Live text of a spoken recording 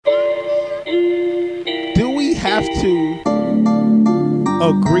have to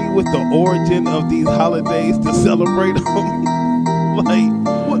agree with the origin of these holidays to celebrate them? Like,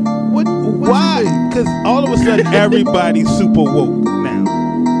 why? Because all of a sudden everybody's super woke now.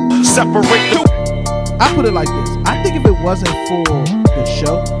 Separate the. I put it like this. I think if it wasn't for the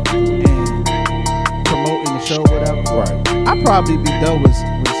show and promoting the show or whatever, Right. I'd probably be done with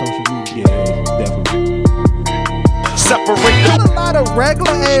social media. Yeah, definitely. Separate Got a lot of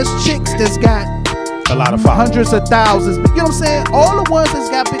regular ass chicks that's got A lot of followers. hundreds of thousands. You know what I'm saying? All the ones that's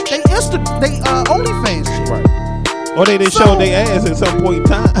got big, they OnlyFans shit. Right. Or they didn't show their ass at some point in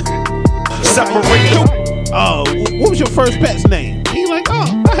time. Separate the. Oh, what was your first pet's name? He like,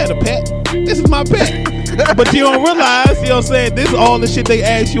 oh, I had a pet. This is my pet. But you don't realize, you know what I'm saying, this is all the shit they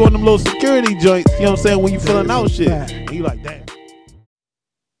ask you on them little security joints, you know what I'm saying, when you filling out shit. And you like, damn.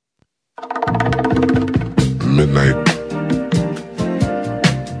 Midnight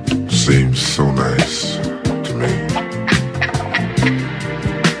seems so nice to me.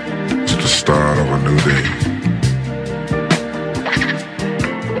 It's the start of a new day.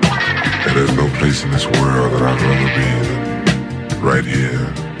 And there's no place in this world that I'd rather be than right here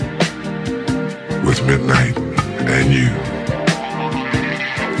with midnight and you.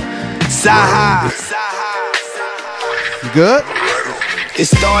 Zaha. You good? It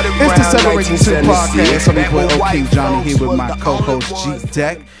started It's the Separating Two 1976. podcast. I'm your boy Back when O white King Johnny here folks with my was the co-host only G ones.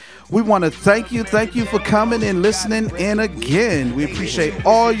 Deck. We want to thank you for coming and listening in again. We appreciate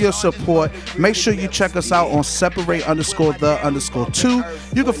all your support. Make sure you check us out on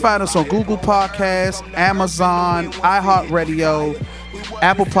separate_the_2. You can find us on Google Podcasts, Amazon, iHeartRadio,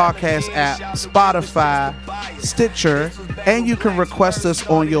 Apple Podcast app, Spotify, Stitcher, and you can request us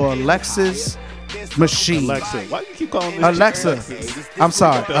on your Alexa's machine. Alexa. Why you keep calling this Alexa. shit I'm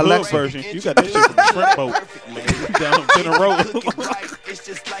sorry, The hood Alexa. version. You got that shit from the shrimp boat. Man, you down in the road.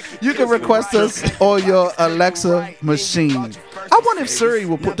 You can request us on your Alexa machine. I wonder if Siri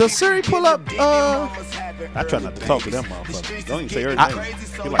will does Siri pull up I try not to talk to them motherfuckers. Don't even say her name.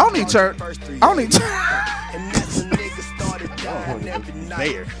 You're I don't need church. there.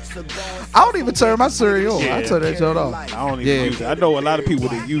 I don't even turn my Siri on. I turn that shit off. I don't even use it. I know a lot of people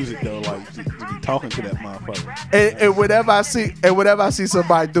that use it though, like to be talking to that motherfucker. And whenever I see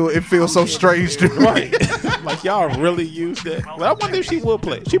somebody do it, it feels so strange to me. Right. Like y'all really use that. Well, I wonder if she would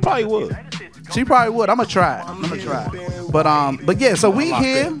play. She probably would. She probably would. I'm gonna try it. But yeah, so we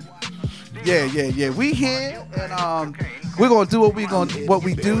here. Yeah. We here, and we're gonna do what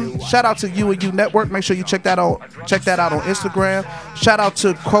we do. Shout out to You and You Network. Make sure you check that out. Check that out on Instagram. Shout out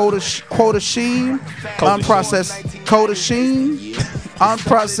to Quota Sheen,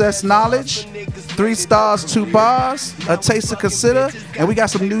 Unprocessed Knowledge, 3 stars, 2 bars, A Taste to Consider, and we got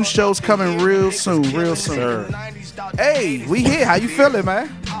some new shows coming real soon. Sir. Hey, we here. How you feeling, man?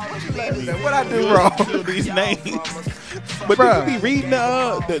 What I do wrong? These names. But Bruh. did you be reading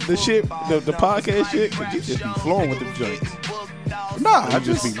the shit, the podcast shit? Cause you just be flowing with them joints. Nah, I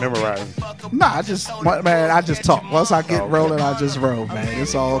just be memorizing. I just talk. Once I get rolling, I just roll, man.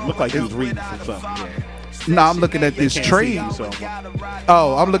 It's all. Look like you was reading from something. Yeah. No, I'm looking at this Can't trade. see you,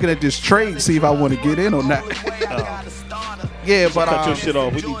 so I'm looking at this trade, see if I want to get in or not. Yeah, but cut your shit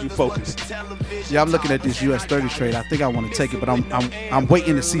off. We need you focused. yeah, I'm looking at this US 30 trade. I think I want to take it, but I'm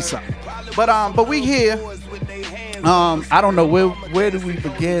waiting to see something. But we here. I don't know where do we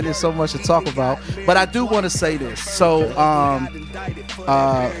begin. There's so much to talk about, but I do want to say this. So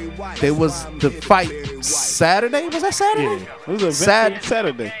there was the fight Saturday. Was that Saturday? Yeah. It was a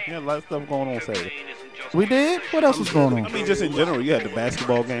Saturday. Yeah, a lot of stuff going on Saturday. We did. What else was going on? I mean, just in general, you had the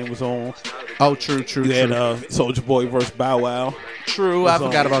basketball game was on. Oh, true. You had Soulja Boy versus Bow Wow. True, I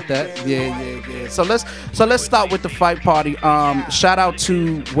forgot about that. Yeah. So let's start with the fight party. Shout out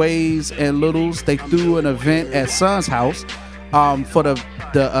to Ways and Littles. They threw an event at Son's house for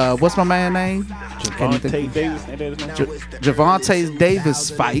the what's my man name? Javante Davis. Ain't that his name? Javante Davis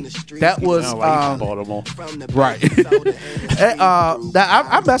fight. That was Sound like Baltimore. right.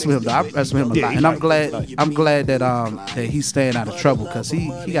 I mess with him though. I mess with him a lot, and I'm glad that he's staying out of trouble because he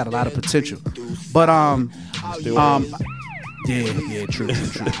got a lot of potential. But yeah, true.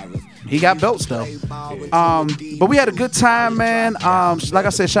 He got belts though. But we had a good time, man. Like I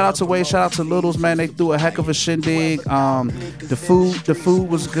said, shout out to Wade, shout out to Littles, man. They threw a heck of a shindig. The food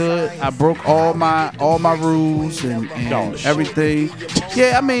was good. I broke all my rules and everything.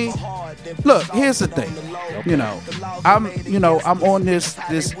 Yeah, I mean, look, here's the thing. I'm on this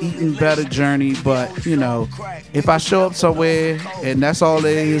eating better journey, but if I show up somewhere and that's all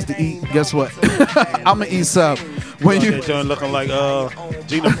there is to eat, guess what? I'm gonna eat some. When you that joint looking like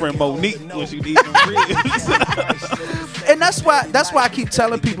Gina friend Monique when she eating ribs. and that's why I keep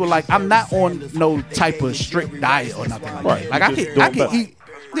telling people, like, I'm not on no type of strict diet or nothing like Right. that. Like, I Just can doing better. eat.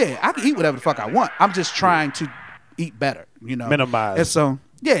 Yeah, I can eat whatever the fuck I want. I'm just trying to eat better, you know. Minimize. And so,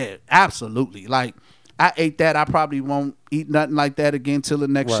 yeah, absolutely. Like, I ate that. I probably won't eat nothing like that again till the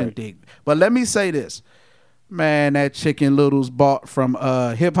next Right. shindig. But let me say this. Man, that chicken Littles bought from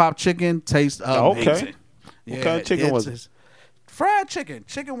Hip Hop Chicken tastes amazing. Okay. What kind of chicken was it? it's fried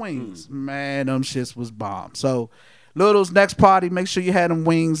chicken wings. Man, them shits was bomb. So, Littles, next party, make sure you had them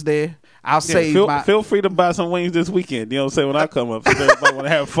wings there. I'll say Feel free to buy some wings this weekend. You know what I'm saying? When I come up, so everybody want to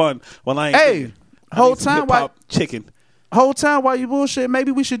have fun. Well, I ain't. Hey, thinking. I whole need some time hip-hop chicken. whole time while you bullshit,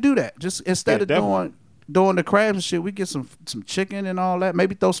 maybe we should do that. Just instead Yeah, of definitely. doing the crabs and shit, we get some chicken and all that.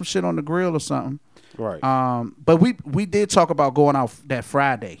 Maybe throw some shit on the grill or something. Right. But we did talk about going out that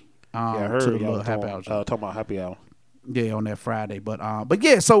Friday. Yeah, I to heard the y'all little happy hour. talking about happy hour. Yeah, on that Friday. But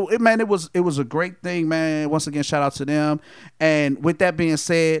yeah, so it was a great thing, man. Once again, shout out to them. And with that being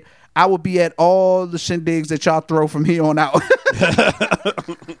said, I will be at all the shindigs that y'all throw from here on out.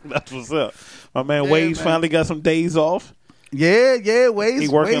 That's what's up. My man Yeah, Wade's man. finally got some days off. yeah, Waze. He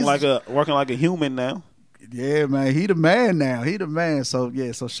working Waze- like a human now. Yeah, man, he the man now. He the man. So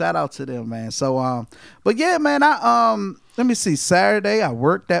yeah, so shout out to them, man. So but yeah, man, I let me see. Saturday, I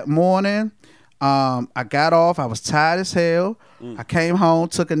worked that morning. I got off. I was tired as hell. I came home,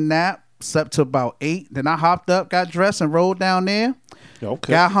 took a nap, slept till about 8. Then I hopped up, got dressed, and rode down there.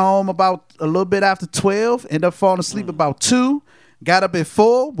 Okay. Got home about a little bit after 12. Ended up falling asleep about 2. Got up at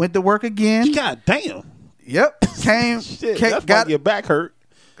 4. Went to work again. God damn. Yep. Came. Shit. came That's got why your back hurt.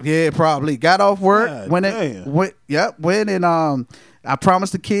 Yeah, probably. Got off work. God went and I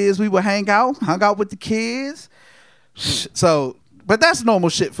promised the kids we would hung out with the kids. So, but that's normal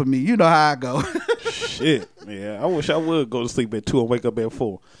shit for me. You know how I go. Shit. Yeah. I wish I would go to sleep at 2 and wake up at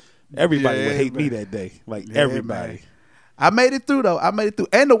 4. Everybody would Yeah, hate me man. that day. Like Yeah, everybody. man. I made it through though.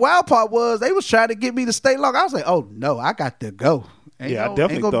 And the wild part was they was trying to get me to stay long. I was like, oh no, I got to go. Ain't Yeah, I no-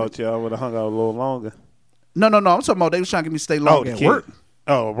 definitely ain't gonna thought y'all would have hung out a little longer. No. I'm talking about they was trying to get me to stay long the at kid. work.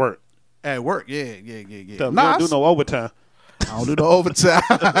 Oh, work. At work, yeah. You Nah, don't do no overtime. I don't do the overtime.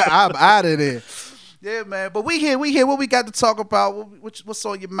 I'm out of there. Yeah, man. But we here. What we got to talk about? What's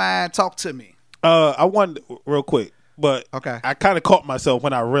on your mind? Talk to me. I wanted real quick, but Okay. I kind of caught myself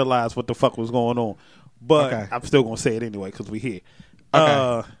when I realized what the fuck was going on. But Okay. I'm still gonna say it anyway because we here.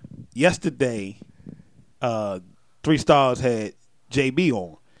 Okay. Yesterday, 3 Stars had JB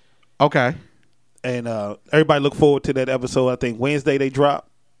on, Okay. and everybody look forward to that episode. I think Wednesday they drop.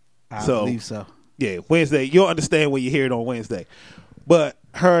 I So- believe so. Yeah, Wednesday. You'll understand when you hear it on Wednesday. But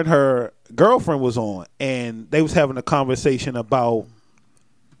her and her girlfriend was on, and they was having a conversation about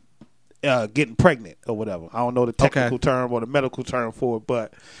getting pregnant or whatever. I don't know the technical term or the medical term for it,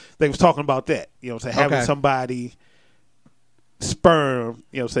 but they was talking about that. You know what I'm saying? Having Okay. somebody sperm,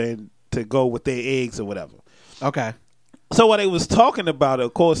 you know what I'm saying, to go with their eggs or whatever. Okay. So while they was talking about it,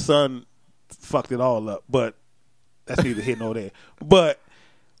 of course, son fucked it all up, but that's neither here nor there. But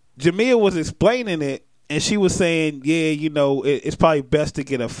Jamia was explaining it, and she was saying, yeah, you know, it's probably best to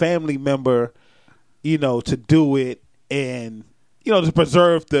get a family member, you know, to do it, and you know, to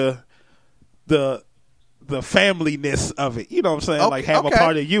preserve the familyness of it. You know what I'm saying? Okay, Like have a okay.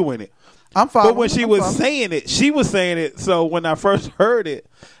 part of you in it. I'm fine. But when she was saying it, she was saying it. So when I first heard it,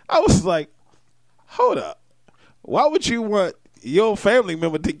 I was like, hold up. Why would you want your family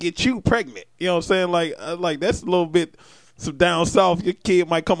member to get you pregnant? You know what I'm saying? Like that's a little bit some down south. Your kid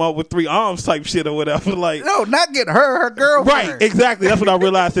might come out with 3 arms type shit or whatever. Like, no, not get her girlfriend. right, exactly. That's what I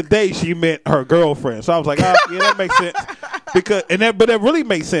realized today. She meant her girlfriend. So I was like, oh, yeah, that makes sense. But that really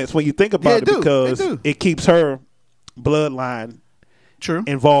makes sense when you think about it, because it keeps her bloodline True.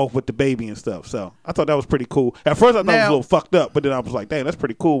 involved with the baby and stuff. So I thought that was pretty cool. At first I thought it was a Now- little fucked up, but then I was like, damn, that's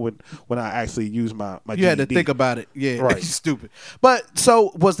pretty cool when I actually use my You had to GED. think about it. Yeah. Right. Stupid. But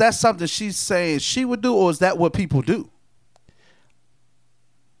so was that something she's saying she would do, or is that what people do?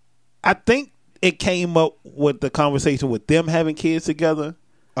 I think it came up with the conversation with them having kids together.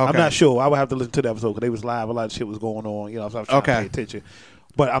 I'm Okay. not sure. I would have to listen to the episode because they was live. A lot of shit was going on. You know, so I was trying to Okay. pay attention.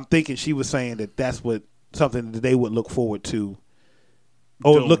 But I'm thinking she was saying that that's what something that they would look forward to,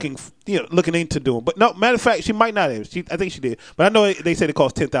 or Doing. looking into doing. But no, matter of fact, she might not have. I think she did. But I know they said it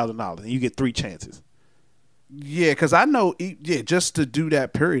costs $10,000 and you get 3 chances. Yeah, because I know. Just to do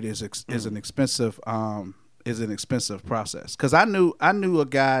that period is an expensive process. Because I knew a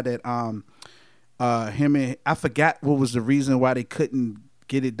guy that him and I forgot what was the reason why they couldn't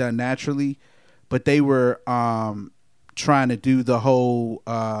get it done naturally, but they were trying to do the whole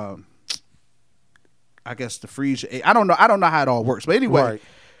I guess the freeze. I don't know how it all works, but anyway. Right.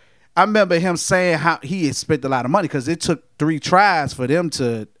 I remember him saying how he had spent a lot of money because it took 3 tries for them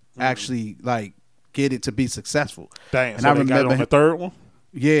to actually like get it to be successful. Dang, and so I they got it remember on the third one?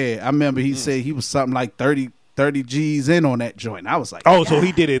 Yeah, I remember he said he was something like 30 G's in on that joint. I was like, Oh, so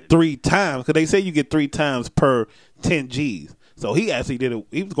he did it 3 times because they say you get 3 times per 10 G's. So he actually did it.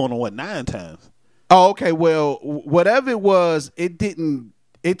 He was going on what 9 times. oh, okay. Well, whatever it was, it didn't.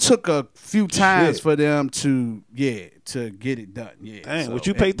 It took a few times Shit. for them to get it done. Yeah. Dang, so, would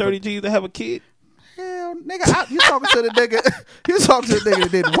you pay but- 30 G's to have a kid? Hell, nigga, you talking to the nigga? You talking to the nigga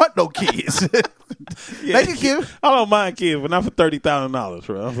that didn't want no kids? They could give. I don't mind kids, but not for $30,000,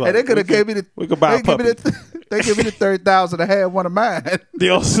 bro. I was like, And they could have gave me the. We could buy a they give me puppy. they give me the 30,000 to have one of mine. You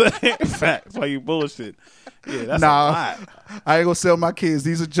know what I'm saying? Facts. Why you bullshit? Yeah, that's a Nah, lot. I ain't gonna sell my kids.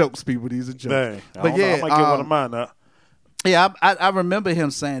 These are jokes, people. These are jokes. Dang. But I don't know. yeah, I might get one of mine now. Yeah, I remember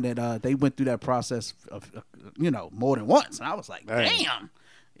him saying that they went through that process of more than once, and I was like, Dang. damn.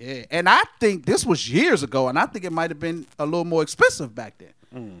 Yeah, and I think this was years ago, and I think it might have been a little more expensive back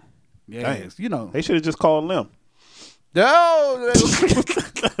then. Yeah, Dang. They should have just called them. No,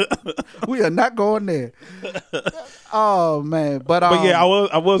 we are not going there. Oh man, but yeah,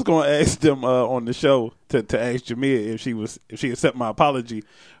 I was going to ask them on the show to ask Jamia if she accept my apology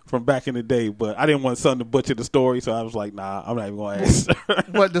from back in the day, but I didn't want Son to butcher the story, so I was like, nah, I'm not even going to ask her.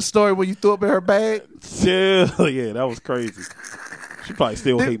 what the story when you threw up in her bag? Chill, yeah, that was crazy. She probably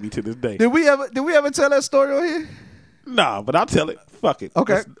still hate me to this day. Did we ever tell that story on here? Nah, but I'll tell it. Fuck it.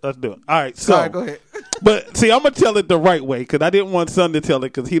 Okay. Let's do it. All right. So, Sorry, go ahead. But see, I'm gonna tell it the right way because I didn't want Son to tell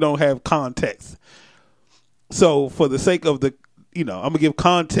it because he don't have context. So for the sake of I'm gonna give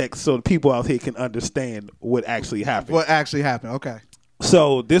context so the people out here can understand what actually happened. What actually happened? Okay.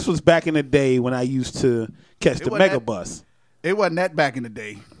 So this was back in the day when I used to catch the wasn't mega that- bus. It wasn't that back in the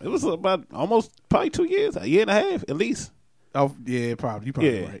day. It was about almost probably 2 years, a year and a half at least. Oh yeah, probably. You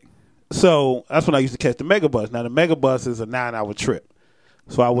probably right. So that's when I used to catch the mega bus. Now the mega bus is a 9-hour trip.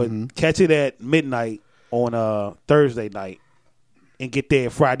 So I would catch it at midnight on Thursday night and get there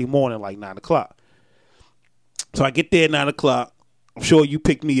Friday morning like 9 o'clock. So I get there at 9 o'clock. I'm sure you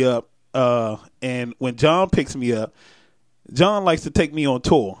pick me up. And when John picks me up, John likes to take me on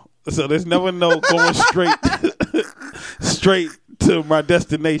tour. So there's never no going straight to my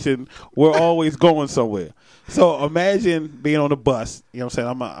destination. We're always going somewhere. So imagine being on the bus. You know what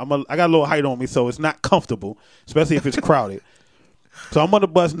I'm saying? I got a little height on me, so it's not comfortable, especially if it's crowded. So I'm on the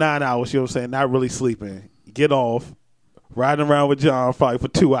bus 9 hours, you know what I'm saying, not really sleeping. Get off, riding around with John probably for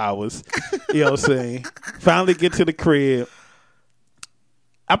 2 hours, you know what I'm saying. Finally get to the crib.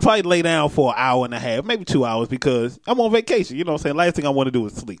 I probably lay down for an hour and a half, maybe 2 hours because I'm on vacation, you know what I'm saying. Last thing I want to do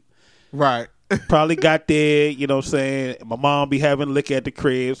is sleep. Right. Probably got there, you know what I'm saying. My mom be having liquor at the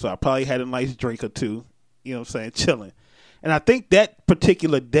crib, so I probably had a nice drink or two, you know what I'm saying, chilling. And I think that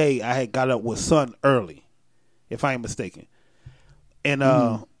particular day I had got up with Son early, if I ain't mistaken. And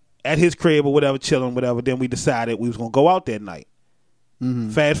at his crib or whatever, chilling, whatever, then we decided we was going to go out that night.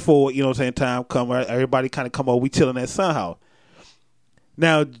 Fast forward, you know what I'm saying, time come, everybody kind of come over, we chilling at Son house.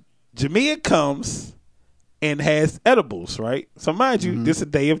 Now, Jamia comes and has edibles, right? So mind you, this is a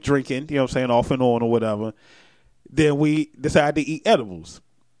day of drinking, you know what I'm saying, off and on or whatever. Then we decided to eat edibles.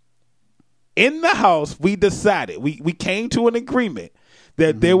 In the house, we decided, we came to an agreement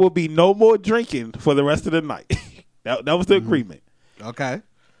that there will be no more drinking for the rest of the night. that was the agreement. Okay.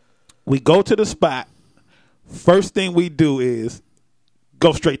 We go to the spot. First thing we do is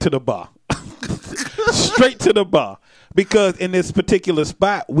go straight to the bar. Straight to the bar. Because in this particular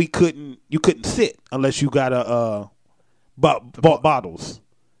spot, you couldn't sit unless you got bought bottles.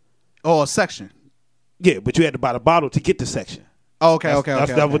 Oh, a section. Yeah, but you had to buy the bottle to get the section. Oh, okay.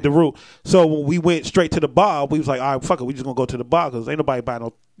 That was the rule. So when we went straight to the bar, we was like, all right, fuck it, we just gonna go to the bar because ain't nobody buying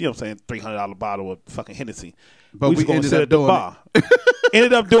no, you know what I'm saying, $300 bottle of fucking Hennessy. But we just gonna ended sit up at the doing bar.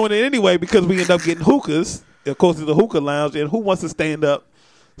 Ended up doing it anyway because we ended up getting hookahs. Of course, it's a hookah lounge, and who wants to stand up,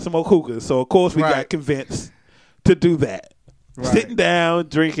 smoke hookahs? So of course we got Right. convinced to do that. Right. Sitting down,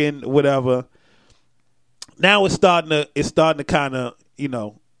 drinking, whatever. Now it's starting to kind of,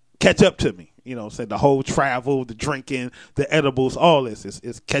 catch up to me. You know what I'm saying? The whole travel, the drinking, the edibles, all this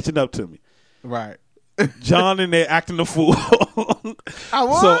is catching up to me. Right. John in there acting the fool. I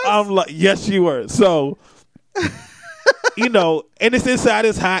was? So I'm like, yes, you were. So, and it's inside,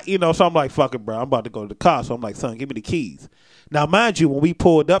 it's hot, so I'm like, fuck it, bro. I'm about to go to the car. So I'm like, son, give me the keys. Now, mind you, when we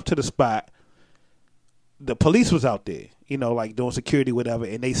pulled up to the spot, the police was out there, like doing security, whatever.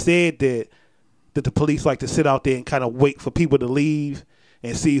 And they said that the police like to sit out there and kind of wait for people to leave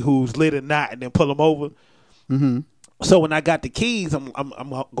and see who's lit or not and then pull them over. Mm-hmm. So when I got the keys, I'm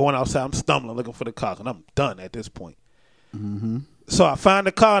going outside, I'm stumbling looking for the car, and I'm done at this point. Mm-hmm. So I find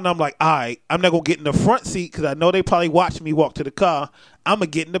the car and I'm like, all right, I'm not going to get in the front seat because I know they probably watch me walk to the car. I'm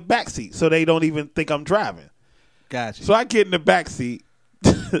going to get in the back seat so they don't even think I'm driving. Gotcha. So I get in the back seat.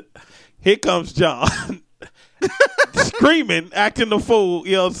 Here comes John. Screaming, acting the fool,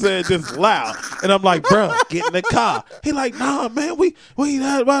 you know what I'm saying, just loud. And I'm like, bro, get in the car. He like, nah, man, we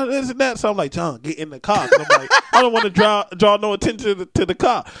about this and that. So I'm like, John, get in the car. So I'm like, I don't want to draw no attention to the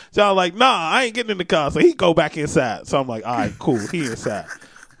car. John like, nah, I ain't getting in the car. So he go back inside. So I'm like, all right, cool, he inside.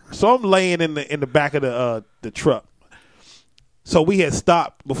 So I'm laying in the back of the truck. So we had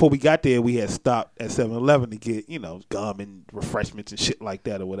stopped, before we got there, we had stopped at 7-Eleven to get, gum and refreshments and shit like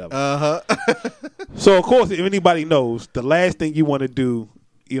that or whatever. Uh-huh. So, of course, if anybody knows, the last thing you want to do,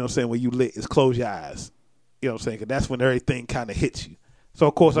 you know what I'm saying, when you lit is close your eyes. You know what I'm saying? Because that's when everything kind of hits you. So,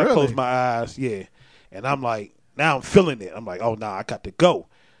 of course, I close my eyes, yeah. And I'm like, now I'm feeling it. I'm like, oh, nah, I got to go.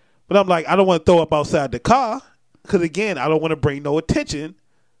 But I'm like, I don't want to throw up outside the car because, again, I don't want to bring no attention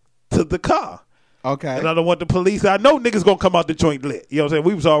to the car. Okay. And I don't want the police. I know niggas going to come out the joint lit. You know what I'm saying?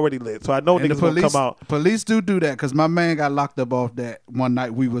 We was already lit. So I know niggas going to come out. Police do that because my man got locked up off that one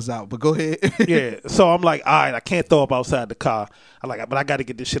night we was out. But go ahead. Yeah. So I'm like, all right, I can't throw up outside the car. But I got to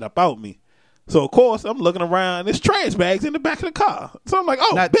get this shit up out me. So, of course, I'm looking around. There's trash bags in the back of the car. So I'm like,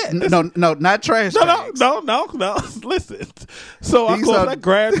 oh, bet. No, not trash bags. No. Listen. So, of course, I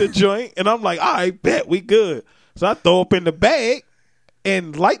grabbed the joint, and I'm like, all right, bet, we good. So I throw up in the bag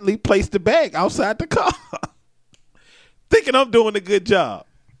and lightly place the bag outside the car, thinking I'm doing a good job.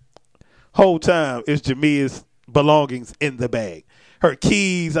 Whole time is Jamia's belongings in the bag. Her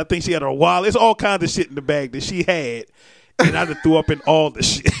keys, I think she had her wallet. It's all kinds of shit in the bag that she had, and I just threw up in all the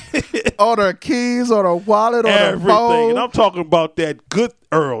shit. All her keys, or her wallet, or everything. her phone. And I'm talking about that good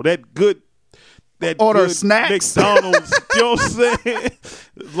Earl, that good order snacks. McDonald's. You know what I'm saying?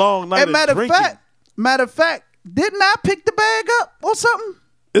 Long night and of drinking. Matter of fact, didn't I pick the bag up or something?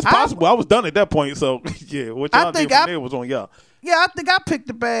 It's possible. I was done at that point, so yeah. What y'all did from there was on y'all. Yeah, I think I picked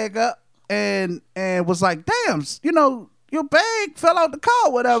the bag up and was like, damn, your bag fell out the car,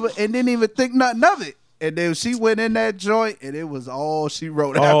 or whatever, and didn't even think nothing of it. And then she went in that joint, and it was all she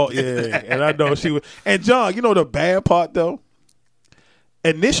wrote out. Oh yeah, and I know she was. And John, the bad part though.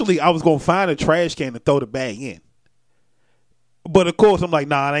 Initially, I was gonna find a trash can to throw the bag in, but of course, I'm like,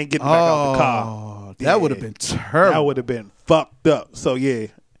 nah, I ain't getting back out the car. That would have been terrible. That would have been fucked up. So yeah,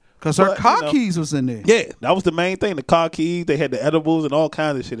 because her car keys was in there. Yeah, that was the main thing. The car keys. They had the edibles and all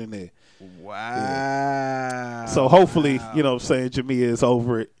kinds of shit in there. Wow. Yeah. So hopefully, saying Jamia is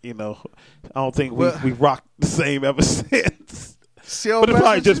over it. I don't think we rocked the same ever since. But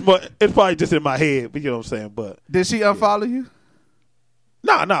it's probably just in my head. But you know what I'm saying. But did she unfollow you?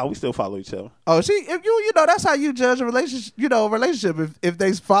 No, we still follow each other. Oh, if you that's how you judge a relationship, if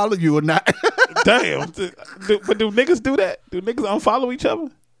they follow you or not. Damn. But do niggas do that? Do niggas unfollow each other?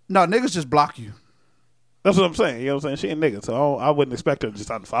 No, niggas just block you. That's what I'm saying. You know what I'm saying? She a nigga, so I wouldn't expect her to just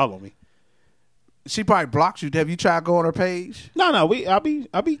unfollow me. She probably blocked you. Have you tried to go on her page? No. I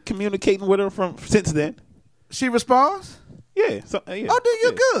be communicating with her since then. She responds? Yeah. So, yeah. Oh, then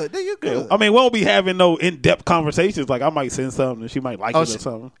you're good. Then you're good. Yeah. I mean, we won't be having no in-depth conversations. Like, I might send something and she might like it or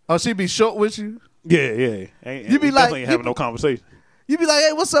something. Oh, she be short with you? Yeah. You be like, definitely having no conversation. You be like,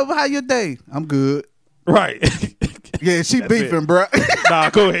 hey, what's up? How your day? I'm good. Right. Yeah, she beefing, bro. Nah,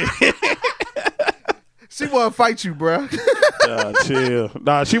 go ahead. She want to fight you, bro. Chill.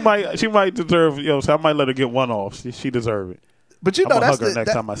 Nah, she might deserve. So I might let her get one off. She deserve it. But I'm gonna hug her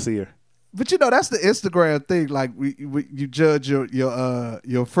next time I see her. But that's the Instagram thing. Like you judge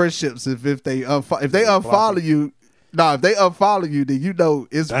your friendships if they unfollow you. Nah, if they unfollow you, then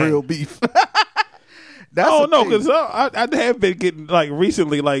it's real beef. No, because I have been getting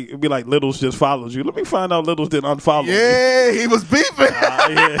recently it'd be like Littles just follows you. Let me find out Littles didn't unfollow me. Yeah, he was beefing.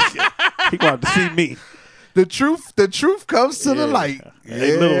 Yeah. He wanted to see me. The truth comes to the light.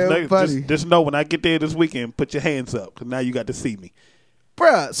 Hey, Littles, buddy. Just know when I get there this weekend, put your hands up because now you got to see me.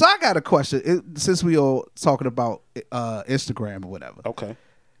 Bruh, so I got a question since we all talking about Instagram or whatever. Okay.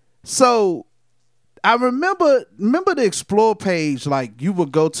 So I remember the Explore page. Like you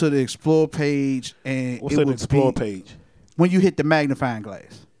would go to the Explore page and what's an Explore page? When you hit the magnifying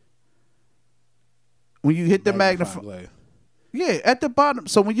glass. When you hit the magnifying glass. Yeah, at the bottom.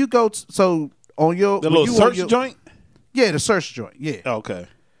 So when you go on your the little search joint. Yeah, the search joint. Yeah. Okay.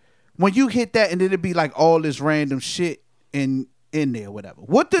 When you hit that, and then it'd be like all this random shit in there, whatever.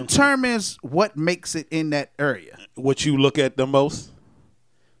 What determines what makes it in that area? What you look at the most?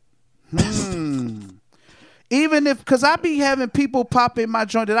 Even because I be having people pop in my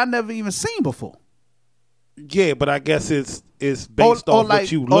joint that I never even seen before. Yeah, but I guess it's based off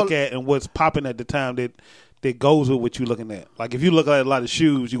what you look at and what's popping at the time that goes with what you're looking at. Like if you look at a lot of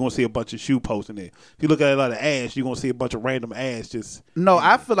shoes, you're gonna see a bunch of shoe posts in there. If you look at a lot of ass, you're gonna see a bunch of random ass. Just No,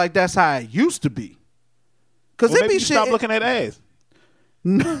 I feel like that's how it used to be. Cause well, it maybe be you shit. stop looking at ass.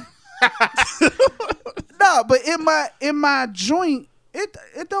 No, but in my joint,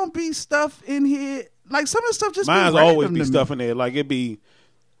 it don't be stuff in here. Like some of the stuff just Mine's be random always be to me. stuff in there. Like it be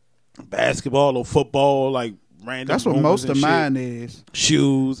basketball or football, like random. That's what rumors most and of shit. mine is.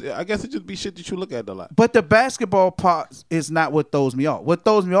 Shoes. I guess it just be shit that you look at a lot. But the basketball part is not what throws me off. What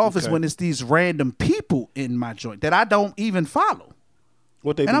throws me off is Okay. when it's these random people in my joint that I don't even follow.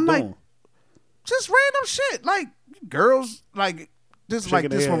 What they And be I'm like, doing? Just random shit. Like girls, like this, Shaking like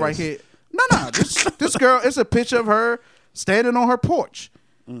this their one right ass. here. No, this girl. It's a picture of her standing on her porch.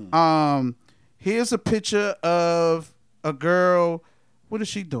 Here's a picture of a girl. What is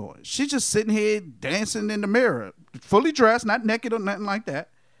she doing? She's just sitting here dancing in the mirror, fully dressed, not naked or nothing like that.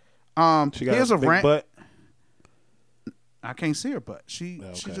 She got Here's a a big rant. butt. I can't see her butt. She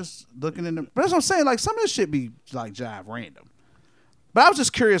Okay. just looking in the. But that's what I'm saying. Like some of this shit be like jive random. But I was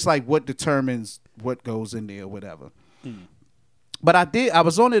just curious, like what determines what goes in there or whatever. But I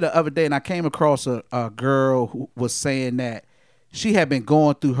was on it the other day and I came across a girl who was saying that she had been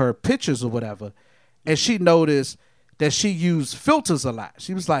going through her pictures or whatever, and she noticed that she used filters a lot.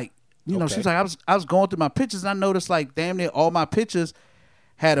 She was like, she was like, I was going through my pictures and I noticed like damn near all my pictures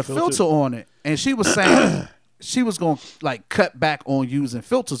had a filter on it, and she was saying she was gonna like cut back on using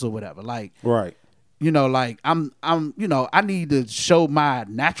filters or whatever. Like, Right. like I'm I need to show my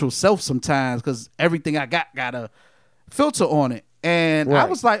natural self sometimes because everything I got a filter on it. And I Right.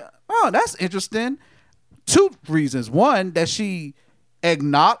 was like, oh, that's interesting. Two reasons. One, that she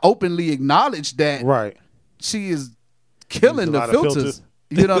openly acknowledged that Right. she is killing Used a the lot of filters. filters.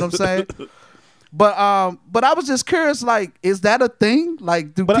 You know what I'm saying? But I was just curious, like, is that a thing?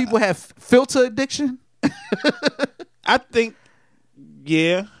 Like, do But people have filter addiction? I think,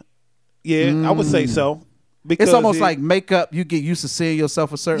 yeah, I would say so. Because It's almost like makeup. You get used to seeing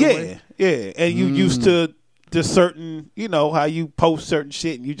yourself a certain way. yeah, and you used to certain, how you post certain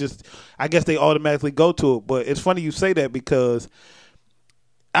shit, and you just, I guess they automatically go to it. But it's funny you say that because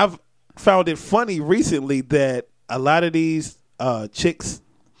I've found it funny recently that a lot of these chicks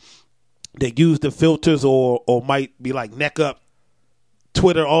that use the filters or might be like neck up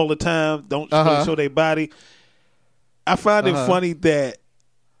Twitter all the time, don't really show their body. I find it funny that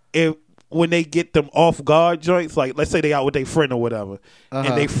when they get them off guard joints, like let's say they out with their friend or whatever,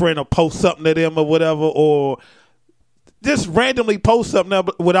 and their friend will post something to them or whatever, or just randomly post something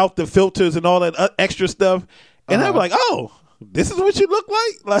up without the filters and all that extra stuff, and I'm like, oh, this is what you look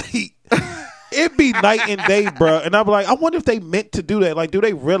like? Like, it'd be night and day, bro. And I'm like, I wonder if they meant to do that. Like, do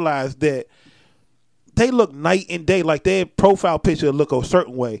they realize that they look night and day? Like, their profile picture look a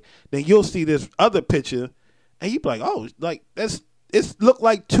certain way. Then you'll see this other picture, and you be like, oh, like, it's look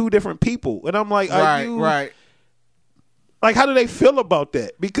like two different people. And I'm like, Right. like, how do they feel about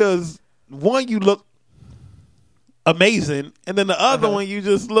that? Because one, you look amazing, and then the other one, you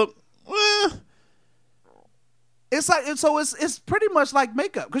just look, It's like it's pretty much like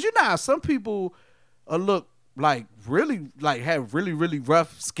makeup, because you know how some people look like really like have really really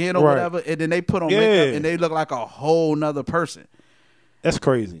rough skin or Right. whatever, and then they put on Yeah. makeup and they look like a whole nother person. that's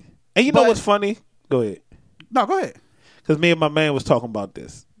crazy. And you know But- what's funny? Go ahead. No, go ahead. Because me and my man was talking about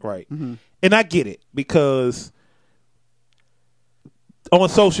this, right? And I get it, because on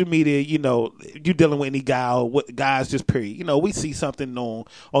social media, you dealing with any guy or what guys just period. We see something on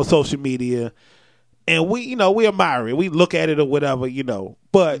social media, and we admire it. We look at it or whatever,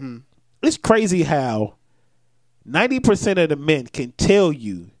 But it's crazy how 90% of the men can tell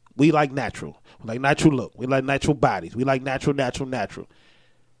you we like natural. We like natural look. We like natural bodies. We like natural.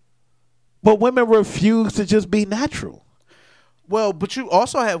 But women refuse to just be natural. Well, but you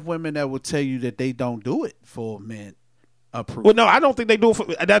also have women that will tell you that they don't do it for men approval. Well, no, I don't think they do it for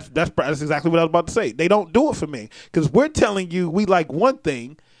that's exactly what I was about to say. They don't do it for me, because we're telling you we like one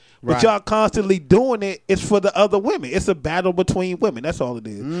thing, but Right. y'all constantly doing it. It's for the other women. It's a battle between women. That's all it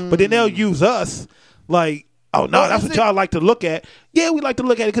is. But then they'll use us like, oh no, Well, that's is what it- y'all like to look at. Yeah, we like to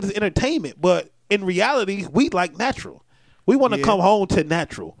look at it because it's entertainment. But in reality, we like natural. We want to Yeah. come home to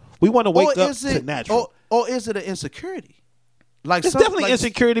natural. We want to wake Or up is to it natural. or is it an insecurity? Like It's some- definitely like-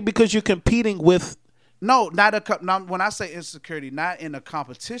 insecurity because you're competing with. No, not when I say insecurity, not in a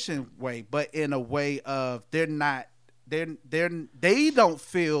competition way, but in a way of they don't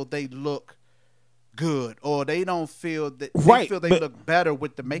feel they look good, or they don't feel that they Right, feel they but- look better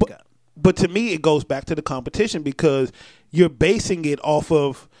with the makeup. But to me, it goes back to the competition, because you're basing it off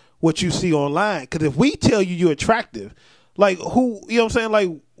of what you see online. Because if we tell you you're attractive, like who, you know what I'm saying? Like,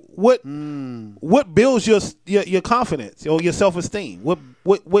 what builds your confidence or your self-esteem?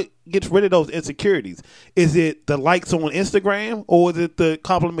 What gets rid of those insecurities? Is it the likes on Instagram or is it the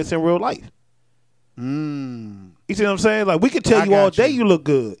compliments in real life? You see what I'm saying? Like, we could tell you all day you look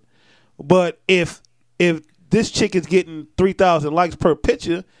good, but if this chick is getting 3,000 likes per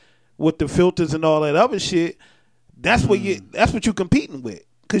picture with the filters and all that other shit, that's what you're competing with.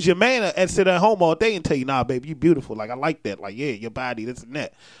 Because your man will sit at home all day and tell you, nah, baby, you beautiful. Like, I like that. Like, yeah, your body, this and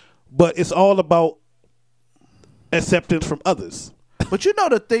that. But it's all about acceptance from others. But you know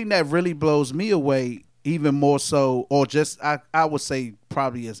the thing that really blows me away even more so, or just I would say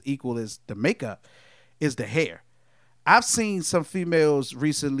probably as equal as the makeup, is the hair. I've seen some females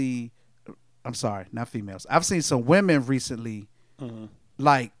recently. I'm sorry, not females. I've seen some women recently,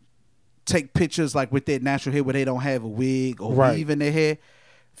 like take pictures like with their natural hair where they don't have a wig or weave in their hair.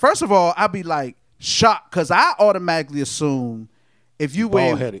 First of all, I'd be like shocked because I automatically assume if you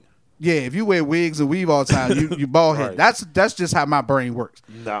wear bald-headed. Yeah, if you wear wigs and weave all the time, you bald head. That's just how my brain works.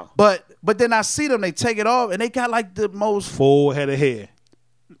 No. But then I see them, they take it off and they got like the most full head of hair.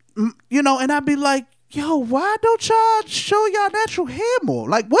 You know, and I'd be like, yo, why don't y'all show y'all natural hair more?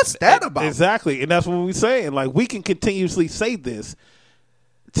 Like, what's that about? Exactly. And that's what we're saying. Like, we can continuously say this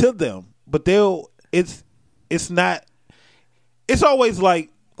to them, but it's always like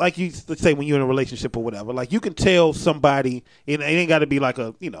you say when you're in a relationship or whatever, like you can tell somebody, and it ain't got to be like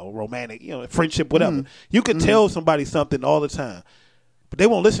a, romantic, friendship, whatever. You can tell somebody something all the time, but they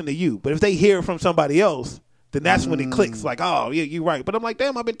won't listen to you. But if they hear it from somebody else, then that's when it clicks. Like, oh, yeah, you're right. But I'm like,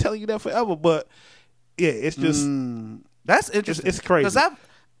 damn, I've been telling you that forever. But yeah, it's just that's interesting. It's crazy because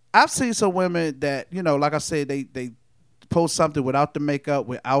I've seen some women that, like I said, they post something without the makeup,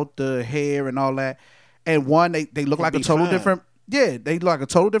 without the hair and all that, and one they look like a total different. Yeah, they look like a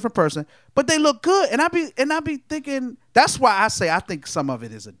total different person, but they look good. And I be thinking, that's why I think some of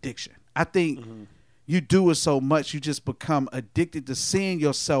it is addiction. I think you do it so much, you just become addicted to seeing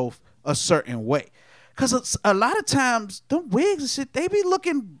yourself a certain way. Because a lot of times, them wigs and shit, they be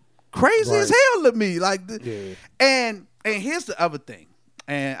looking crazy as hell to me. Like, and here's the other thing,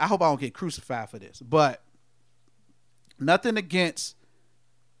 and I hope I don't get crucified for this, but nothing against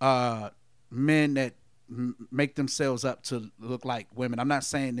men that make themselves up to look like women. I'm not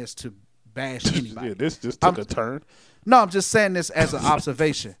saying this to bash anybody. Yeah, this just took a turn. No, I'm just saying this as an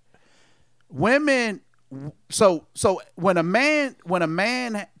observation. Women, so when a man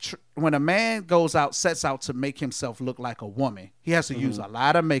goes out, sets out to make himself look like a woman, he has to use a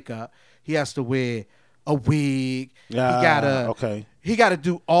lot of makeup. He has to wear a wig. He gotta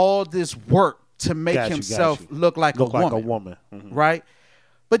do all this work to make himself look like a woman. Right?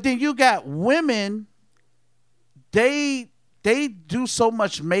 But then you got women. They do so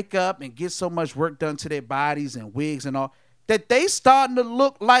much makeup and get so much work done to their bodies and wigs and all that they starting to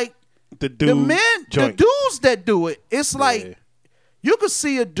look like the dudes that do it. It's like you could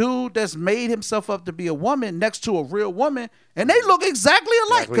see a dude that's made himself up to be a woman next to a real woman, and they look exactly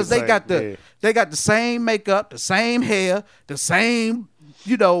alike because they got the same makeup, the same hair, the same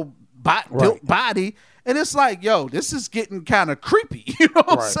body. And it's like, yo, this is getting kind of creepy. You know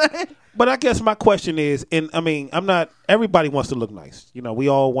what I'm saying? But I guess my question is, and I mean, everybody wants to look nice. We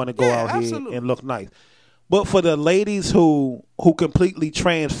all want to go out here and look nice. But for the ladies who completely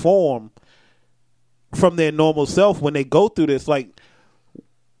transform from their normal self when they go through this, like,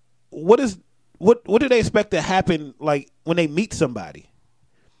 what do they expect to happen, like, when they meet somebody?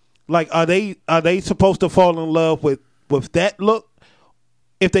 Like, are they supposed to fall in love with that look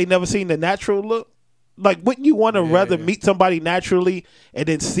if they never seen the natural look? Like, wouldn't you want to rather meet somebody naturally and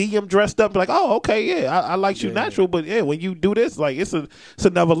then see him dressed up? Like, oh, okay, I like you natural, but when you do this, like, it's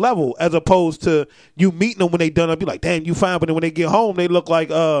another level. As opposed to you meeting them when they done up, be like, damn, you fine, but then when they get home, they look like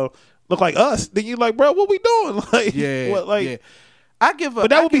us. Then you're like, bro, what we doing? Like, but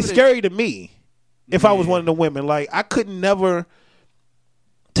that would be scary to me if I was one of the women. Like, I could never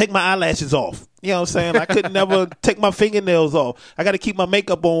take my eyelashes off. You know what I'm saying? I could never take my fingernails off. I got to keep my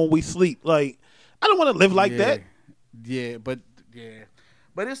makeup on when we sleep. Like, I don't want to live like that. But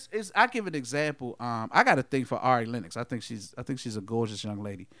it's. I give an example. I got a thing for Ari Lennox. I think she's a gorgeous young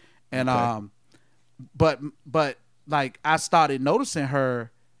lady, and but like I started noticing her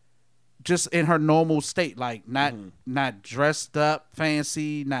just in her normal state, like not dressed up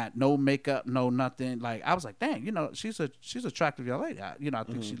fancy, no makeup, no nothing. Like I was like, dang, she's attractive young lady. I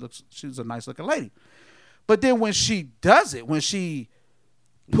think she's a nice looking lady. But then when she does it, when she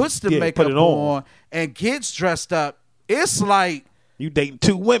puts the makeup on and gets dressed up, it's like you dating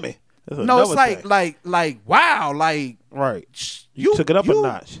two women. No, it's like wow, like You took it up a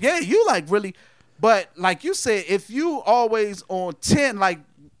notch. Yeah, you like really, but like you said, if you always on 10, like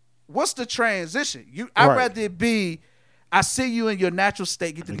what's the transition? I'd Right. rather it be, I see you in your natural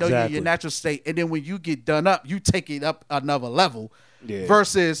state, get to know you in Exactly. your natural state, and then when you get done up, you take it up another level. Yeah.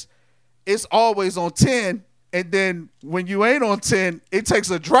 Versus it's always on 10, and then when you ain't on 10, it takes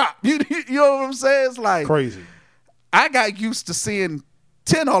a drop. You know what I'm saying? It's like Crazy. I got used to seeing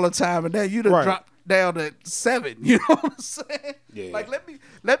 10 all the time, and then you done Right. drop down to 7. You know what I'm saying? Yeah. Like let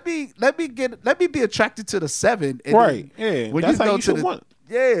me be attracted to the 7. And Right. then Yeah. When That's you how go you to should the want.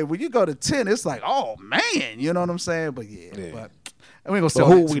 when you go to 10, it's like, oh man, you know what I'm saying? But yeah. But we ain't gonna So say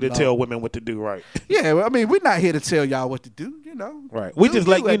who all that we too to long. tell women what to do, right? Yeah, well, I mean, we're not here to tell y'all what to do. You know, Right. We Do just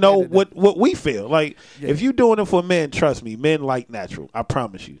let at you the know end of the day. what we feel. Like Yeah. if you doing it for men, trust me, men like natural. I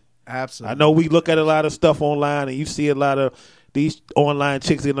promise you. Absolutely. I know we look at a lot of stuff online and you see a lot of these online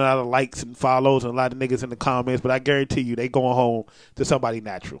chicks getting a lot of likes and follows and a lot of niggas in the comments, but I guarantee you they going home to somebody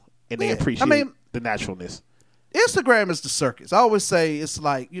natural and they Yeah. appreciate I mean, the naturalness. Instagram is the circus. I always say it's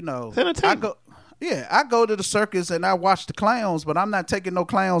like, It's entertainment. I go to the circus and I watch the clowns, but I'm not taking no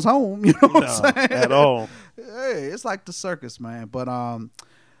clowns home. You know what I'm saying? At all. Hey, it's like the circus, man. But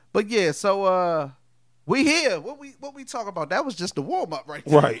yeah. So we here. What we talk about? That was just the warm up, right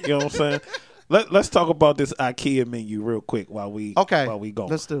there. Right. You know what I'm saying? Let's talk about this IKEA menu real quick while we go.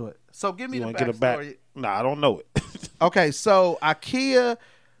 Let's do it. So give me You the want to get it back? backstory. Nah, I don't know it. Okay, so IKEA.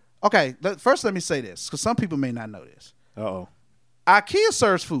 Okay, first let me say this because some people may not know this. Uh-oh. IKEA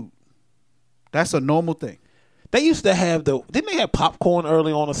serves food. That's a normal thing. They used to have didn't they have popcorn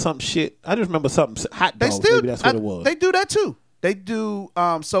early on or some shit? I just remember something hot They dogs. still Maybe that's what it was. They do that too. They do.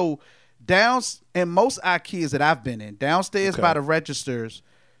 So in most IKEAs that I've been in, downstairs Okay. by the registers,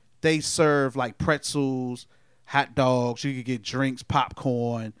 they serve like pretzels, hot dogs. You could get drinks,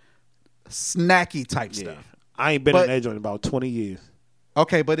 popcorn, snacky type Yeah. stuff. I ain't been But- in that joint in about 20 years.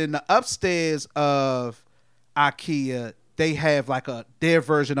 Okay, but in the upstairs of IKEA, they have like their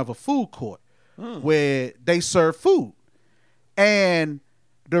version of a food court where they serve food. And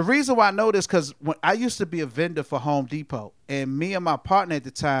the reason why I know this, because when I used to be a vendor for Home Depot, and me and my partner at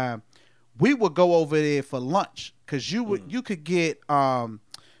the time, we would go over there for lunch because you could get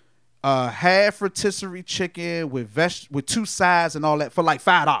half rotisserie chicken with 2 sides and all that for like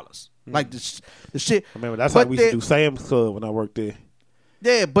 $5. Like the shit. I remember that's But how we used to do Sam's Club when I worked there.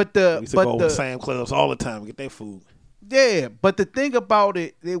 Yeah, but We used to go over to Sam's Clubs all the time and get their food. Yeah, but the thing about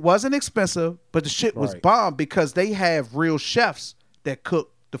it wasn't expensive, but the shit was Right. bomb because they have real chefs that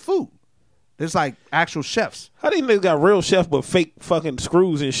cook the food. There's like actual chefs. How these niggas got real chefs but fake fucking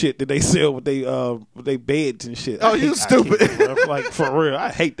screws and shit that they sell with they beds and shit? Oh, I you hate stupid. IKEA, bro. Like for real, I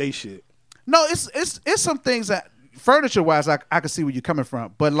hate they shit. No, it's some things that furniture wise I can see where you're coming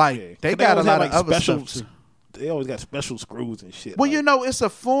from, but like Yeah. they 'Cause got a always have, lot of like, other special. stuff too. They always got special screws and shit. Well, like, you know, it's a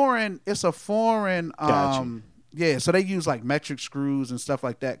foreign Gotcha. yeah, so they use like metric screws and stuff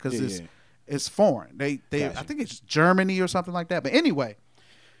like that because Yeah. it's foreign. They Gotcha. I think it's Germany or something like that. But anyway,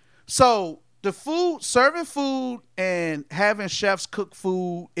 so the food, serving food and having chefs cook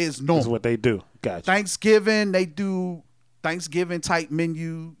food is that's normal. what they do. Gotcha. Thanksgiving, they do Thanksgiving type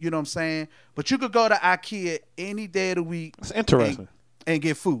menu, you know what I'm saying? But you could go to IKEA any day of the week It's interesting. and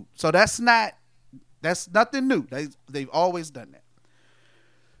get food. So that's nothing new. They've always done that.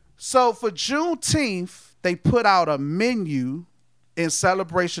 So for Juneteenth, they put out a menu in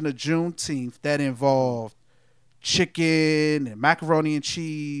celebration of Juneteenth that involved chicken and macaroni and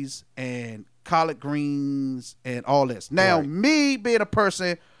cheese and collard greens and all this. Now, Right. me being a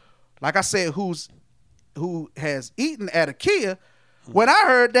person, like I said, who has eaten at IKEA, when I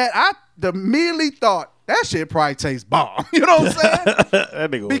heard that, I immediately thought that shit probably tastes bomb. You know what I'm saying?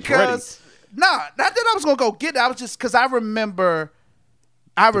 That nigga was Because not that I was gonna go get it. I was just because I remember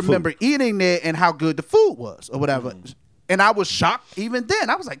eating there and how good the food was or whatever. And I was shocked even then.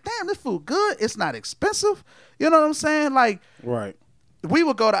 I was like, damn, this food good. It's not expensive. You know what I'm saying? Like ready. Right. we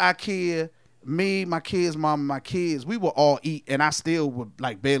would go to IKEA, me, my kids, mom, and my kids, we would all eat, and I still would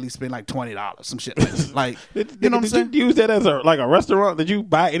like barely spend like $20, some shit like that. Like, you know what I'm saying? Did you use that as a restaurant? Did you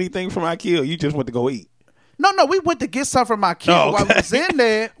buy anything from IKEA? Or you just went to go eat? No, we went to get something from IKEA Oh, while we okay. was in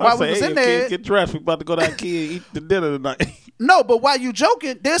there. While we was in there, kids, get dressed. We about to go to IKEA and eat the dinner tonight. no, but while you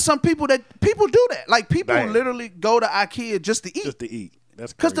joking, there's some people do that. Like people Damn. literally go to IKEA just to eat. Just to eat.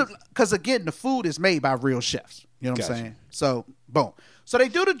 That's crazy. Because again, the food is made by real chefs. You know what Gotcha. I'm saying? So boom. So they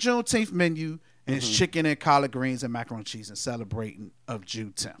do the Juneteenth menu, and it's chicken and collard greens and macaroni and cheese and celebrating of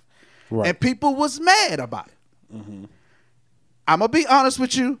Juneteenth. Right. And people was mad about it. I'm gonna be honest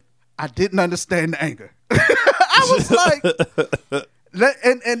with you. I didn't understand the anger. I was like,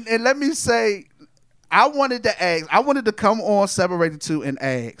 let me say, I wanted to come on Separated 2 and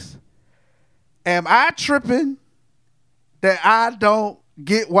ask, am I tripping that I don't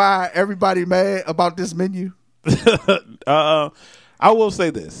get why everybody mad about this menu? I will say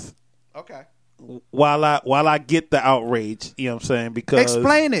this. Okay. While I get the outrage, you know what I'm saying? Because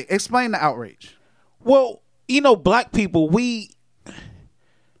Explain it. Explain the outrage. well, black people, when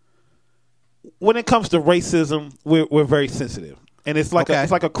it comes to racism, we're very sensitive. And it's like Okay.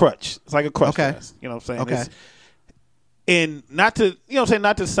 it's like a crutch. It's like a crutch Okay. for us. You know what I'm saying? Okay. And not to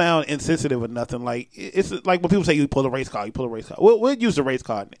not to sound insensitive or nothing, like it's like when people say you pull a race card. We'll use the race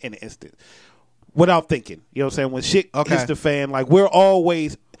card in an instant without thinking. You know what I'm saying? When shit hits the fan, like we're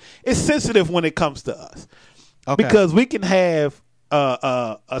always it's sensitive when it comes to us. Okay. Because we can have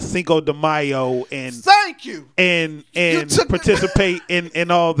a Cinco de Mayo and Thank you. and took- participate in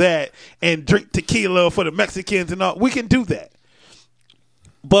all that and drink tequila for the Mexicans and all. We can do that.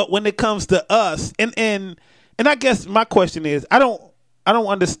 But when it comes to us, and I guess my question is, I don't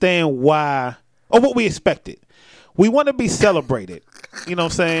understand why or what we expected. We want to be celebrated. You know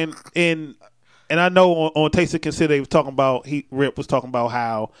what I'm saying? And I know on Taste of Consider, Rip was talking about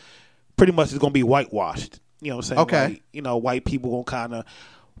how pretty much it's going to be whitewashed. You know what I'm saying? Okay. Like, white people going to kind of,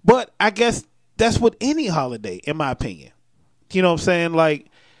 but I guess that's with any holiday, in my opinion. You know what I'm saying? Like,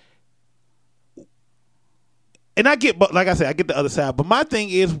 and but like I said, I get the other side. But my thing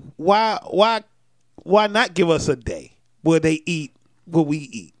is, why not give us a day where they eat what we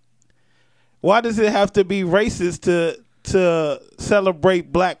eat? Why does it have to be racist to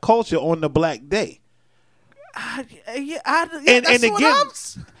celebrate black culture on the Black Day? And again,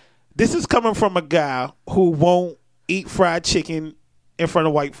 this is coming from a guy who won't eat fried chicken in front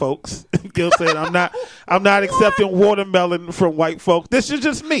of white folks. You know what I'm saying? I'm not accepting watermelon from white folks. This is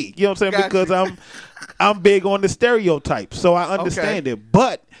just me. You know what I'm saying? Because I'm big on the stereotypes, so I understand it.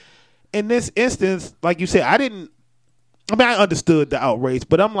 But in this instance, like you said, I understood the outrage,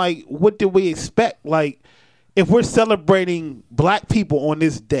 but I'm like, what did we expect? Like, if we're celebrating black people on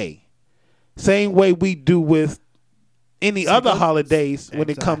this day, same way we do with any other holidays when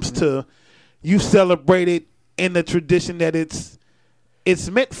it comes to you celebrate it in the tradition that it's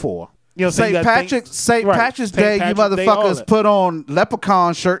meant for. You know, St. Patrick's Day, you motherfuckers put on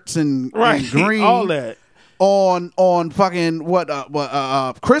leprechaun shirts and green, all that. On fucking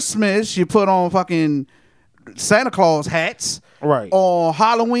Christmas, you put on fucking Santa Claus hats. Right. On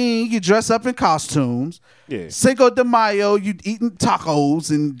Halloween, you dress up in costumes. Yeah. Cinco de Mayo, you eating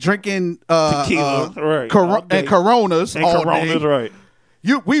tacos and drinking tequila, right? And Coronas, and all Coronas, day. right?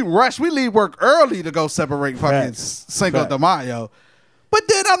 We leave work early to go celebrate fucking Cinco de Mayo. But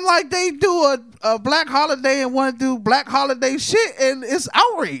then I'm like, they do a black holiday and want to do black holiday shit, and it's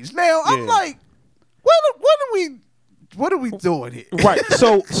outrage. Now I'm like, what are we doing here? Right.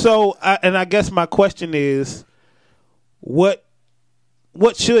 So, and I guess my question is, what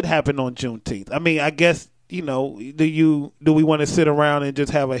should happen on Juneteenth? I mean, I guess do we want to sit around and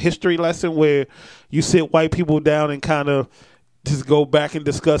just have a history lesson where you sit white people down and kind of just go back and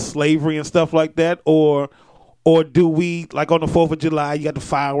discuss slavery and stuff like that, or do we, like on the 4th of July, you got the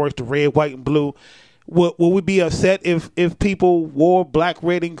fireworks, the red, white, and blue? Will we be upset if people wore black,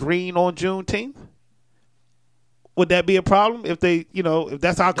 red, and green on Juneteenth? Would that be a problem if they, if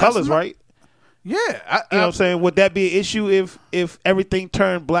that's our colors, right? Yeah. You know what I'm saying? Would that be an issue if everything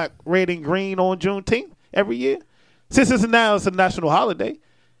turned black, red, and green on Juneteenth every year? Since it's a national holiday,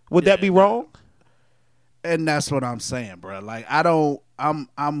 would that be wrong? And that's what I'm saying, bro. Like,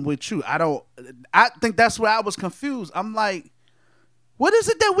 I'm with you. I think that's where I was confused. I'm like, what is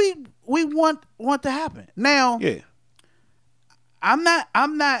it that we want to happen? Now, yeah. I'm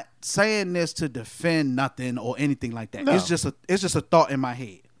not saying this to defend nothing or anything like that. No. It's just a thought in my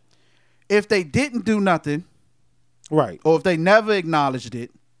head. If they didn't do nothing, right, or if they never acknowledged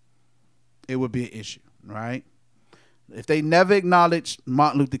it, it would be an issue, right? If they never acknowledged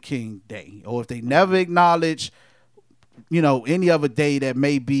Martin Luther King Day, or if they never acknowledged, any other day that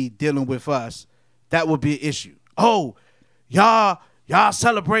may be dealing with us, that would be an issue. Oh, y'all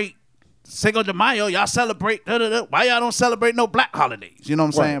celebrate Cinco de Mayo, y'all celebrate why y'all don't celebrate no black holidays? You know what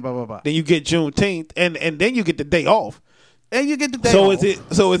I'm saying? Blah blah blah. Then you get Juneteenth, and then you get the day off. And you get the day off.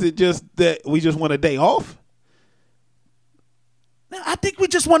 Is it just that we just want a day off? I think we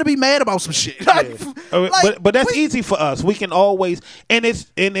just want to be mad about some shit. But that's easy for us. We can always, and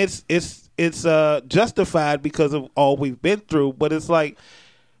it's justified because of all we've been through. But it's like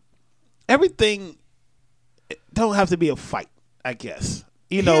everything don't have to be a fight, I guess.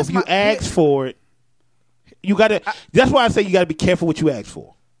 If you ask for it, you gotta. That's why I say you gotta be careful what you ask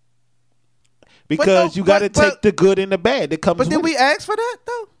for, because you gotta take the good and the bad that comes. But did with we ask for that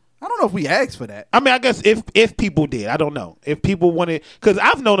though? I don't know if we asked for that. I mean, I guess if people did, I don't know. If people wanted, because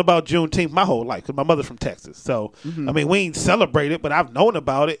I've known about Juneteenth my whole life, because my mother's from Texas. So, I mean, we ain't celebrate it, but I've known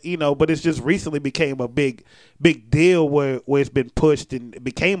about it, but it's just recently became a big deal where it's been pushed and it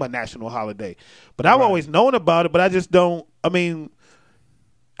became a national holiday. But I've always known about it, but I just don't, I mean,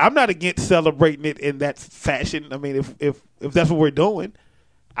 I'm not against celebrating it in that fashion. I mean, if that's what we're doing,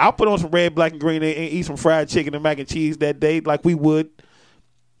 I'll put on some red, black, and green and eat some fried chicken and mac and cheese that day like we would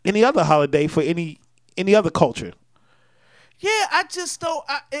any other holiday for any other culture. Yeah, I just don't.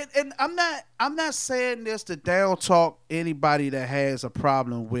 And I'm not saying this to down talk anybody that has a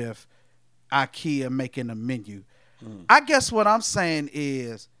problem with IKEA making a menu. I guess what I'm saying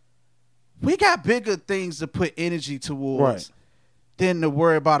is we got bigger things to put energy towards than to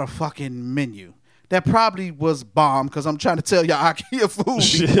worry about a fucking menu. That probably was bomb because I'm trying to tell y'all IKEA food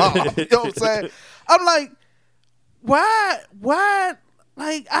be bomb. You know what I'm saying? I'm like, why?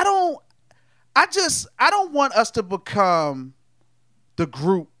 Like, I don't want us to become the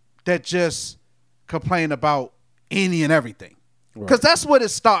group that just complain about any and everything. Because that's what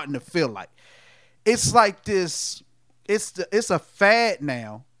it's starting to feel like. It's like this, it's a fad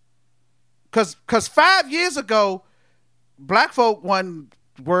now. Because 5 years ago, black folk wasn't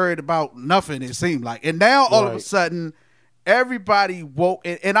worried about nothing, it seemed like. And now all of a sudden, everybody woke,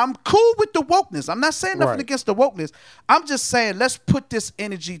 and I'm cool with the wokeness. I'm not saying nothing against the wokeness. I'm just saying let's put this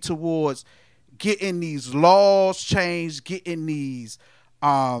energy towards getting these laws changed, getting these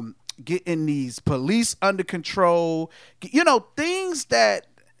police under control. Things that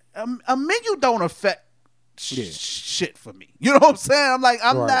a menu don't affect shit for me. You know what I'm saying? I'm like,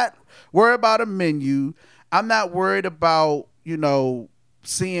 I'm not worried about a menu. I'm not worried about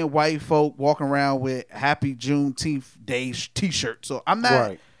seeing white folk walking around with Happy Juneteenth Day T-shirts. So I'm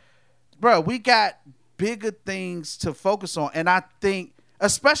not, bro. We got bigger things to focus on, and I think,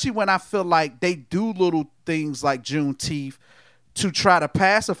 especially when I feel like they do little things like Juneteenth to try to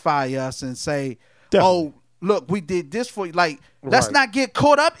pacify us and say, "Oh, look, we did this for you." Like, let's not get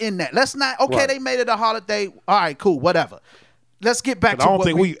caught up in that. Let's not. Okay, they made it a holiday. All right, cool, whatever. Let's get back to. I don't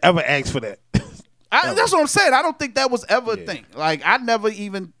think we ever asked for that. That's what I'm saying. I don't think that was ever a thing. Like, I never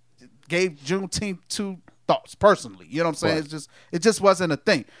even gave Juneteenth 2 thoughts personally. You know what I'm saying? It just wasn't a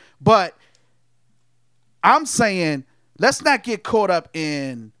thing. But I'm saying let's not get caught up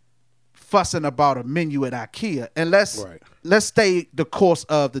in fussing about a menu at IKEA, and let's stay the course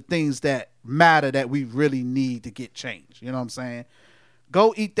of the things that matter that we really need to get changed. You know what I'm saying?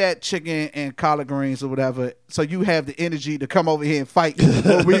 Go eat that chicken and collard greens or whatever, so you have the energy to come over here and fight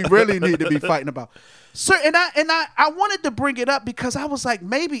what we really need to be fighting about. Sir, and I wanted to bring it up because I was like,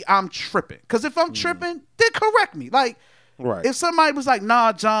 maybe I'm tripping. Because if I'm tripping, then correct me. Like, if somebody was like,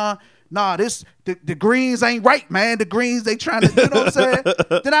 nah, John, the greens ain't right, man. The greens, they trying to, you know what I'm saying?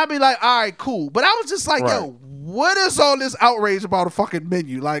 Then I'd be like, all right, cool. But I was just like, yo, what is all this outrage about a fucking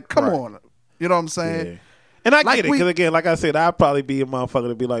menu? Like, come on. You know what I'm saying? Yeah. And I get it, because again, like I said, I'd probably be a motherfucker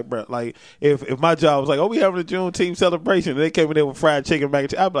to be like, bro, like, if my job was like, oh, we having a Juneteenth celebration, and they came in there with fried chicken, mac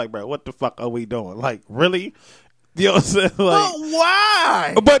and cheese, I'd be like, bro, what the fuck are we doing? Like, really? You know what I'm saying? Like, but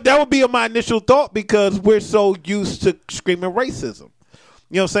why? But that would be my initial thought, because we're so used to screaming racism.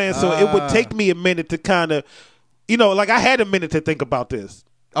 You know what I'm saying? So it would take me a minute to kind of, like, I had a minute to think about this.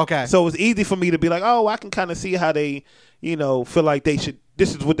 Okay. So it was easy for me to be like, oh, I can kind of see how they, feel like they should.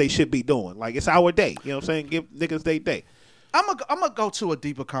 This is what they should be doing. Like, it's our day. You know what I'm saying? Give niggas their day. I'm gonna go to a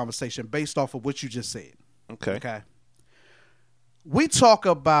deeper conversation based off of what you just said. Okay. We talk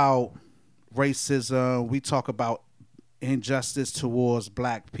about racism. We talk about injustice towards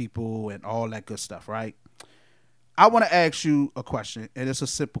black people and all that good stuff, right? I want to ask you a question, and it's a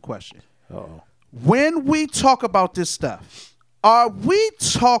simple question. Uh-oh. When we talk about this stuff, are we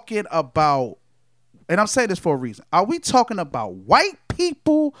talking about, and I'm saying this for a reason, are we talking about white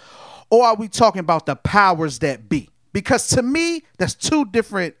people, or are we talking about the powers that be? Because to me, that's two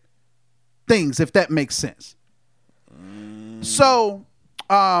different things, if that makes sense. So,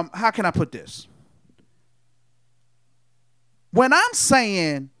 how can I put this? When I'm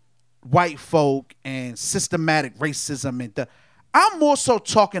saying white folk and systematic racism, I'm more so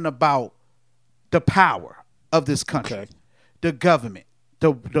talking about the power of this country, the government,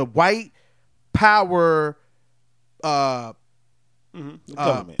 the white power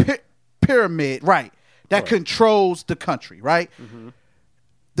pyramid, right? That controls the country, right? Mm-hmm.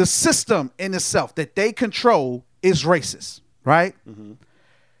 The system in itself that they control is racist, right? Mm-hmm.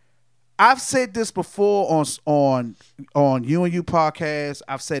 I've said this before on You and You podcast.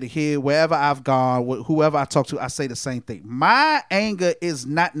 I've said it here, wherever I've gone, whoever I talk to, I say the same thing. My anger is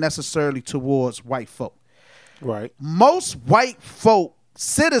not necessarily towards white folk. Right. Most white folk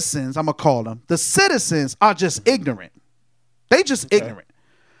citizens, I'm gonna call them, the citizens are just ignorant. They just ignorant.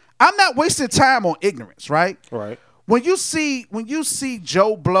 I'm not wasting time on ignorance, right? Right. When you see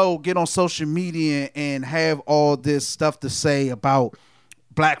Joe Blow get on social media and have all this stuff to say about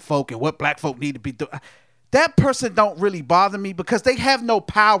black folk and what black folk need to be doing, that person don't really bother me because they have no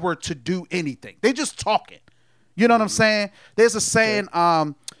power to do anything. They just talking. You know what I'm saying? There's a saying,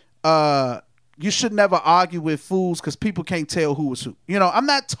 you should never argue with fools because people can't tell who is who. You know, I'm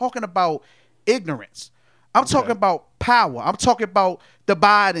not talking about ignorance. I'm talking about power. I'm talking about the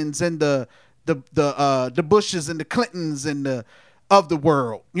Bidens and the Bushes and the Clintons and of the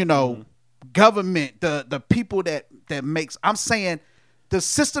world. You know, government, the people that makes. I'm saying the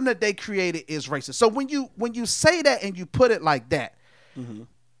system that they created is racist. So when you say that and you put it like that,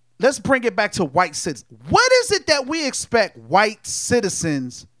 let's bring it back to white citizens. What is it that we expect white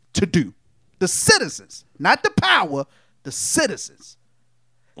citizens to do? The citizens, not the power, the citizens.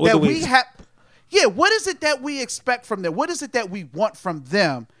 What do we have. Yeah, what is it that we expect from them? What is it that we want from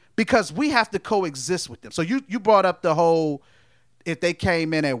them? Because we have to coexist with them. So you brought up the whole, if they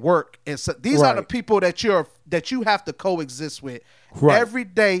came in at work, and so these are the people that you have to coexist with every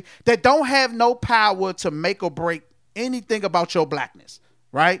day that don't have no power to make or break anything about your blackness,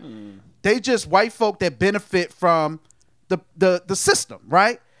 right? They just white folk that benefit from the system,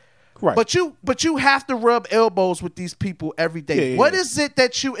 right? Right. But you have to rub elbows with these people every day. What is it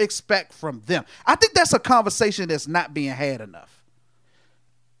that you expect from them? I think that's a conversation that's not being had enough.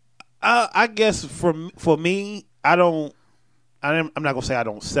 I guess for me, I'm not gonna say I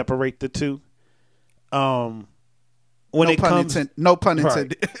don't separate the two. No pun intended.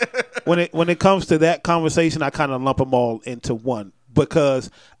 when it comes to that conversation, I kind of lump them all into one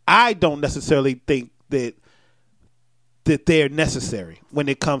because I don't necessarily think that they're necessary when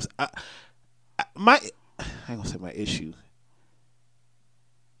it comes. I ain't gonna say my issue.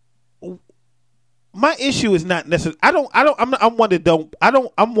 My issue is not necessarily. I'm one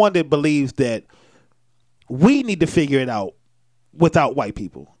that believes that we need to figure it out without white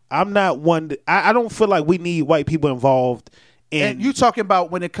people. I'm not one that I don't feel like we need white people involved. And you talking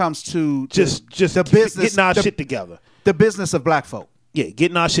about when it comes to just the business, getting our shit together, the business of black folk. Yeah,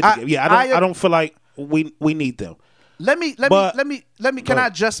 getting our shit together. Yeah, I don't feel like we need them. Let me. Can I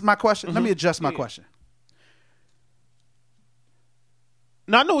adjust my question? Let me adjust my question.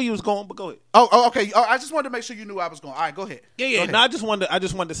 No, I know where you was going, but go ahead. Oh, okay. I just wanted to make sure you knew I was going. All right, go ahead. Yeah. Go ahead. No, I just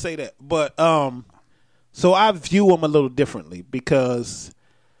wanted to say that, but so I view them a little differently because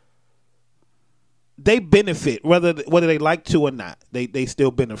they benefit whether they like to or not. They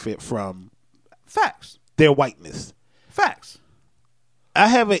still benefit from facts. Their whiteness. Facts. I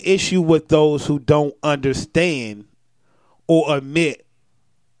have an issue with those who don't understand or admit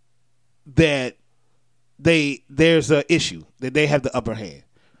that there's an issue, that they have the upper hand,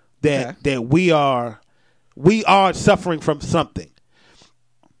 that we are suffering from something.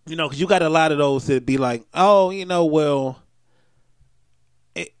 You know, because you got a lot of those that be like, oh, well,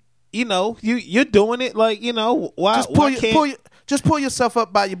 you're doing it, like, why can't just pull yourself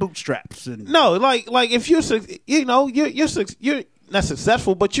up by your bootstraps. And no, like if you're not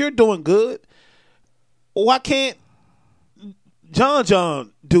successful, but you're doing good, why can't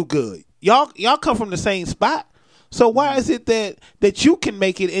John do good? Y'all come from the same spot. So why is it that you can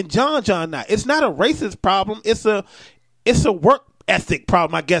make it and John not? It's not a racist problem. It's a work ethic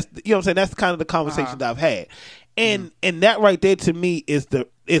problem, I guess. You know what I'm saying? That's kind of the conversation that I've had. And that right there to me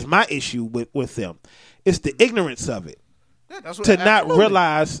is my issue with them. It's the ignorance of it. Yeah, that's to not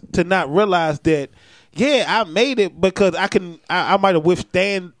realize that I made it because I might have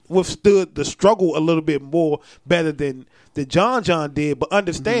withstood the struggle a little bit more better than John did, but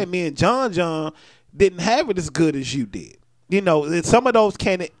understand me and John didn't have it as good as you did. You know, some of those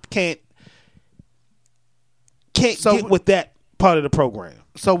can't get with that part of the program.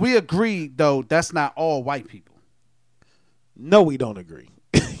 So we agree though that's not all white people. No, we don't agree.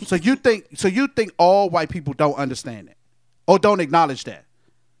 So you think all white people don't understand it or don't acknowledge that?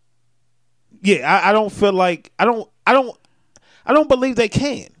 Yeah, I don't feel like I don't believe they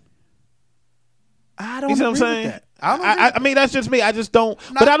can. I don't. You see what I'm saying? With that. I mean, that's just me. I just don't.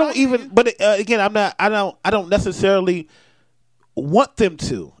 But I don't even. But again, I'm not. I don't necessarily want them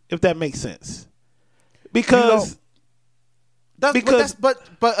to, if that makes sense. Because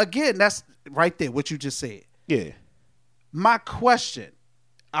but again, that's right there. What you just said. Yeah. My question.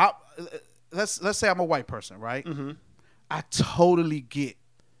 Let's say I'm a white person, right? Mm-hmm. I totally get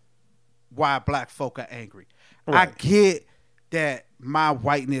why black folk are angry. Right. I get that my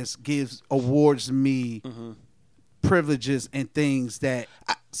whiteness awards me privileges and things that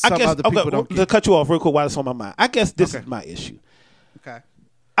some other people don't get. To cut you off real quick while it's on my mind, I guess this is my issue. Okay.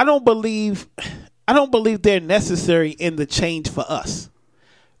 I don't believe they're necessary in the change for us.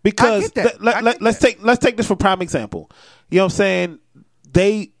 Because let's take this for prime example. You know what I'm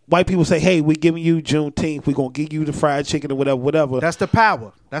saying? White people say, hey, we're giving you Juneteenth. We're going to give you the fried chicken or whatever. That's the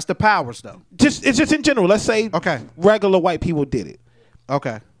power. That's the powers, though. It's just in general. Let's say regular white people did it.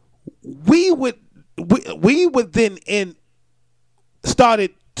 Okay. We would then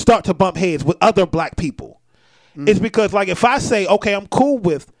start to bump heads with other black people. Mm-hmm. It's because, like, if I say, okay, I'm cool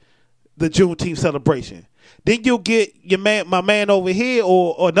with the Juneteenth celebration, then you'll get my man over here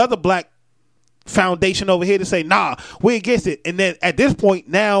or another black foundation over here to say, nah, we're against it. And then at this point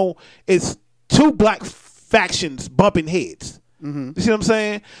now it's two black factions bumping heads. Mm-hmm. You see what I'm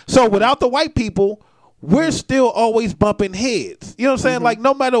saying? So without the white people, we're still always bumping heads. You know what I'm saying? Mm-hmm. Like,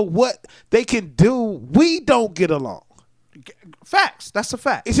 no matter what they can do, we don't get along. Facts. That's a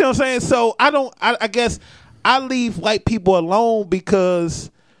fact. You see what I'm saying? So I guess I leave white people alone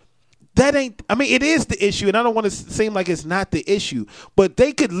because it is the issue, and I don't want to seem like it's not the issue, but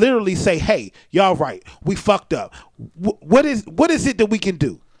they could literally say, hey, y'all right, we fucked up. What is it that we can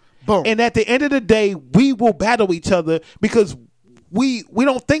do? Boom. And at the end of the day, we will battle each other because we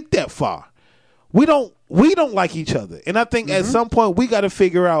don't think that far. We don't like each other. And I think at some point we got to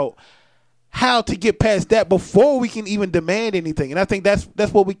figure out how to get past that before we can even demand anything. And I think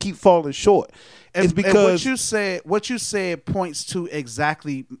that's what we keep falling short. It's because what you said points to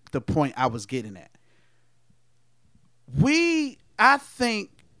exactly the point I was getting at. I think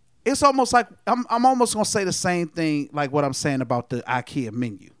it's almost like I'm almost gonna say the same thing like what I'm saying about the IKEA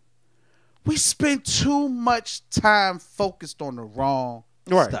menu. We spend too much time focused on the wrong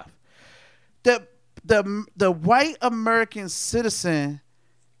stuff. The white American citizen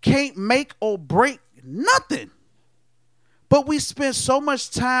can't make or break nothing. But we spend so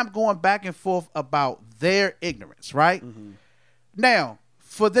much time going back and forth about their ignorance, right? Mm-hmm. Now,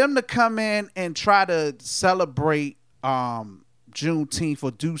 for them to come in and try to celebrate Juneteenth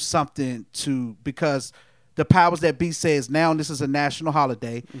or do something because the powers that be says now this is a national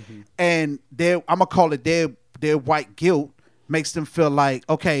holiday, and I'm gonna call it their white guilt makes them feel like,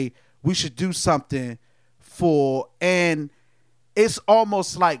 okay, we should do something and it's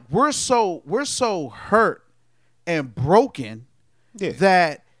almost like we're so hurt and broken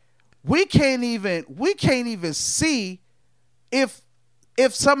that we can't even see if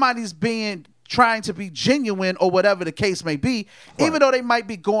somebody's trying to be genuine or whatever the case may be, even though they might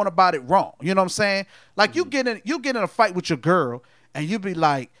be going about it wrong. You know what I'm saying? Like you get in a fight with your girl and you be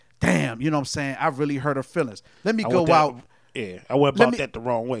like, damn, you know what I'm saying? I really hurt her feelings. Let me go out. Yeah, I went about that the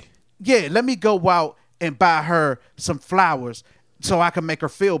wrong way. Yeah, let me go out and buy her some flowers so I can make her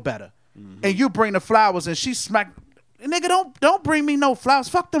feel better. Mm-hmm. And you bring the flowers and she smack, nigga, don't bring me no flowers.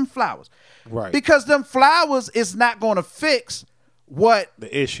 Fuck them flowers. Right. Because them flowers is not going to fix what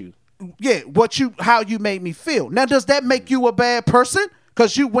the issue. Yeah, how you made me feel. Now, does that make you a bad person?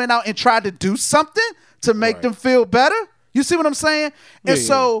 Because you went out and tried to do something to make them feel better? You see what I'm saying? And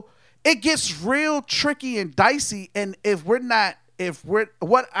so it gets real tricky and dicey. And what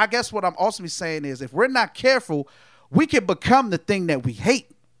I'm also saying is if we're not careful, we can become the thing that we hate.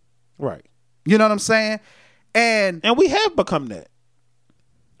 Right. You know what I'm saying? And we have become that.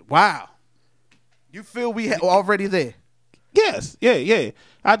 Wow. You feel we already there? Yes. Yeah.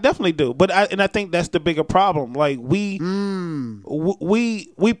 I definitely do. But I think that's the bigger problem. Like we put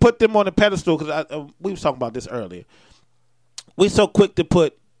them on a pedestal because we was talking about this earlier. We so quick to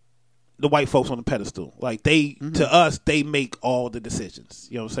put the white folks on the pedestal. Like to us, they make all the decisions.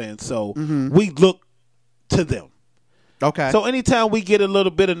 You know what I'm saying? So we look to them. Okay. So anytime we get a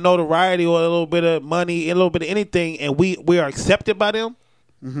little bit of notoriety or a little bit of money, a little bit of anything, and we are accepted by them,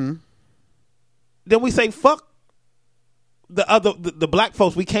 then we say fuck the black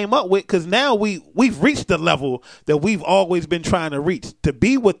folks we came up with, because now we've reached the level that we've always been trying to reach, to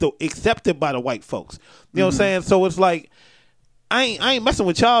be accepted by the white folks. You know what I'm saying? So it's like I ain't messing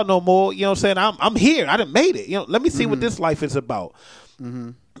with y'all no more. You know what I'm saying? I'm here. I done made it. You know, let me see what this life is about.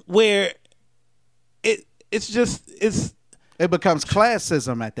 Where it becomes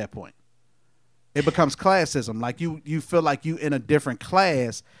classism at that point. It becomes classism. Like you feel like you in a different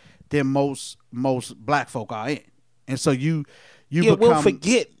class than most black folk are in. And so you we'll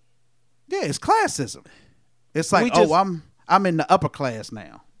forget. Yeah, it's classism. It's like, I'm in the upper class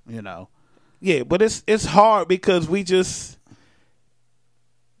now, you know. Yeah, but it's hard because we just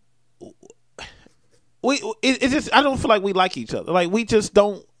I don't feel like we like each other. Like we just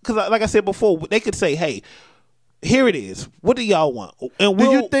don't, because like I said before, they could say, hey, here it is. What do y'all want? And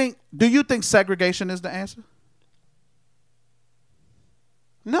do you think segregation is the answer?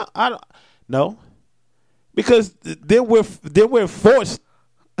 No, I don't. No. Because then we're forced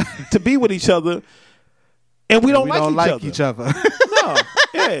to be with each other, and we don't like each other. No,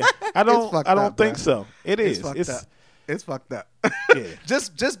 yeah, I don't think so. It is. It's fucked up. Yeah.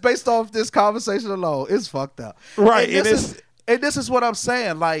 just based off this conversation alone, it's fucked up. Right. And this is what I'm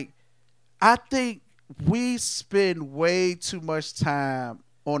saying. Like, I think we spend way too much time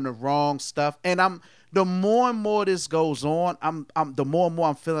on the wrong stuff, and the more and more this goes on, the more and more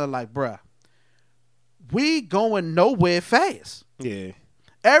I'm feeling like, bruh, we going nowhere fast. Yeah.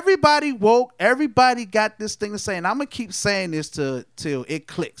 Everybody woke. Everybody got this thing to say, and I'm gonna keep saying this till it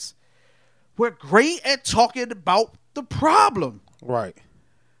clicks. We're great at talking about the problem, Right.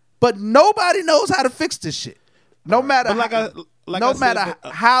 but nobody knows how to fix this shit. No matter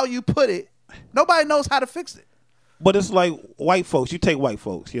how you put it, nobody knows how to fix it. But it's like white folks. You take white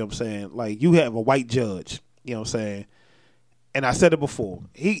folks. You know what I'm saying? Like, you have a white judge. You know what I'm saying? And I said it before.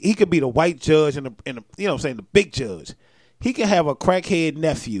 He could be the white judge and the you know what I'm saying, the big judge. He can have a crackhead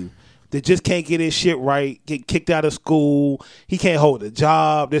nephew that just can't get his shit right, get kicked out of school. He can't hold a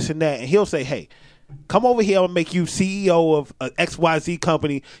job, this and that. And he'll say, hey, come over here. I'm going to make you CEO of an XYZ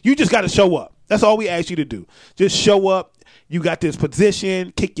company. You just got to show up. That's all we ask you to do. Just show up. You got this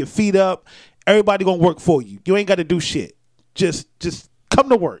position. Kick your feet up. Everybody going to work for you. You ain't got to do shit. Just come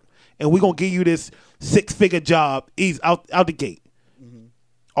to work. And we're going to give you this 6-figure job out the gate. Mm-hmm.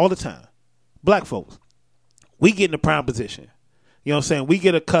 All the time. Black folks, we get in the prime position. You know what I'm saying? We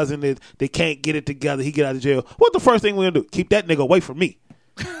get a cousin that can't get it together. He get out of jail. What the first thing we're going to do? Keep that nigga away from me.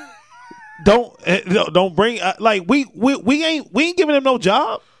 Don't bring like we ain't giving him no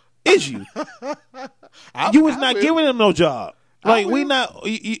job. Is you? You was not giving him no job. Like, we not.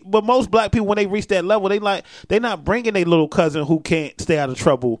 But most black people, when they reach that level, they not bringing their little cousin who can't stay out of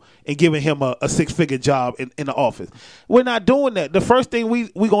trouble and giving him a 6-figure job in the office. We're not doing that. The first thing we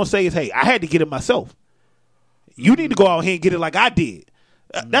gonna say is, hey, I had to get it myself. You need to go out here and get it like I did.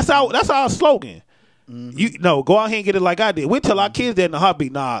 That's our slogan. Mm-hmm. Go out here and get it like I did. We tell our kids that in the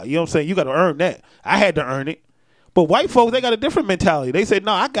heartbeat. Nah, you know what I'm saying? You got to earn that. I had to earn it. But white folks, they got a different mentality. They say,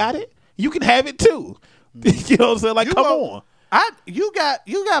 no, I got it. You can have it too. You know what I'm saying? Like, come on. You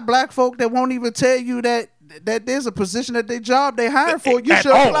got black folk that won't even tell you that there's a position at their job they hiring for. You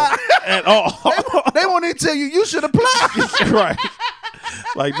should apply. At all. They won't even tell you should apply. Right.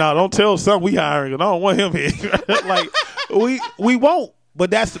 Like, nah, don't tell son we hiring. I don't want him here. Like, we won't. But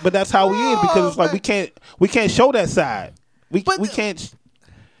that's how we is, because it's like we can't show that side. We can't.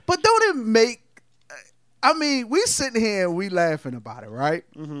 But don't it make? I mean, we sitting here and we laughing about it, right?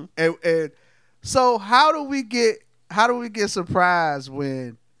 Mm-hmm. And so how do we get surprised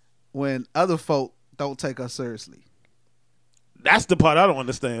when other folk don't take us seriously? That's the part I don't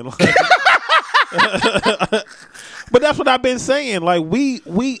understand. But that's what I've been saying. Like,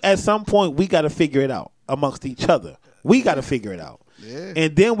 we at some point we got to figure it out amongst each other. We got to figure it out. Yeah.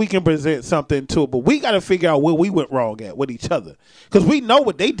 And then we can present something to it. But we got to figure out where we went wrong at with each other. Because we know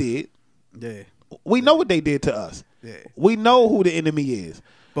what they did. Yeah. We know what they did to us. Yeah. We know who the enemy is.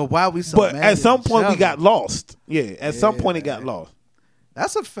 But why we so mad at some point we got lost. Yeah. At some point it got lost.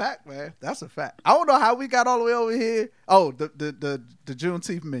 That's a fact, man. That's a fact. I don't know how we got all the way over here. Oh, the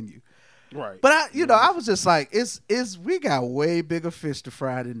Juneteenth menu. Right. But I was just like, we got way bigger fish to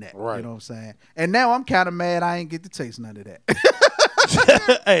fry than that. Right. You know what I'm saying? And now I'm kind of mad I ain't get to taste none of that.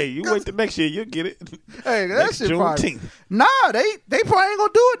 Hey, you wait till next year, you'll get it. Hey, that shit probably. Nah, they probably ain't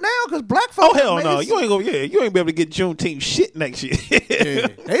gonna do it now because black folks. Oh hell no, you ain't gonna. Yeah, you ain't be able to get Juneteenth shit next year. Yeah.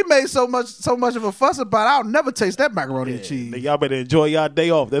 They made so much of a fuss about it. I'll never taste that macaroni and cheese. Y'all better enjoy y'all day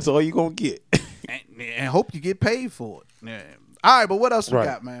off. That's all you gonna get. and hope you get paid for it. Yeah. All right, but what else we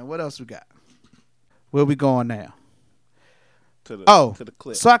got, man? What else we got? Where we going now? To the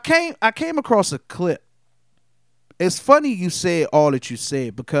clip. So I came across a clip. It's funny you said all that you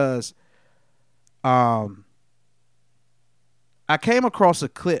said because I came across a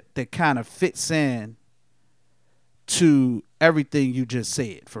clip that kind of fits in to everything you just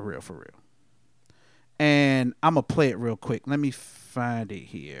said, for real. And I'm going to play it real quick. Let me find it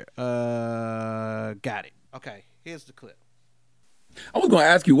here. Got it. Okay, here's the clip. I was going to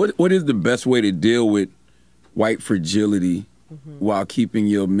ask you, what is the best way to deal with white fragility while keeping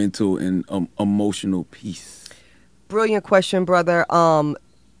your mental and emotional peace? Brilliant question, brother.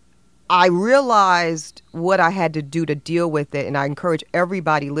 I realized what I had to do to deal with it, and I encourage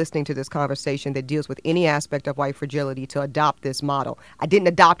everybody listening to this conversation that deals with any aspect of white fragility to adopt this model. I didn't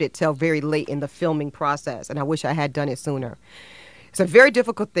adopt it till very late in the filming process, and I wish I had done it sooner. It's a very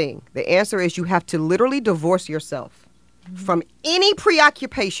difficult thing. The answer is you have to literally divorce yourself from any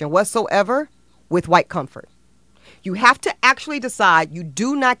preoccupation whatsoever with white comfort. You have to actually decide you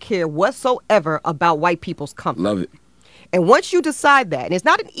do not care whatsoever about white people's comfort. Love it. And once you decide that, and it's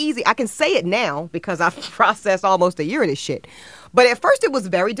not an easy, I can say it now because I've processed almost a year of this shit. But at first it was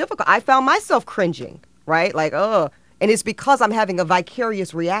very difficult. I found myself cringing, right? Like, and it's because I'm having a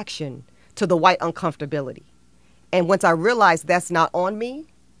vicarious reaction to the white uncomfortability. And once I realized that's not on me,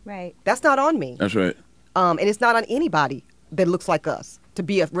 Right. that's not on me. That's right. And it's not on anybody that looks like us to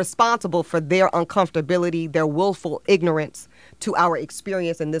be responsible for their uncomfortability, their willful ignorance to our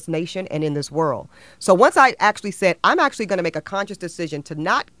experience in this nation and in this world. So once I actually said, I'm actually going to make a conscious decision to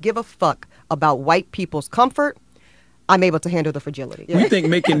not give a fuck about white people's comfort, I'm able to handle the fragility. We think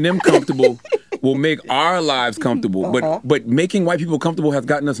making them comfortable will make our lives comfortable, but making white people comfortable has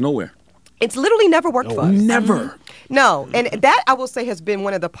gotten us nowhere. It's literally never worked for us. Never. No, and that I will say has been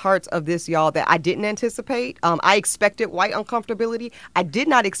one of the parts of this, y'all, that I didn't anticipate. I expected white uncomfortability. I did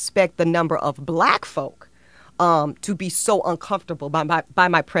not expect the number of black folk to be so uncomfortable by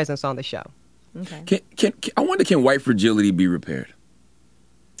my presence on the show. Okay. I wonder, can white fragility be repaired?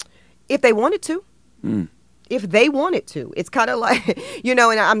 If they wanted to. If they wanted to. It's kind of like,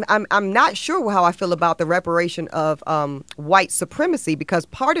 and I'm not sure how I feel about the reparation of white supremacy, because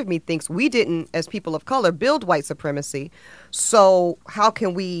part of me thinks we didn't, as people of color, build white supremacy. So how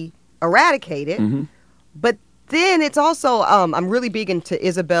can we eradicate it? But then it's also, I'm really big into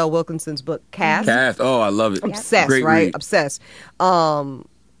Isabel Wilkinson's book, Caste. Caste. Oh, I love it. Obsessed, Great right? read. Obsessed.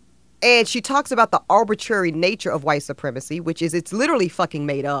 And she talks about the arbitrary nature of white supremacy, which is it's literally fucking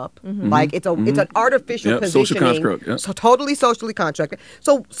made up. Like it's an artificial Social positioning. construct, yep. So totally socially constructed.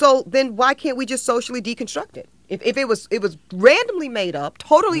 So then why can't we just socially deconstruct it? If it was randomly made up,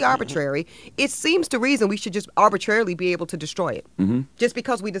 totally arbitrary, it seems to reason we should just arbitrarily be able to destroy it. Just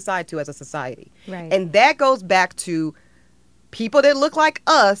because we decide to as a society. Right. And that goes back to people that look like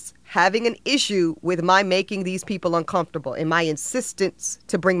us having an issue with my making these people uncomfortable and my insistence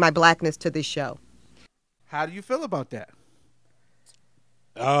to bring my blackness to this show. How do you feel about that?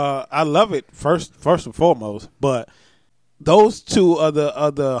 I love it first and foremost, but those two are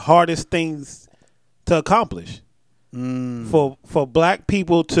the hardest things to accomplish. For black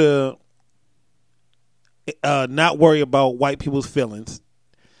people to not worry about white people's feelings,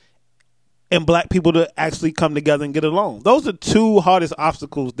 and black people to actually come together and get along. Those are two hardest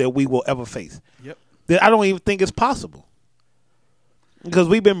obstacles that we will ever face. Yep. That I don't even think is possible. Because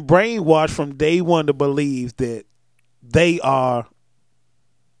we've been brainwashed from day one to believe that they are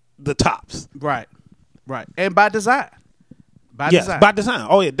the tops. Right. And by design. By design.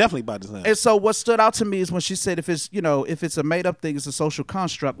 Oh yeah, definitely by design. And so what stood out to me is when she said if it's a made up thing, it's a social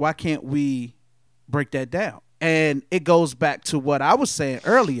construct, why can't we break that down? And it goes back to what I was saying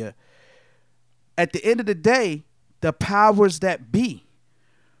earlier. At the end of the day, the powers that be,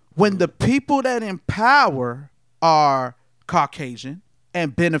 when the people that in power are Caucasian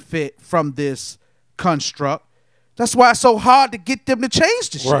and benefit from this construct, that's why it's so hard to get them to change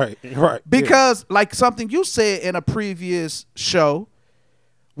the shit. Right. Because like something you said in a previous show,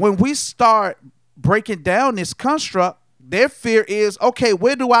 when we start breaking down this construct, their fear is, okay,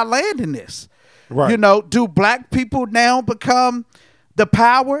 where do I land in this? Right. Do black people now become the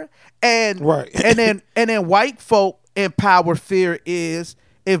power? And and then white folk in power fear is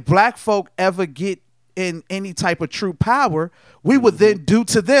if black folk ever get in any type of true power, we would then do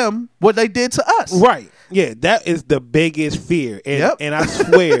to them what they did to us. Right. Yeah, that is the biggest fear. And I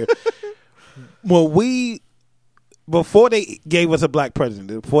swear, before they gave us a black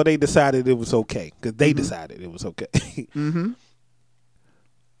president, before they decided it was okay, because they decided it was okay,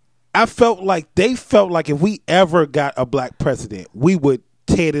 I felt like they felt like if we ever got a black president, we would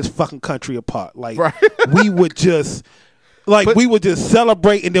tear this fucking country apart. Like we would just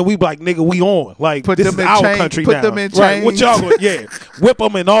celebrate, and then we be like, nigga, we on. Like this is our country now. Put them in chains. Right. What y'all gonna, whip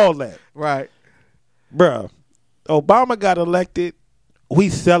them and all that. Right. Bruh, Obama got elected. We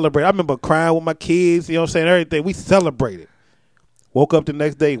celebrate. I remember crying with my kids, everything. We celebrated. Woke up the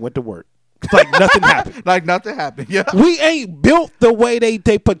next day and went to work. It's like nothing happened. Like nothing happened. Yeah. We ain't built the way they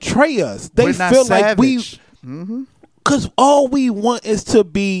portray us. They We're not feel savage. like because all we want is to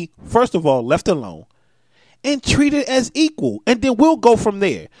be, first of all, left alone and treated as equal. And then we'll go from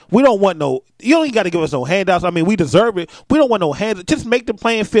there. We don't want you don't even got to give us no handouts. I mean, we deserve it. We don't want no handouts. Just make the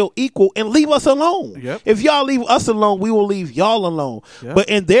playing field equal and leave us alone. Yep. If y'all leave us alone, we will leave y'all alone. Yep. But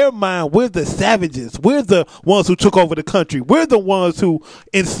in their mind, we're the savages. We're the ones who took over the country. We're the ones who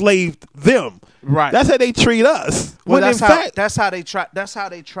enslaved them. Right. That's how they treat us. Well, When that's how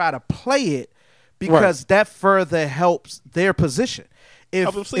they try to play it, because that further helps their position.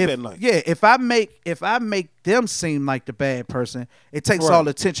 Help them sleep at night. Yeah, if I make them seem like the bad person, it takes all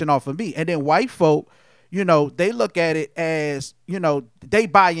the tension off of me. And then white folk, they look at it as, they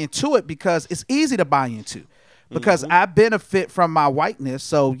buy into it because it's easy to buy into. because I benefit from my whiteness.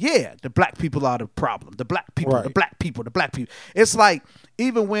 So yeah, the black people are the problem. The black people, the Right. black people, the black people. It's like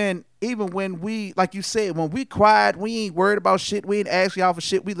even when we, like you said, when we quiet, we ain't worried about shit. We ain't ask y'all for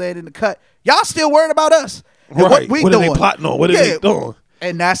shit. We let in the cut. Y'all still worried about us. And Right. What we What are doing? they plotting on? What are they doing?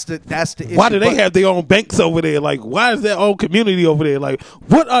 And that's the issue. Why do they But- have their own banks over there? Like, why is their own community over there? Like,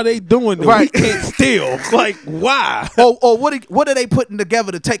 what are they doing that we Right. can't steal? Like, why? or what are they putting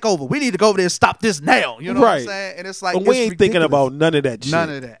together to take over? We need to go over there and stop this now. You know what I'm Right. saying? And it's like But we it's ain't thinking ridiculous. about none of that shit. None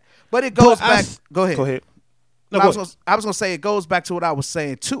of that. But it goes But I back. s- Go ahead. Go ahead. No, I go was ahead. gonna say it goes back to what I was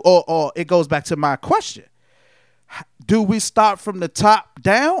saying too, or it goes back to my question. Do we start from the top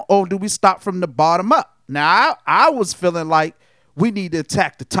down, or do we start from the bottom up? Now I was feeling like we need to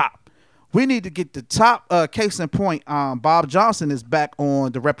attack the top. We need to get the top. Case in point, Bob Johnson is back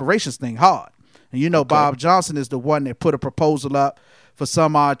on the reparations thing hard, and you know Bob Johnson is the one that put a proposal up for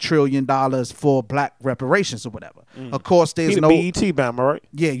some odd $1 trillion for black reparations or whatever. Of course, there's He the no BET Bama, right?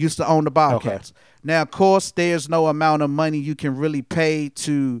 yeah, used to own the Bobcats. Now, of course, there's no amount of money you can really pay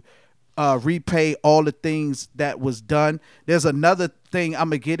to repay all the things that was done. There's another thing I'm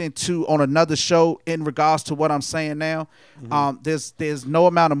gonna get into on another show in regards to what I'm saying now. There's no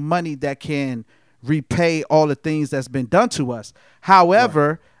amount of money that can repay all the things that's been done to us.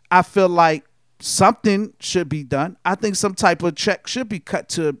 However, I feel like something should be done. I think some type of check should be cut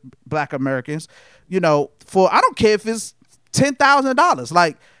to black Americans, you know, for I don't care if it's $10,000.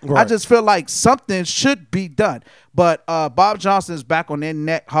 Like I Right. just feel like something should be done. But Bob Johnson is back on their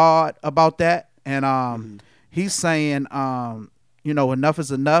neck hard about that, and he's saying, you know, enough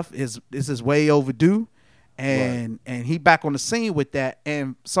is enough. This is way overdue, and he back on the scene with that.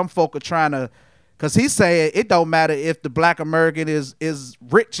 And some folk are trying to, because he's saying it don't matter if the black American is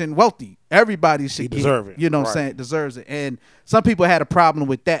rich and wealthy. Everybody should deserve it. You know what I'm Right. saying? Deserves it. And some people had a problem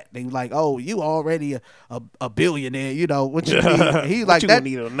with that. They like, oh, you already a billionaire. You know what you need? He What like you that. gonna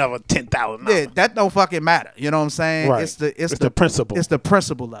need another $10,000. Yeah, that don't fucking matter. You know what I'm saying? Right. It's the It's the principle. It's the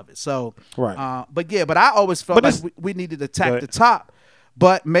principle of it. So Right. but I always felt But like it's- we needed to Go attack ahead. the top.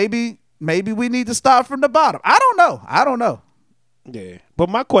 But maybe we need to start from the bottom. I don't know. Yeah, but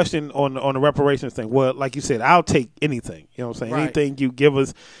my question on the reparations thing, well, like you said, I'll take anything. You know what I'm saying? Right. Anything you give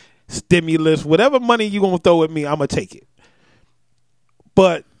us, stimulus, whatever money you gonna throw at me, I'm gonna take it.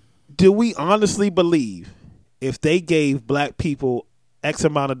 But do we honestly believe if they gave black people X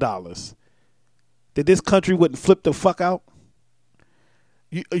amount of dollars, that this country wouldn't flip the fuck out?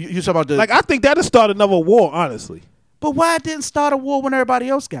 You talking about the Like, I think that'll start another war, honestly, but why it didn't start a war when everybody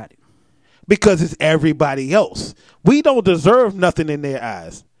else got it? because it's everybody else. We don't deserve nothing in their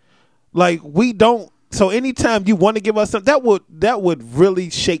eyes. Like, we don't. So anytime you want to give us something, that would really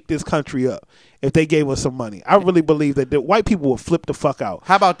shake this country up if they gave us some money. I really believe that the white people would flip the fuck out.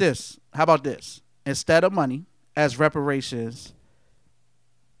 How about this? Instead of money as reparations,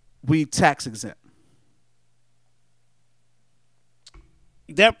 we tax exempt.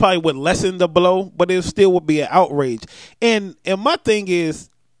 That probably would lessen the blow, but it still would be an outrage. And my thing is,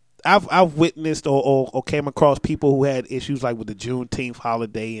 I've witnessed or came across people who had issues like with the Juneteenth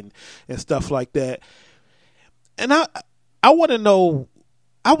holiday and stuff like that. And I want to know.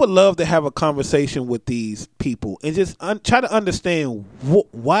 I would love to have a conversation with these people and just try to understand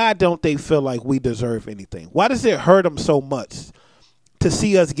why don't they feel like we deserve anything? Why does it hurt them so much to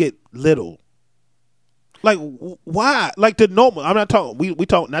see us get little? Like, why? Like the normal. I'm not talking. We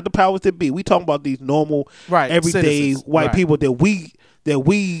talk not the powers that be. We talking about these normal, Right, everyday citizens. white Right. people that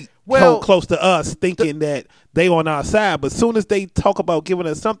we Well, hold close to us, thinking that they on our side. But as soon as they talk about giving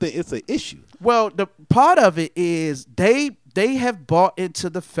us something, it's an issue. Well, the part of it is they have bought into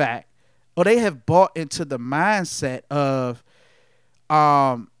the fact, or they have bought into the mindset of,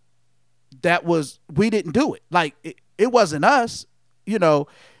 that was we didn't do it. Like it wasn't us. You know,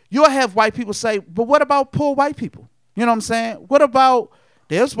 you'll have white people say, but what about poor white people? You know what I'm saying? What about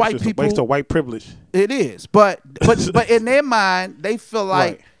there's white It's people? based on white privilege. It is, but in their mind, they feel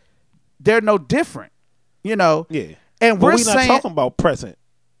like Right. they're no different. You know? Yeah, And but we're not saying talking about present.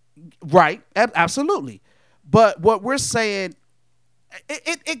 right, absolutely. But what we're saying,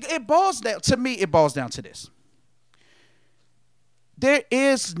 it boils down to me. It boils down to this. There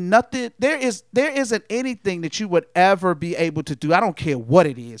is nothing. There isn't anything that you would ever be able to do. I don't care what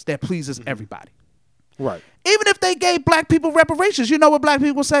it is that pleases everybody. Right. Even if they gave black people reparations, you know what black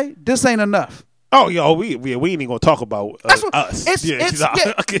people say? This ain't enough. Oh, yo, we ain't even gonna talk about That's what, us. It's, Yeah, it's, nah,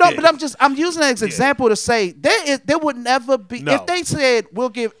 yeah, okay. no, but I'm using that as an example to say there would never be No. if they said we'll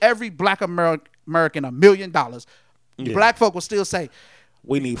give every black American $1 million, Yeah. black folk will still say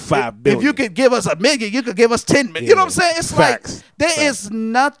we need $5 billion. if you could give us $1 million, you could give us 10 million. You know what I'm saying? It's Facts. like there is Facts.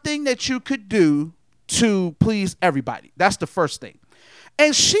 nothing that you could do to please everybody. That's the first thing.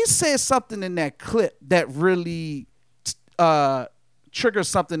 And she said something in that clip that really triggered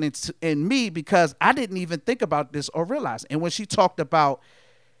something in me because I didn't even think about this or realize. And when she talked about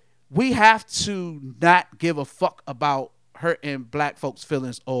we have to not give a fuck about hurting black folks'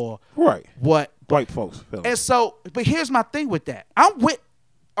 feelings or Right. what White folks feelings. and so, but here's my thing with that.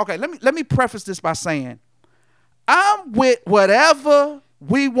 Okay, let me preface this by saying I'm with whatever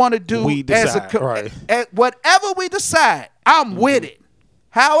we want to do We decide, right. at whatever we decide, I'm with it.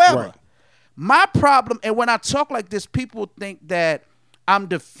 However, Right. my problem, and when I talk like this, people think that I'm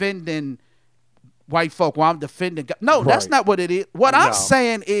defending white folk or I'm defending God. No, that's Right. not what it is. What I'm No.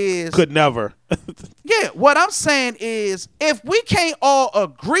 saying is Could never. yeah, what I'm saying is if we can't all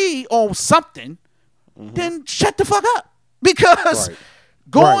agree on something, then shut the fuck up. Because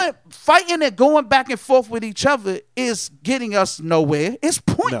Right. fighting and going back and forth with each other is getting us nowhere. It's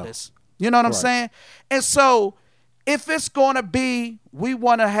pointless. You know what I'm Right. saying? And so if it's gonna be we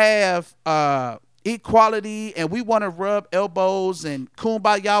wanna have equality and we wanna rub elbows and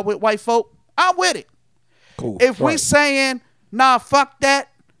kumbaya with white folk, I'm with it. Cool. If we Right. saying, nah, fuck that,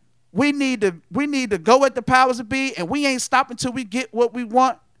 we need to go at the powers that be and we ain't stopping till we get what we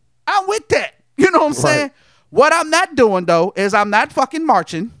want, I'm with that. You know what I'm saying? Right. What I'm not doing though is I'm not fucking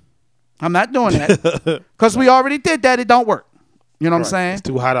marching. I'm not doing that. Because we already did that, it don't work. You know what I'm saying? It's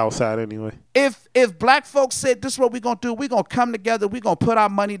too hot outside anyway. If black folks said this is what we're gonna do, we're gonna come together, we're gonna put our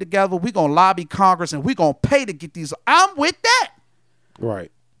money together, we're gonna lobby Congress and we're gonna pay to get these. I'm with that.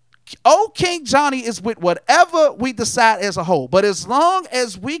 Right. Old King Johnny is with whatever we decide as a whole. But as long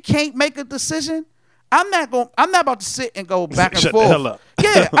as we can't make a decision, I'm not about to sit and go back and Shut the forth. hell up.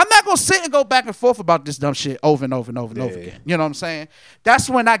 Yeah, I'm not gonna sit and go back and forth about this dumb shit over and over and over and over again. You know what I'm saying? That's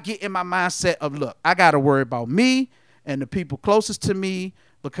when I get in my mindset of, look, I gotta worry about me and the people closest to me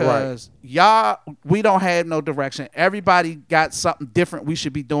because y'all, we don't have no direction. Everybody got something different we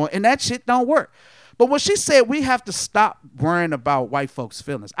should be doing, and that shit don't work. But when she said we have to stop worrying about white folks'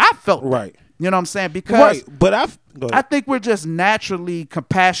 feelings, I felt that. Right. You know what I'm saying? Because Right. But go ahead. I think we're just naturally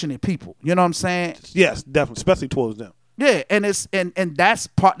compassionate people. You know what I'm saying? Yes, definitely, especially towards them. Yeah, and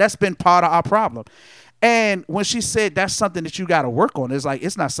that's been part of our problem. And when she said that's something that you got to work on, it's like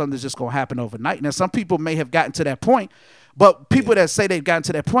it's not something that's just gonna happen overnight. Now, some people may have gotten to that point, but people that say they've gotten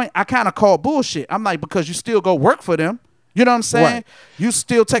to that point, I kind of call bullshit. I'm like, because you still go work for them. You know what I'm saying? Right. You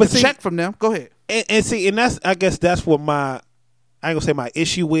still take But a see- check from them. Go ahead. And see, and that's, I guess that's what I ain't gonna say my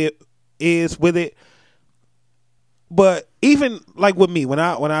issue with it. But even like with me, when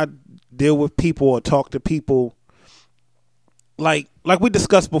I deal with people or talk to people, like we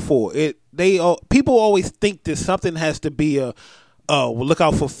discussed before, people always think that something has to be look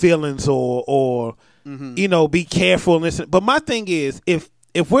out for feelings or be careful and listen. But my thing is, if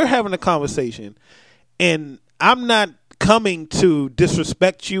we're having a conversation and I'm not coming to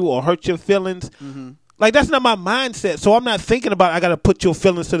disrespect you or hurt your feelings, like that's not my mindset. So I'm not thinking about I got to put your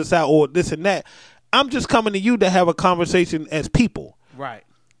feelings to the side or this and that. I'm just coming to you to have a conversation as people. Right.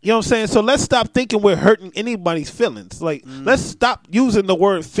 You know what I'm saying? So let's stop thinking we're hurting anybody's feelings. Like, let's stop using the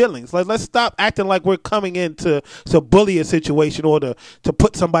word feelings. Like, let's stop acting like we're coming in to bully a situation or to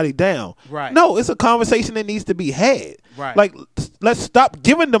put somebody down. Right. No, it's a conversation that needs to be had. Right. Like, let's stop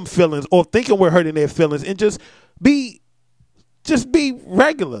giving them feelings or thinking we're hurting their feelings and just be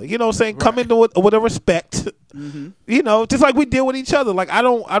regular. You know what I'm saying? Come into it with a respect. You know, just like we deal with each other. Like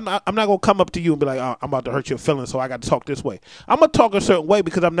I'm not gonna come up to you and be like, oh, I'm about to hurt your feelings, so I got to talk this way. I'm gonna talk a certain way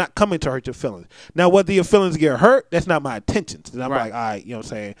because I'm not coming to hurt your feelings. Now, whether your feelings get hurt, that's not my intentions. And I'm like, all right, you know what I'm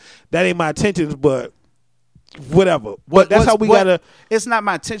saying? That ain't my intentions, but whatever. That's how we gotta. It's not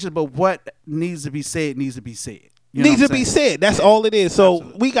my intention, but what needs to be said needs to be said. You know Needs what to I'm be saying? said. That's all it is. So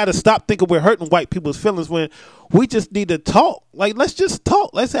Absolutely. we got to stop thinking we're hurting white people's feelings when we just need to talk. Like, let's just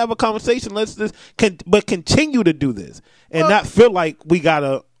talk. Let's have a conversation. Let's just but continue to do this and not feel like we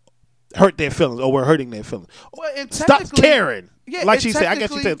gotta hurt their feelings or we're hurting their feelings. Well, and Stop technically- caring. Yeah, like and she said. I guess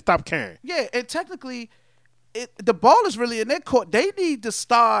she technically- said stop caring. Yeah, and technically, the ball is really in their court. They need to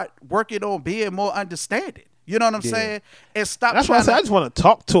start working on being more understanding. You know what I'm saying? And stop. That's why I trying said I to- just want to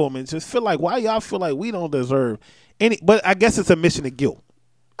talk to them and just feel like why y'all feel like we don't deserve any. But I guess it's a mission of guilt.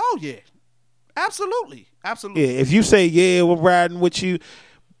 Oh yeah, absolutely. Yeah, if you say, yeah, we're riding with you,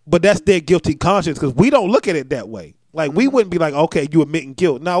 but that's their guilty conscience because we don't look at it that way. Like, we wouldn't be like, okay, you admitting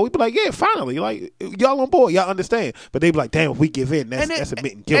guilt. No, we'd be like, yeah, finally. Like, y'all on board. Y'all understand. But they'd be like, damn, if we give in, that's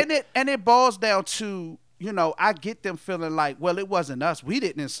admitting guilt. And it boils down to, I get them feeling like, well, it wasn't us. We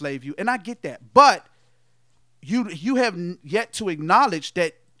didn't enslave you. And I get that. But you have yet to acknowledge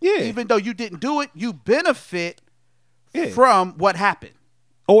that even though you didn't do it, you benefit from what happened.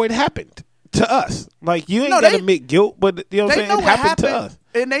 Or it happened to us. Like you ain't No, gotta they- admit guilt, but you know what I'm They saying? know It what happened happened, to us.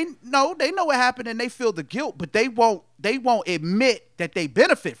 and they know what happened, and they feel the guilt, but they won't admit that they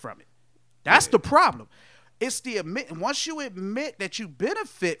benefit from it. That's the problem. It's the admit. Once you admit that you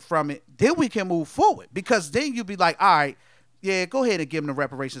benefit from it, then we can move forward. Because then you be like, all right, yeah, go ahead and give them the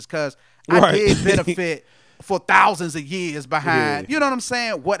reparations because I Right. did benefit for thousands of years behind. Yeah. You know what I'm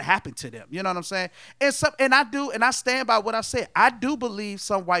saying? What happened to them? You know what I'm saying? And I stand by what I said. I do believe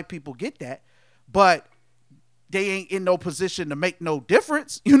some white people get that, but they ain't in no position to make no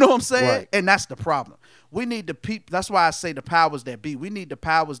difference. You know what I'm saying? Right. And that's the problem. We need the people. That's why I say the powers that be. We need the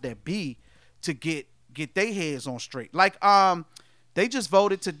powers that be to get their heads on straight. Like they just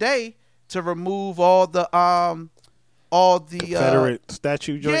voted today to remove all the Confederate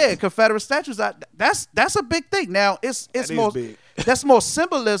statue joints. yeah, Confederate statues. That's a big thing. Now it's is more big. that's more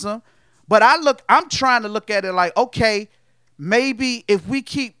symbolism, but I'm trying to look at it like, okay, maybe if we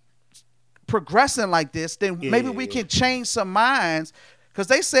keep progressing like this, then maybe we can change some minds. Because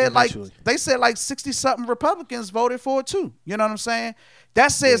they said like 60 something Republicans voted for it too. You know what I'm saying? That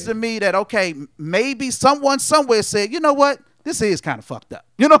says to me that okay, maybe someone somewhere said, you know what, this is kind of fucked up.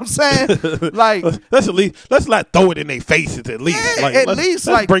 You know what I'm saying? Like let's not throw it in their faces at least. Yeah, Like, at let's least,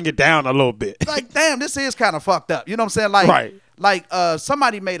 like- bring it down a little bit. like, damn, this is kind of fucked up. You know what I'm saying? Like, Right. Like,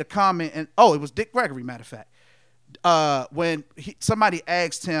 somebody made a comment, and it was Dick Gregory, matter of fact. When somebody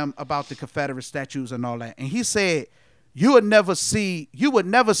asked him about the Confederate statues and all that, and he said, you would never see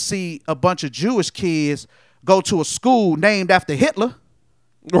a bunch of Jewish kids go to a school named after Hitler.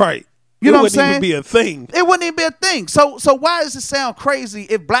 Right. You know what I'm wouldn't saying? even be a thing. It wouldn't even be a thing. So why does it sound crazy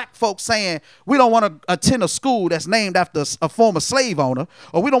if black folks saying we don't want to attend a school that's named after a former slave owner,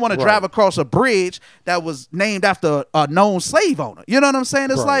 or we don't want to drive across a bridge that was named after a known slave owner? You know what I'm saying?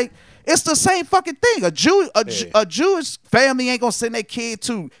 It's Right. like it's the same fucking thing. A Jewish family ain't gonna send their kid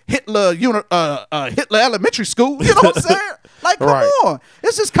to Hitler Elementary School. You know what I'm saying? Like, come Right. on,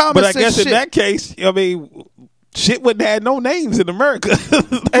 it's just common But I sense guess shit. in that case, I mean, shit wouldn't have no names in America.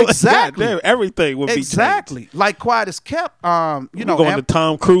 Like, Exactly. goddamn, everything would be Exactly. Like Quiet as Kept. You know, going to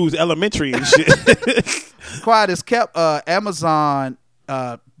Tom Cruise Elementary and shit. Quiet as Kept. Amazon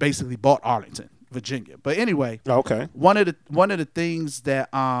basically bought Arlington, Virginia. But anyway, Okay. one of the things that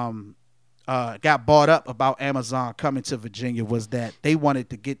got brought up about Amazon coming to Virginia was that they wanted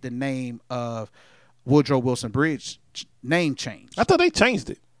to get the name of Woodrow Wilson Bridge name changed. I thought they changed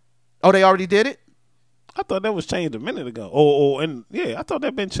it. Oh, they already did it? I thought that was changed a minute ago. And yeah, I thought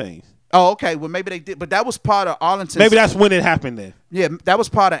that been changed. Oh, okay. Well, maybe they did, but that was part of Arlington's. Maybe that's when it happened then. Yeah, that was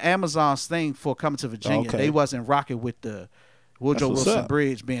part of Amazon's thing for coming to Virginia. Okay. They wasn't rocking with the Woodrow That's what's Wilson up.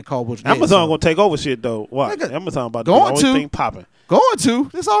 Bridge being called Woodrow. Amazon Yeah, so- gonna take over shit though. What? Nigga, Amazon about to be going the only to. thing popping. Going to.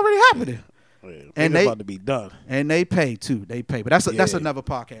 It's already happening. Yeah, And it's they- about to be done. And they pay too. They pay, but that's Yeah. another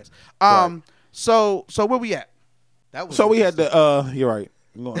podcast. Right. So where we at? That was So we had the you're right.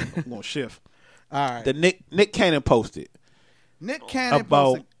 I'm gonna shift. all right. The Nick Cannon posted Nick Cannon about-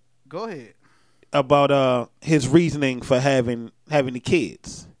 posted. Go ahead. about his reasoning for having the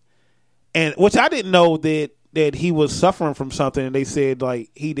kids, and which I didn't know that he was suffering from something, and they said like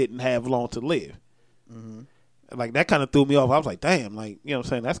he didn't have long to live. Like that kind of threw me off. I was like, damn, like you know what I'm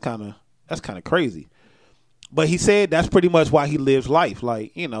saying, that's kind of crazy. But he said that's pretty much why he lives life,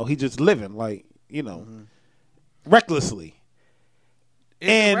 like you know he just living like you know recklessly. Is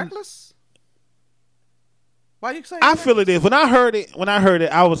And- it reckless? Why you say? I feel it is. When I heard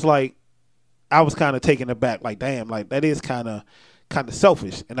it, I was like, I was kind of taken aback. Like, damn, like that is kind of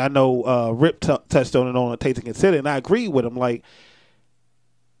selfish. And I know Rip touched on it on a Take to Consider, and I agree with him. Like,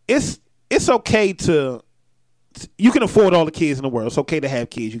 it's okay to. You can afford all the kids in the world. It's okay to have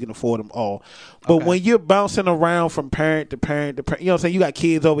kids. You can afford them all. But when you're bouncing around from parent to parent to parent, you know what I'm saying? You got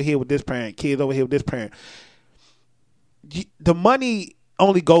kids over here with this parent, kids over here with this parent. The money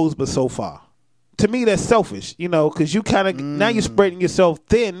only goes but so far. To me, that's selfish, you know, because you kind of, now you're spreading yourself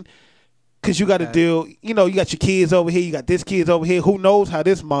thin because you got to deal, you know, you got your kids over here, you got this kids over here. Who knows how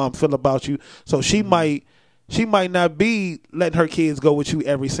this mom feel about you? So she might not be letting her kids go with you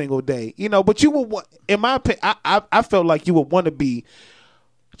every single day, you know. But you would, in my opinion, I felt like you would want to be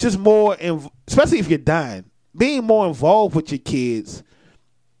just more, especially if you're dying, being more involved with your kids.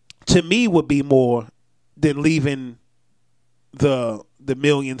 To me, would be more than leaving the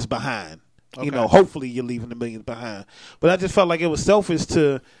millions behind. You know, hopefully you're leaving the millions behind. But I just felt like it was selfish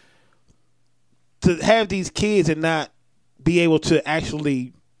to have these kids and not be able to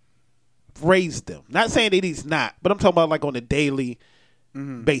actually raise them. Not saying that he's not, but I'm talking about like on a daily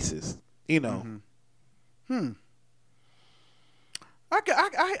basis. You know.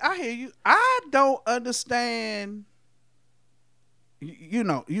 I hear you. I don't understand you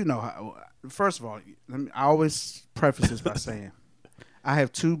know how. First of all, I always preface this by saying, I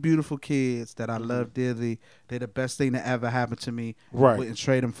have 2 beautiful kids that I love dearly. They're the best thing that ever happened to me. Right. I wouldn't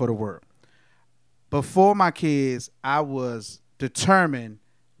trade them for the world. Before my kids, I was determined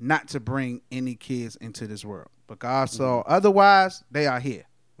not to bring any kids into this world. But God saw otherwise, they are here.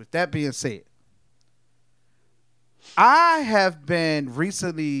 With that being said, I have been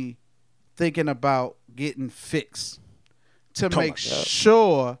recently thinking about getting fixed to make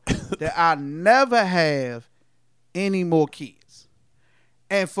sure that I never have any more kids.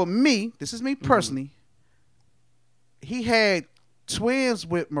 And for me, this is me personally, he had twins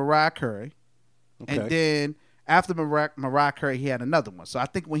with Mariah Carey. Okay. And then after Mariah Carey, he had another one. So I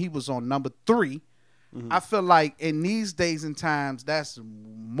think when he was on number 3, I feel like in these days and times, that's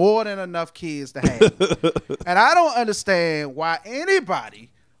more than enough kids to have. And I don't understand why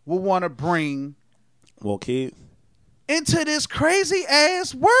anybody would want to bring More kids. into this crazy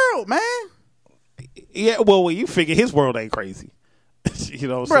ass world, man. Yeah, well, you figure his world ain't crazy. You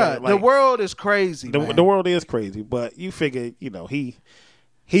know what I'm saying? Bruh, the world is crazy, The man. world is crazy, but you figure, he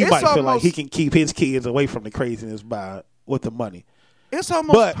It's might feel like almost- he can keep his kids away from the craziness with the money. It's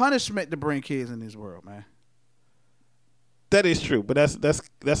almost But- punishment to bring kids in this world, man. That is true, but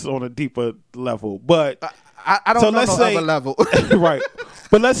that's on a deeper level. But I don't So know let's no say- other level. right.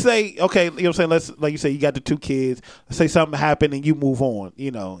 But let's say, okay, you know what I'm saying? Let's, like you say, you got the 2 kids. Let's say something happened and you move on.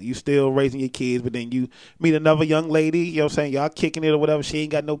 You still raising your kids, but then you meet another young lady, you know what I'm saying? Y'all kicking it or whatever. She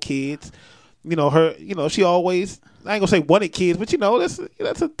ain't got no kids. Her, she always, I ain't gonna say wanted kids, but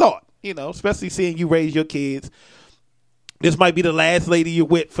that's a thought, especially seeing you raise your kids. This might be the last lady you're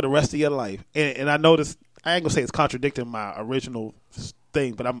with for the rest of your life. And I noticed, I ain't gonna say it's contradicting my original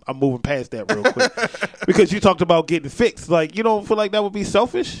thing, but I'm moving past that real quick. Because you talked about getting fixed. Like, you don't feel like that would be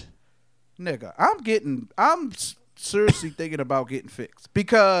selfish? Nigga, I'm seriously thinking about getting fixed.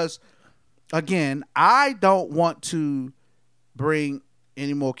 Because, again, I don't want to bring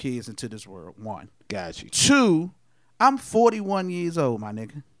any more kids into this world, 1. Got you. 2, I'm 41 years old, my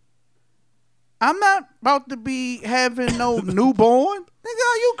nigga. I'm not about to be having no newborn. Nigga,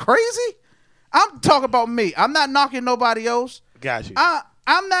 are you crazy? I'm talking about me. I'm not knocking nobody else. Got you.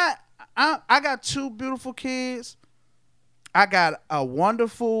 I'm not. I got 2 beautiful kids. I got a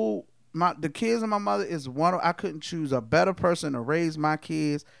wonderful. The kids of my mother is one. I couldn't choose a better person to raise my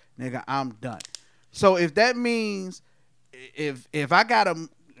kids. Nigga, I'm done. So if that means if I gotta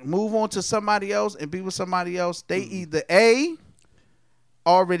move on to somebody else and be with somebody else, they either A,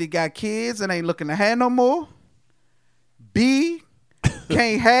 already got kids and ain't looking to have no more. B,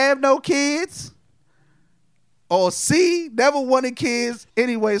 can't have no kids. Or C, never wanted kids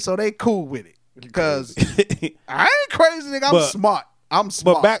anyway, so they cool with it. Because I ain't crazy, nigga. I'm smart. I'm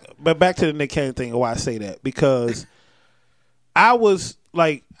smart. But back to the Nick Cannon thing, why I say that. Because I was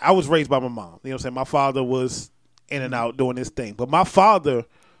raised by my mom. You know what I'm saying? My father was in and out doing his thing. But my father,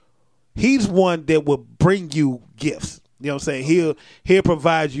 he's one that will bring you gifts. You know what I'm saying? He'll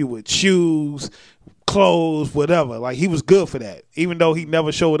provide you with shoes, clothes, whatever. Like, he was good for that. Even though he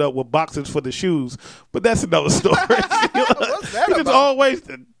never showed up with boxes for the shoes. But that's another story. What's that It's about? always,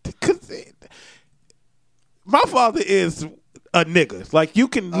 cause my father is a nigga. Like, you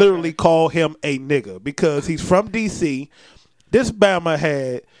can literally call him a nigga because he's from DC. This Bama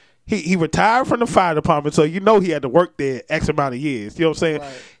had, he retired from the fire department, so he had to work there X amount of years. You know what I'm saying?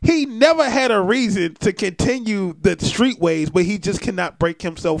 Right. He never had a reason to continue the street ways, but he just cannot break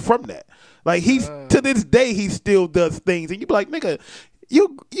himself from that. Like, he's to this day, he still does things, and you be like, nigga,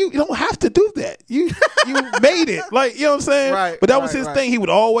 you don't have to do that. You made it. Like, you know what I'm saying? Right, But that was right, his right. thing. He would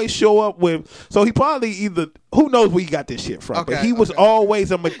always show up with, so he probably either, who knows where he got this shit from, but Okay, he was okay.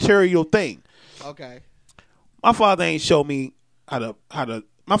 always a material thing. Okay. My father ain't show me how to.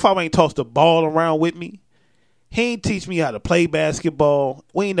 My father ain't tossed the ball around with me. He ain't teach me how to play basketball.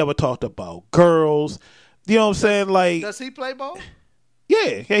 We ain't never talked about girls. You know what I'm saying? Like, Does he play ball?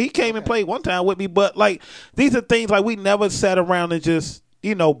 yeah, he came and played one time with me. But like, these are things like we never sat around and just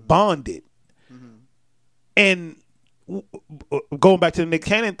bonded. And going back to the Nick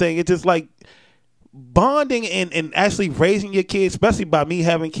Cannon thing, it's just like bonding and actually raising your kids, especially by me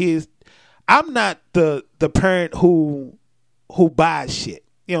having kids. I'm not the parent who buys shit.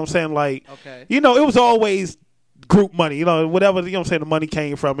 You know what I'm saying? Like, Okay. it was always group money. Whatever, you know what I'm saying, the money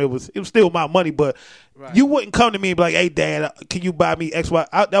came from, it was still my money, but Right. you wouldn't come to me and be like, hey, Dad, can you buy me X, Y?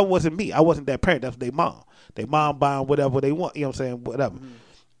 That wasn't me. I wasn't that parent. That was their mom. Their mom buying whatever they want. You know what I'm saying? Whatever.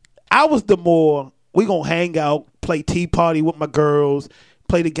 I was the more, we gonna hang out, play tea party with my girls,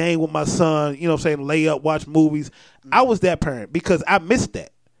 play the game with my son, you know what I'm saying, lay up, watch movies. I was that parent because I missed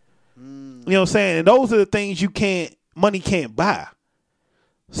that. You know what I'm saying? And those are the things money can't buy. You know what I'm saying?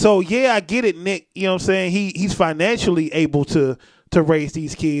 So yeah, I get it, Nick. You know what I'm saying? He's financially able to raise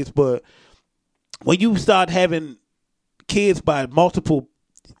these kids, but when you start having kids by multiple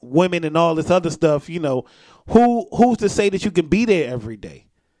women and all this other stuff, you know, who's to say that you can be there every day?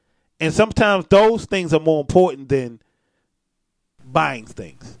 And sometimes those things are more important than buying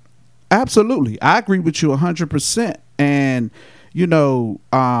things. Absolutely. I agree with you 100%. And, you know,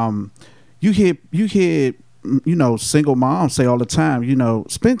 you hear, you know, single moms say all the time, you know,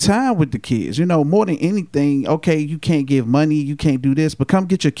 spend time with the kids, you know, more than anything. Okay, you can't give money, you can't do this, but come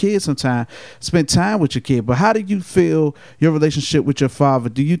get your kids sometime, spend time with your kid. But how do you feel your relationship with your father?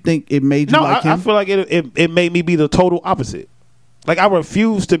 Do you think it made you like him? I feel like it made me be the total opposite. Like, I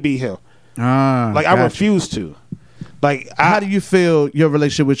refuse to be him. I refuse to. Like, how do you feel your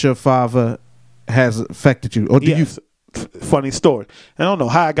relationship with your father has affected you? Or do you? Funny story. I don't know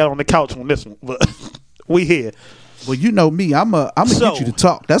how I got on the couch on this one, but we here. Well, you know me. I'm gonna get you to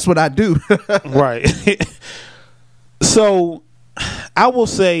talk. That's what I do. Right. So, I will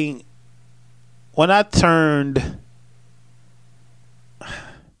say, when I turned,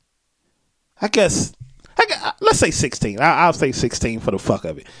 I guess, let's say 16. I'll say 16 for the fuck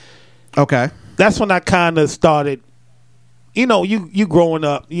of it. Okay. That's when I kind of started, you know, you growing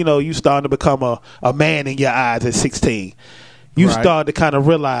up, you know, you starting to become a man in your eyes at 16. You start to kind of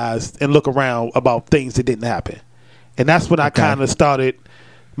realize and look around about things that didn't happen. And that's when I kind of started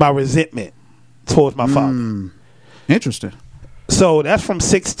my resentment towards my father. Interesting. So that's from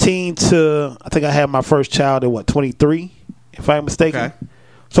 16 to, I think I had my first child at 23, if I'm mistaken. Okay.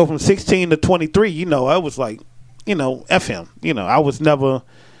 So from 16 to 23, you know, I was like, you know, F him. You know, I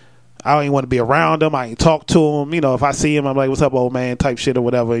didn't want to be around him. I ain't talk to him. You know, if I see him, I'm like, what's up, old man, type shit or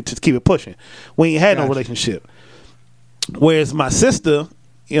whatever. Just keep it pushing. We ain't had no relationship. Whereas my sister,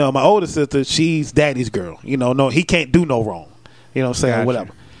 you know, my older sister, she's daddy's girl. You know, no, he can't do no wrong. You know what I'm saying?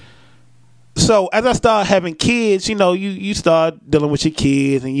 Whatever. So as I start having kids, you know, you start dealing with your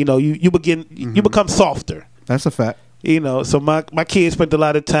kids and, you know, you become softer. That's a fact. You know, so my kids spent a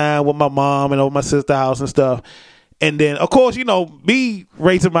lot of time with my mom and over my sister's house and stuff. And then, of course, you know, me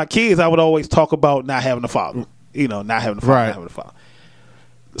raising my kids, I would always talk about not having a father. You know, not having a father, not having a father.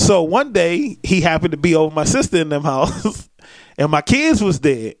 So one day, he happened to be over my sister in them house, and my kids was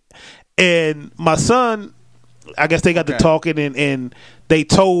there. And my son, I guess they got to talking, and they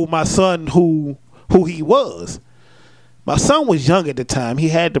told my son who he was. My son was young at the time. He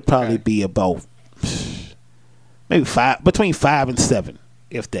had to probably be about maybe between 5 and 7,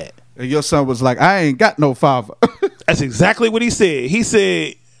 if that. And your son was like, I ain't got no father. That's exactly what he said. He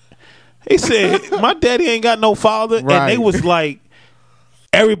said, my daddy ain't got no father. Right. And they was like,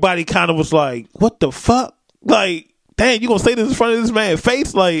 everybody kind of was like, what the fuck? Like, damn, you gonna say this in front of this man's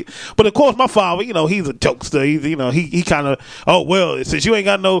face? Like, but of course my father, you know, he's a jokester. He's, you know, he kind of, oh, well, since your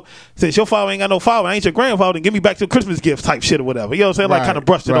father ain't got no father, I ain't your grandfather, then give me back your Christmas gifts type shit or whatever. You know what I'm saying? Like, kind of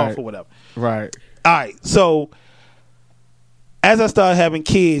brushed it off or whatever. Right. All right. So, as I started having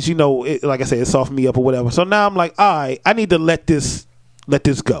kids, you know, like I said, it softened me up or whatever. So now I'm like, all right, I need to let this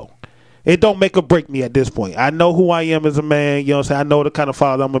go. It don't make or break me at this point. I know who I am as a man. You know what I'm saying? I know the kind of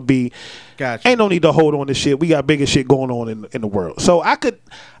father I'm going to be. Gotcha. Ain't no need to hold on to shit. We got bigger shit going on in the world. So I could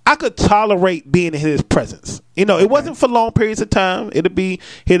tolerate being in his presence. You know, it wasn't for long periods of time. It'll be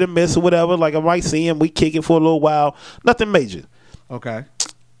hit or miss or whatever. Like I might see him, we kick it for a little while. Nothing major. Okay.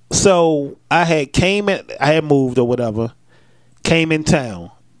 So I had moved or whatever. Came in town,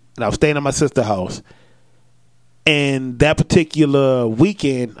 and I was staying at my sister's house. And that particular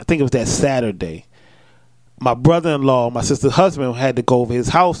weekend, I think it was that Saturday, my brother-in-law, my sister's husband, had to go over his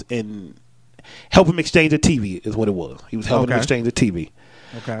house and help him exchange a TV, is what it was. He was helping him exchange a TV.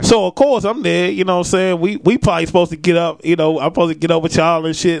 Okay. So, of course, I'm there, you know what I'm saying? We probably supposed to get up, you know, I'm supposed to get up with y'all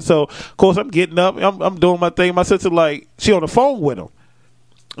and shit. So, of course, I'm getting up, I'm doing my thing. My sister, like, she on the phone with him.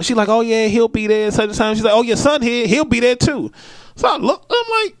 And she like, oh, yeah, he'll be there at such a time. She's like, oh, your son here, he'll be there, too. So I look,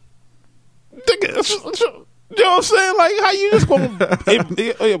 I'm like, nigga, you know what I'm saying? Like, how you just going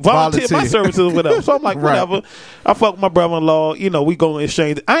to volunteer my services or whatever? So I'm like, whatever. I fuck with my brother-in-law. You know, we going to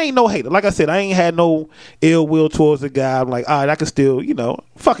exchange. I ain't no hater. Like I said, I ain't had no ill will towards the guy. I'm like, all right, I can still, you know,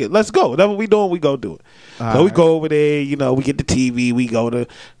 fuck it. Let's go. Whatever we doing, we go do it. So we go over there. You know, we get the TV. We go to,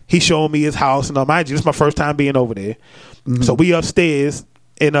 he's showing me his house. And mind you, this is my first time being over there. Mm-hmm. So we upstairs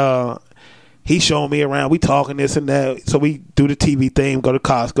and he's showing me around. We talking this and that. So we do the TV thing, go to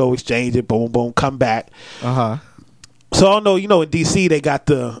Costco, exchange it, boom, boom, come back. Uh-huh. So I know, you know, in D.C. they got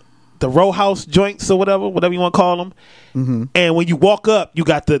the the row house joints or whatever you want to call them. And when you walk up, you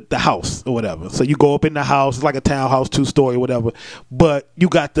got the house or whatever. So you go up in the house, it's like a townhouse, 2-story, whatever. But you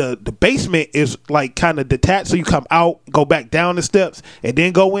got the basement is like kind of detached, so you come out, go back down the steps, and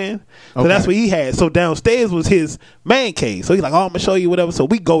then go in. So that's what he had. So downstairs was his man cave. So he's like, oh, I'm gonna show you whatever. So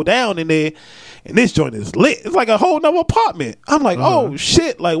we go down in there, and this joint is lit. It's like a whole nother apartment. I'm like, oh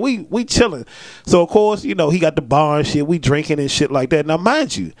shit, like we chilling. So of course, you know, he got the bar and shit. We drinking and shit like that. Now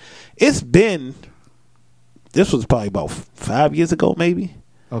mind you, this was probably about 5 years ago, maybe.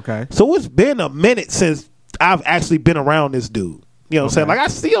 Okay. So it's been a minute since I've actually been around this dude. You know what I'm saying? Like I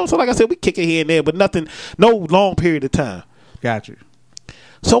see him, so like I said, we kick it here and there, but nothing, no long period of time. Got you.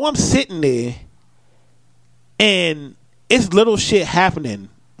 So I'm sitting there, and it's little shit happening,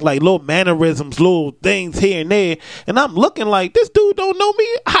 like little mannerisms, little things here and there, and I'm looking like, this dude don't know me.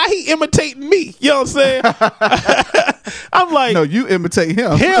 How he imitating me? You know what I'm saying? I'm like, No, you imitate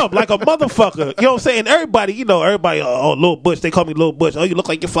him. like a motherfucker. You know what I'm saying? Everybody, oh, Lil Butch. They call me Lil Butch. Oh, you look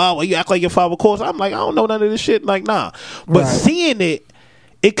like your father. Oh, you act like your father. Of course, I'm like, I don't know none of this shit. Like, nah. But seeing it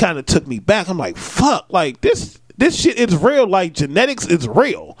kind of took me back. I'm like, fuck. Like, this shit is real. Like, genetics is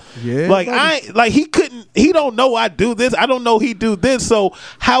real. Yeah. Like, he don't know I do this. I don't know he do this. So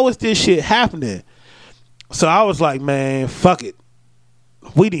how is this shit happening? So I was like, man, fuck it.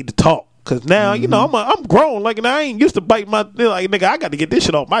 We need to talk. Cause now, you know, I'm grown. Like, and I ain't used to bite my, like, nigga, I got to get this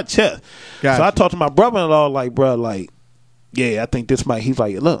shit off my chest. Gotcha. So I talked to my brother-in-law, like, bro, like, yeah, I think this might, he's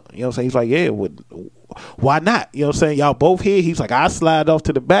like, look, you know what I'm saying? He's like, yeah, why not? You know what I'm saying? Y'all both here. He's like, I slide off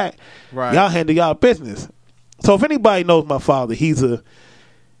to the back. Right. Y'all handle y'all business. So if anybody knows my father, he ain't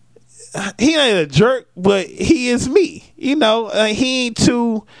a jerk, but he is me. You know, he ain't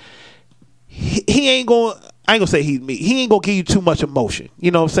going, I ain't gonna say he's me. He ain't gonna give you too much emotion.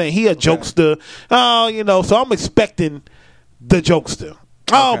 You know what I'm saying? He a jokester. Oh, you know, so I'm expecting the jokester.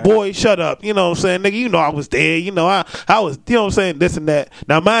 Oh, boy, shut up. You know what I'm saying? Nigga, you know I was there. You know, I was, you know what I'm saying, this and that.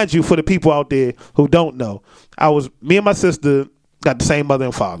 Now, mind you, for the people out there who don't know, me and my sister got the same mother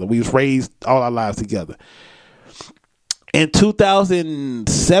and father. We was raised all our lives together. In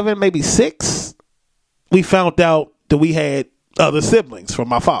 2007, maybe 6, we found out that we had other siblings from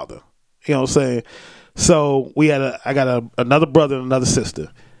my father. You know what I'm saying? So I got another brother and another sister.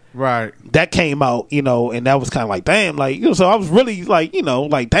 Right. That came out, you know, and that was kind of like, damn, like, you know, so I was really like, you know,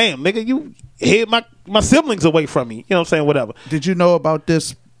 like, damn, nigga, you hid my siblings away from me. You know what I'm saying? Whatever. Did you know about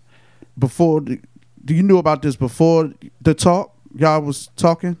this before? Do you know about this before the talk? Y'all was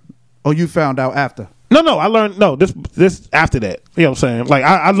talking? Or you found out after? No, I learned, this after that. You know what I'm saying? Like,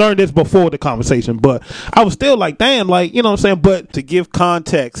 I learned this before the conversation, but I was still like, damn, like, you know what I'm saying? But to give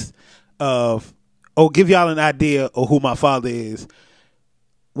context give y'all an idea of who my father is,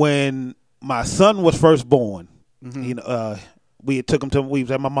 when my son was first born, you know, we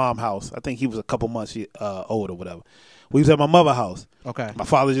was at my mom's house. I think he was a couple months old or whatever. We was at my mother's house. Okay. My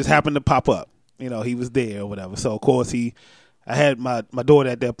father just happened to pop up. You know, he was there or whatever. So, of course, I had my daughter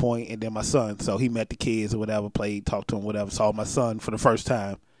at that point and then my son. So he met the kids or whatever, played, talked to him, whatever, saw my son for the first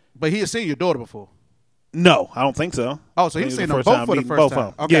time. But he had seen your daughter before? No, I don't think so. Oh, so he's seen them both for the first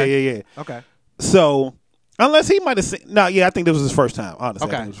time. Okay. Yeah. Okay. So, unless he might have seen, I think this was his first time. Honestly,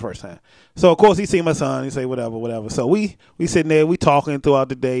 I think it was his first time. So, of course, he seen my son. He say whatever. So we sitting there, we talking throughout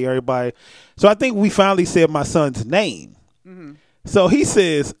the day, everybody. So I think we finally said my son's name. So he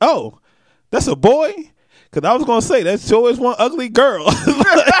says, "Oh, that's a boy." Because I was gonna say that sure is one ugly girl.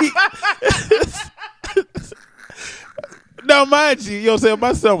 Now, mind you, you know what I'm saying,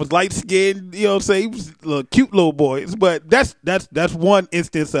 my son was light skinned, you know what I'm saying, he was a little cute little boy. But that's one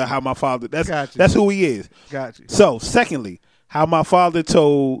instance of how my father, that's who he is. Gotcha. So, secondly, how my father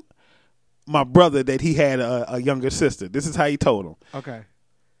told my brother that he had a younger sister. This is how he told him. Okay.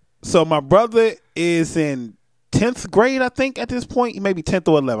 So my brother is in 10th grade, I think, at this point. Maybe 10th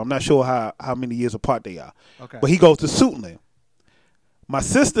or 11th. I'm not sure how many years apart they are. Okay. But he goes to Suitland. My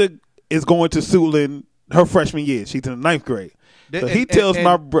sister is going to Suitland her freshman year. She's in the 9th grade. So he tells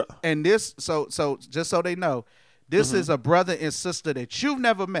my brother. And this, so just so they know, this is a brother and sister that you've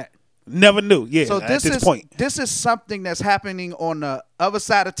never met. Never knew, yeah. So at this point, this is something that's happening on the other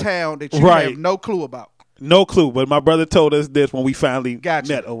side of town that you have no clue about. No clue, but my brother told us this when we finally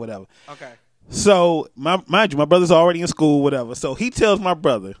met or whatever. Okay. So, mind you, my brother's already in school, whatever. So he tells my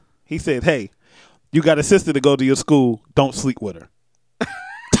brother, he said, "Hey, you got a sister to go to your school. Don't sleep with her."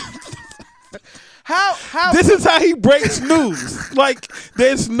 How? This is how he breaks news. Like,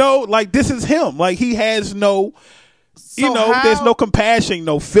 there's no, like, this is him. Like, he has no, there's no compassion,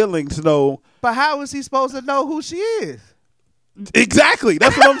 no feelings, no. But how is he supposed to know who she is? Exactly.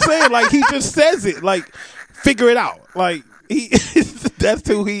 That's what I'm saying. Like, he just says it. Like, figure it out. Like, That's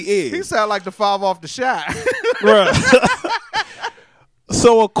who he is. He sound like the 5 off the shot. Bruh.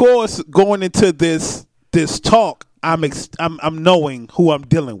 So of course, going into this talk, I'm knowing who I'm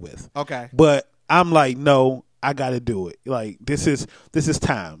dealing with. Okay. But I'm like, no, I got to do it. Like this is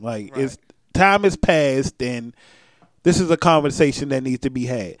time. Like Right. it's time has passed, and this is a conversation that needs to be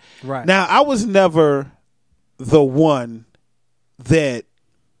had. Right. Now, I was never the one that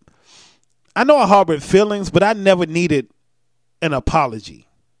I know I harbored feelings, but I never needed an apology.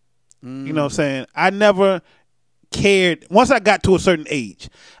 You know what I'm saying? I never cared. Once I got to a certain age,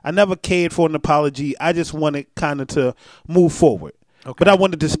 I never cared for an apology. I just wanted kind of to move forward. Okay. But I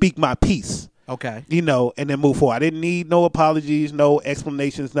wanted to speak my piece. Okay. You know, and then move forward. I didn't need no apologies, no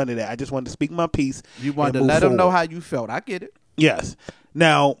explanations, none of that. I just wanted to speak my piece. You wanted to and move let them know forward. how you felt. I get it. Yes.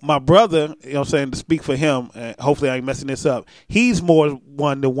 Now, my brother, you know what I'm saying, to speak for him, hopefully I ain't messing this up, he's more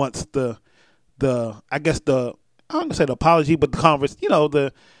one that wants the I guess the, I don't want to say the apology, but the converse, you know,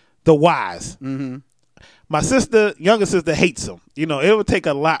 the whys. Mm-hmm. My sister, younger sister, hates him. You know, it would take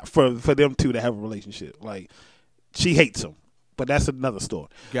a lot for them two to have a relationship. Like, she hates him. But that's another story.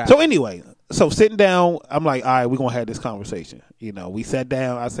 Gotcha. So anyway, so sitting down, I'm like, all right, we're going to have this conversation. You know, we sat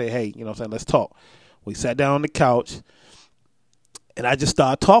down. I say, hey, you know what I'm saying, let's talk. We sat down on the couch, and I just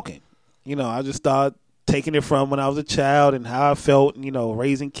started talking. You know, I just started taking it from when I was a child and how I felt, you know,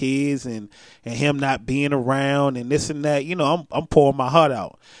 raising kids and him not being around and this and that. You know, I'm pouring my heart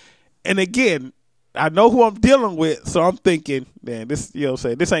out. And again, I know who I'm dealing with, so I'm thinking, man, this, you know what I'm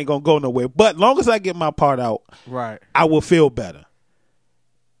saying, this ain't going to go nowhere. But long as I get my part out, Right. I will feel better.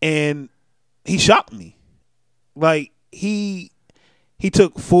 And he shocked me. Like, he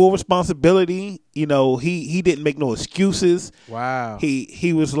took full responsibility. You know, he didn't make no excuses. Wow.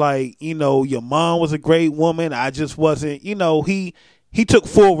 He was like, you know, your mom was a great woman. I just wasn't, you know, he took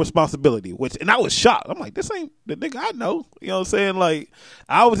full responsibility, and I was shocked. I'm like, this ain't the nigga I know. You know what I'm saying? Like,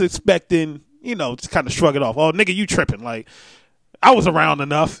 I was expecting, you know, to kind of shrug it off. Oh, nigga, you tripping. Like, I was around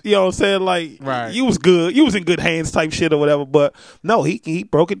enough. You know what I'm saying? Like, right. You was good. You was in good hands type shit or whatever. But no, he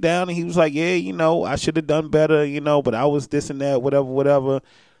broke it down and he was like, yeah, you know, I should have done better, you know, but I was this and that, whatever.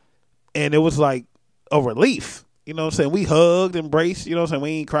 And it was like a relief. You know what I'm saying? We hugged, embraced, you know what I'm saying? We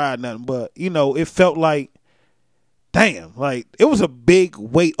ain't cried nothing. But, you know, it felt like, damn, like it was a big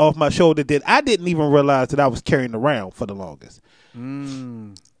weight off my shoulder that I didn't even realize that I was carrying around for the longest.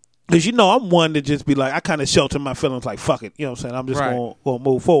 Because, you know, I'm one to just be like, I kind of shelter my feelings like, fuck it. You know what I'm saying? I'm just Right. going to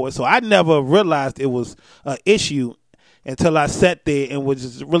move forward. So I never realized it was an issue until I sat there and was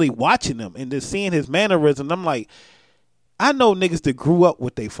just really watching him and just seeing his mannerisms. I'm like, I know niggas that grew up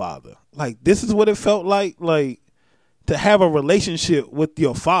with their father. Like, this is what it felt like to have a relationship with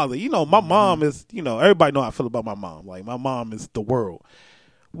your father. You know, my mom is, you know, everybody know how I feel about my mom. Like, my mom is the world.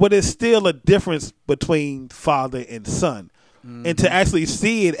 But it's still a difference between father and son. And to actually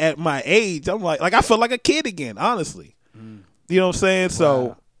see it at my age, I'm like I felt like a kid again, honestly. You know what I'm saying?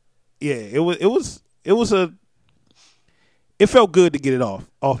 So, yeah, it felt good to get it off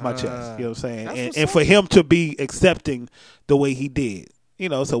my chest. You know what I'm saying? And for him to be accepting the way he did. You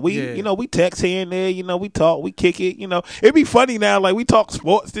know, so you know, we text here and there, you know, we talk, we kick it, you know. It'd be funny now, like we talk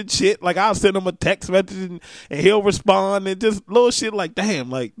sports and shit. Like I'll send him a text message and he'll respond and just little shit like, damn,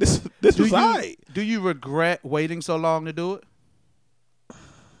 like this was all right. Do you regret waiting so long to do it?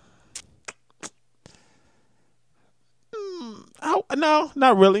 No,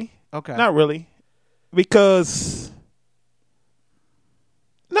 not really. Okay. Not really. Because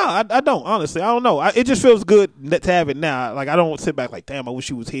no, I don't, honestly. I don't know. It just feels good to have it now. Like, I don't sit back like, damn, I wish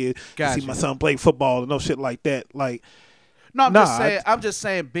you was here to see my son play football and no shit like that. Like, no, I'm just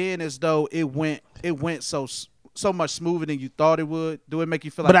saying, being as though it went so much smoother than you thought it would. Do it make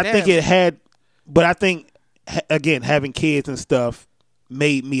you feel like? But I think it had. But I think again, having kids and stuff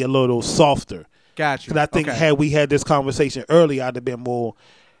made me a little softer. Got you. Because I think had we had this conversation earlier, I'd have been more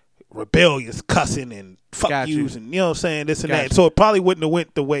rebellious, cussing and fuck yous and, you know what I'm saying, this and that. So it probably wouldn't have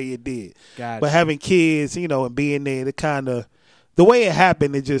went the way it did. But having kids, you know, and being there, it kind of, the way it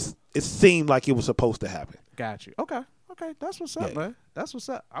happened, it seemed like it was supposed to happen. Got you. Okay. That's what's up, man. That's what's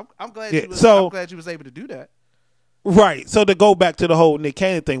up. I'm glad. Yeah. I'm glad you was able to do that. Right. So to go back to the whole Nick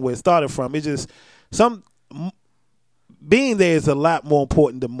Cannon thing, where it started from, it's just being there is a lot more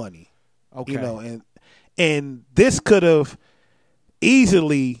important than money. Okay. You know, and this could have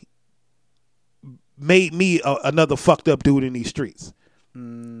easily made me another fucked up dude in these streets. You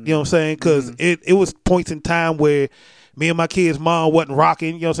know what I'm saying? Because it was points in time where me and my kid's mom wasn't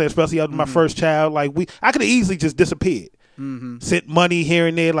rocking, you know what I'm saying? Especially after my first child. Like, I could have easily just disappeared. Sent money here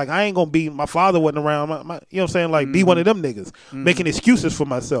and there. Like, I ain't going to be, my father wasn't around. You know what I'm saying? Like, be one of them niggas. Making excuses for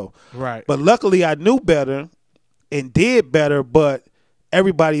myself. Right. But luckily, I knew better and did better, but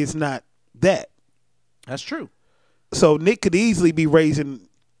everybody is not that. That's true. So Nick could easily be raising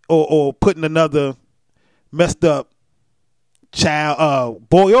or putting another messed up child,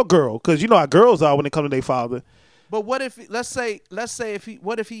 boy or girl, because you know how girls are when it comes to their father. But what if let's say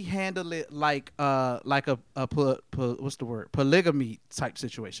if he handled it like a what's the word, polygamy type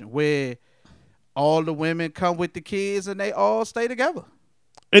situation where all the women come with the kids and they all stay together.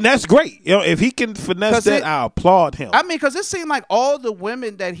 And that's great. You know, if he can finesse that, I applaud him. I mean, because it seemed like all the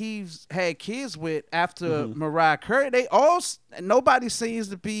women that he's had kids with after Mariah Carey, nobody seems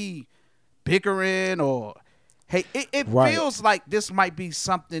to be bickering or, hey, it Right. feels like this might be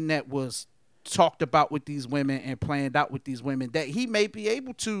something that was talked about with these women and planned out with these women, that he may be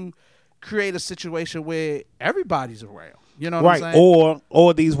able to create a situation where everybody's around. You know what I'm saying?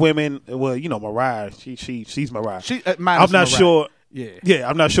 Or these women, well, you know, Mariah, she's Mariah. I'm not Mariah. sure. Yeah,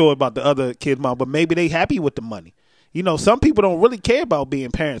 I'm not sure about the other kids' mom, but maybe they happy with the money. You know, some people don't really care about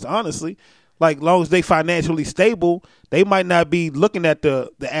being parents, honestly. Like, long as they financially stable, they might not be looking at the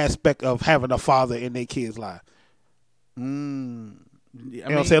aspect of having a father in their kid's life. You know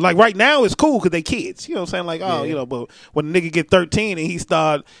what I'm saying? Like, right now it's cool because they kids. You know what I'm saying? Like, you know, but when a nigga get 13 and he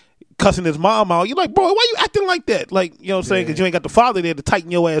start cussing his mom out, you're like, bro, why you acting like that? Like, you know what I'm saying? Because you ain't got the father there to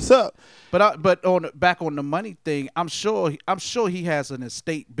tighten your ass up. But back on the money thing, I'm sure he has an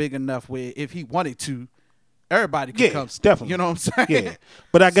estate big enough where if he wanted to, everybody could come. Definitely. You know what I'm saying? Yeah.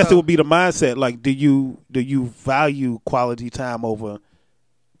 But I guess it would be the mindset. Like, do you value quality time over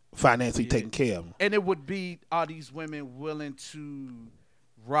financially taking care of them? And it would be, are these women willing to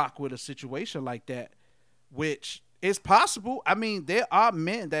rock with a situation like that, which is possible. I mean, there are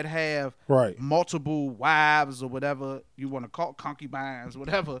men that have multiple wives or whatever you want to call, concubines,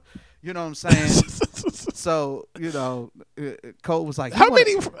 whatever. You know what I'm saying? So, you know, Cole was like, how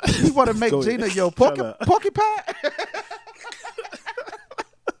many? You want to make Gina your porcupine?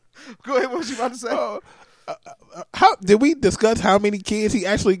 Go ahead. What was you about to say? How did we discuss how many kids he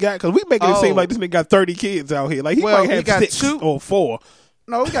actually got? Because we making it seem like this nigga got 30 kids out here. Like, he might have 6 or 4.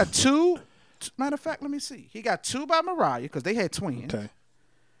 No, he got 2. Matter of fact, let me see. He got 2 by Mariah because they had twins. Okay.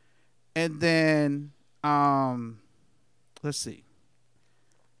 And then, let's see.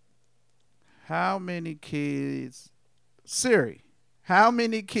 How many kids? Siri, how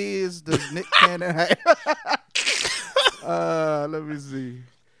many kids does Nick Cannon have? Let me see.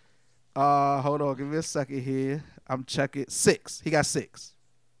 Hold on. Give me a second here. I'm checking. 6. He got 6.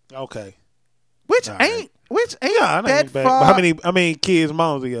 Okay. Which ain't that that bad. far. But how many kids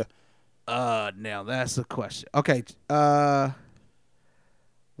moms he got? Now that's the question. Okay. 1.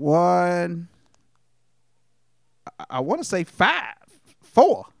 I want to say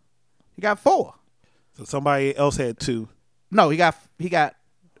 4. He got 4. So somebody else had 2. No, he got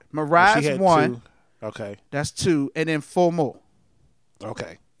Mariah's She had 1. 2. Okay. That's 2, and then 4 more.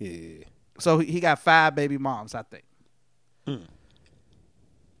 Okay. Yeah. So he got 5 baby moms, I think.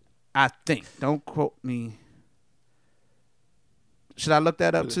 I think. Don't quote me. Should I look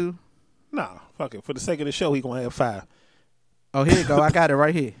that up too? Nah, fuck it. For the sake of the show, he gonna have 5. Oh, here you go. I got it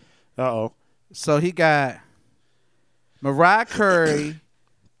right here. Uh-oh. So he got Mariah Carey,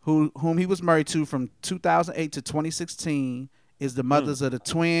 whom he was married to from 2008 to 2016, is the mothers of the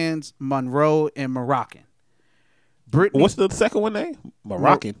twins, Monroe and Moroccan. Brittany, What's the second one name?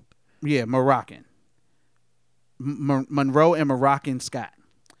 Moroccan. Moroccan. Monroe and Moroccan Scott.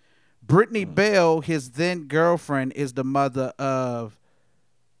 Brittany Bell, his then girlfriend, is the mother of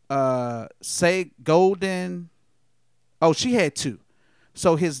Say Golden. Oh, she had 2.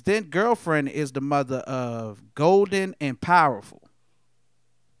 So his then girlfriend is the mother of Golden and Powerful.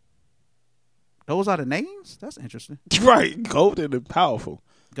 Those are the names? That's interesting. Right. Golden and Powerful.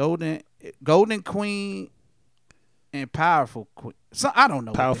 Golden Queen and Powerful Queen. So I don't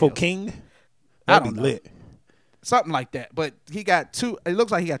know. Powerful King? I That'd don't be know. lit. Something like that. But he got 2. It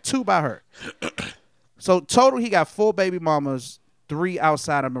looks like he got 2 by her. So total, he got 4 baby mamas, 3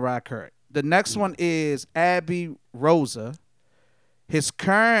 outside of Mariah Carey. The next one is Abby Rosa. His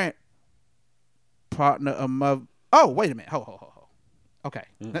current partner of mother. Oh, wait a minute. Ho. Okay,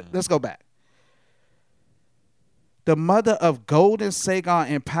 let's go back. The mother of Golden, Sagon,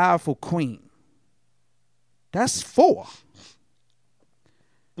 and Powerful Queen. That's 4.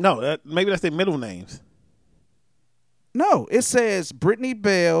 No, maybe that's their middle names. No, it says Brittany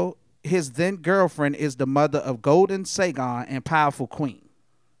Bell, his then girlfriend, is the mother of Golden, Sagon, and Powerful Queen.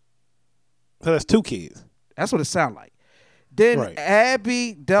 So that's 2 kids. That's what it sounds like. Then Right.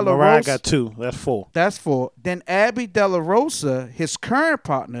 Abby De La Mariah Rosa. got 2. That's 4. That's 4. Then Abby De La Rosa, his current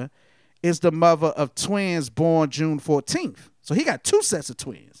partner, is the mother of twins born June 14th. So he got 2 sets of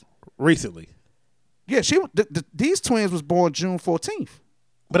twins. Recently. Yeah, these twins was born June 14th.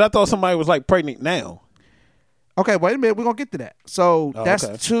 But I thought somebody was like pregnant now. Okay, wait a minute. We're gonna get to that. So that's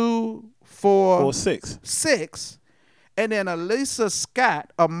okay. 2, 4, Or 6. 6. And then Elisa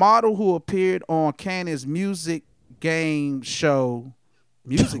Scott, a model who appeared on Cannon's music game show,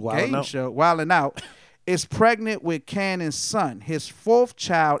 Wildin' Out, is pregnant with Cannon's son, his 4th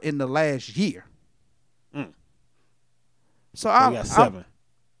child in the last year. So We got 7.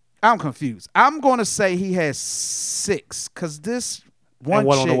 I'm confused. I'm going to say he has 6 because this one and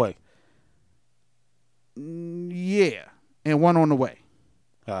one chick, on the way. Yeah, and one on the way.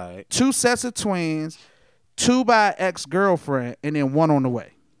 All right. 2 sets of twins, 2 by ex-girlfriend, and then 1 on the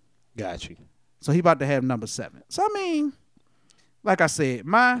way. Got you. So he about to have number 7. So I mean, like I said,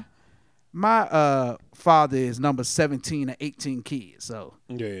 my father is number 17 of 18 kids. So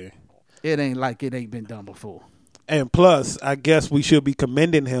Yeah. it ain't like it ain't been done before. And plus, I guess we should be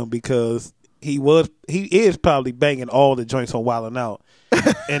commending him because he is probably banging all the joints on Wildin' Out,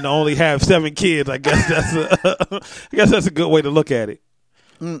 and to only have 7 kids. I guess that's a good way to look at it.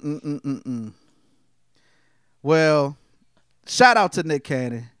 Well, shout out to Nick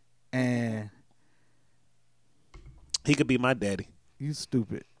Cannon, and He could be my daddy. you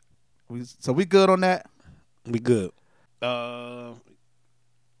stupid. So we good on that? We good. You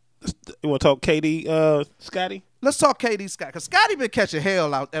want to talk KD, Scotty? Let's talk KD Scott, because Scotty been catching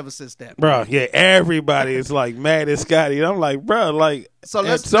hell out ever since that. Bro, yeah, everybody is like mad at Scotty. And I'm like, bro, like, So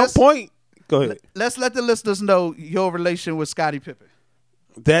at some point, go ahead. Let's let the listeners know your relation with Scottie Pippen.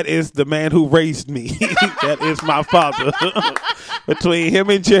 That is the man who raised me. That is my father. Between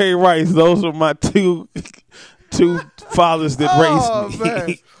him and Jerry Rice, those are my two fathers that raised me.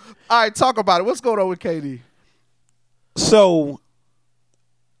 Man. All right, talk about it. What's going on with KD? So,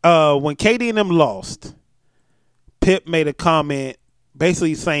 when KD and them lost, Pip made a comment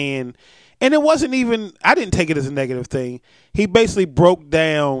basically saying, and it wasn't even, I didn't take it as a negative thing. He basically broke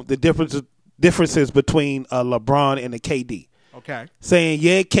down the differences between LeBron and the KD. Okay. Saying,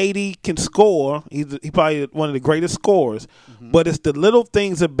 yeah, KD can score. He's probably one of the greatest scorers. But it's the little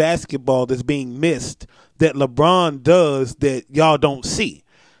things of basketball that's being missed that LeBron does that y'all don't see.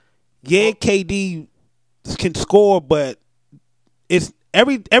 Yeah, KD can score, but it's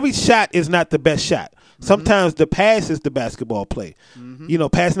every shot is not the best shot. Sometimes the pass is the basketball play. You know,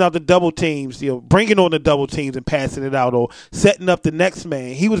 passing out the double teams, you know, bringing on the double teams and passing it out, or setting up the next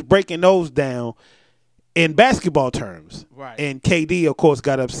man. He was breaking those down in basketball terms. Right. And KD, of course,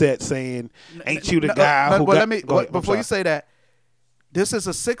 got upset saying, ain't you the guy who got... Go ahead, before you say that, this is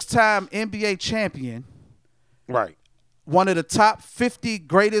a 6-time NBA champion, Right. one of the top 50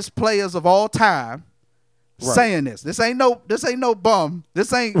 greatest players of all time, saying this. This ain't no bum.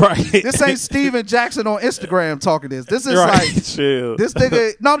 This ain't This ain't Steven Jackson on Instagram talking this. This is like Chill. this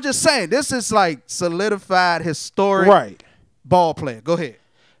nigga. No, I'm just saying. This is like solidified, historic ball player. Go ahead.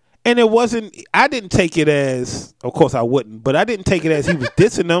 And it wasn't, I didn't take it as, of course I wouldn't, but I didn't take it as he was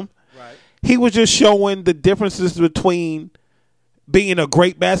dissing them. Right. He was just showing the differences between being a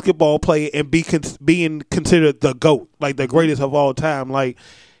great basketball player and being considered the GOAT, like the greatest of all time. Like,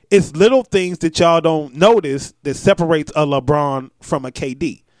 it's little things that y'all don't notice that separates a LeBron from a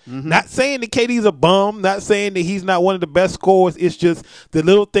KD. Not saying that KD's a bum, not saying that he's not one of the best scorers. It's just the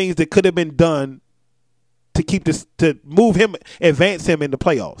little things that could have been done to keep this, to move him, advance him in the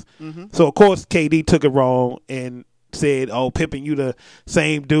playoffs. So of course KD took it wrong and said, "Oh, Pippen, you the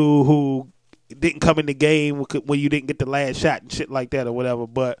same dude who didn't come in the game when you didn't get the last shot and shit like that or whatever."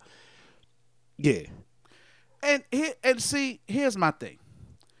 But yeah, and see, here's my thing.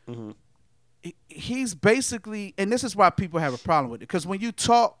 He's basically, and this is why people have a problem with it, because when you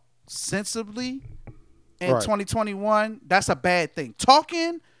talk sensibly in 2021, that's a bad thing.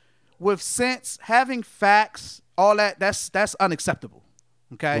 Talking with sense, having facts, all that's unacceptable.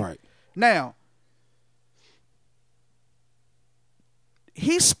 Okay? Right. Now,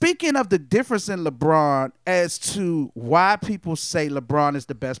 he's speaking of the difference in LeBron as to why people say LeBron is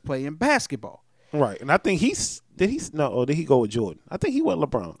the best player in basketball. right. And I think did he go with Jordan? I think he went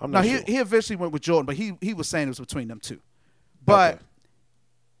LeBron. I'm not sure. He eventually went with Jordan, but he was saying it was between them two. But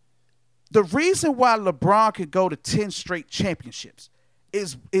the reason why LeBron could go to 10 straight championships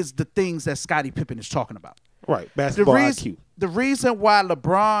is the things that Scottie Pippen is talking about. Right. Basketball IQ. The reason why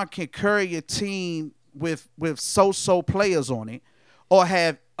LeBron can carry a team with so-so players on it, or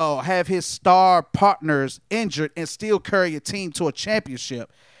have his star partners injured and still carry a team to a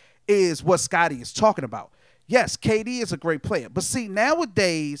championship, is what Scottie is talking about. Yes, KD is a great player, but see,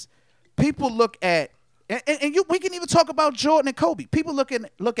 nowadays people look at we can even talk about Jordan and Kobe. People look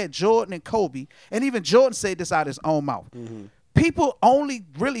at Jordan and Kobe, and even Jordan said this out of his own mouth. people only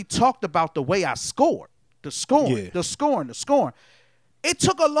really talked about the way I scored, the scoring, Yeah. the scoring. It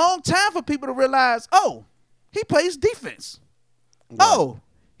took a long time for people to realize, oh, he plays defense. Oh,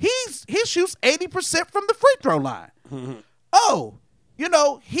 he shoots 80% from the free throw line. Oh, you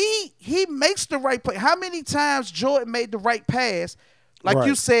know, he makes the right play. How many times Jordan made the right pass? Like you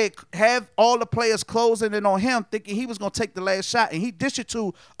Right. said, have all the players closing in on him, thinking he was going to take the last shot, and he dished it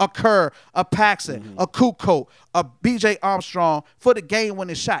to a Kerr, a Paxson, a Kukoc, a B.J. Armstrong for the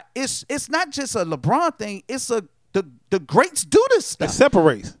game-winning shot. It's not just a LeBron thing. It's the greats do this stuff. It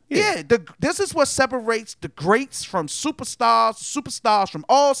separates. Yeah, this is what separates the greats from superstars from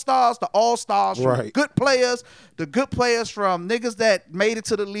all-stars to all-stars, from Right. good players, the good players from niggas that made it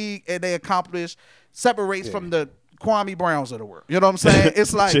to the league and they accomplished, separates from the Kwame Browns of the world. You know what I'm saying?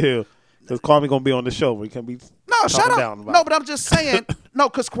 It's like, Chill. Because Kwame going to be on the show. We can be no, shut talking up. down about No, it. but I'm just saying, no,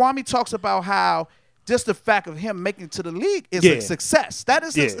 because Kwame talks about how just the fact of him making it to the league is Yeah. a success. That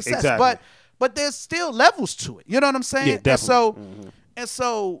is Yeah, a success. exactly. But there's still levels to it. You know what I'm saying? Yeah, definitely. And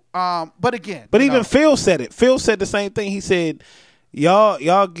so, but again. But you even know, Phil said it. Phil said the same thing. He said,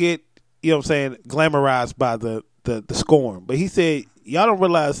 y'all get, you know what I'm saying, glamorized by the scoring. But he said, y'all don't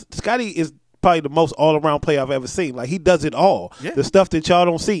realize Scotty is probably the most all-around player I've ever seen. Like, he does it all. Yeah. The stuff that y'all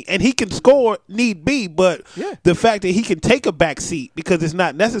don't see. And he can score need be, but Yeah. the fact that he can take a back seat because it's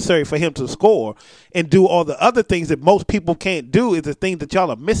not necessary for him to score and do all the other things that most people can't do is the thing that y'all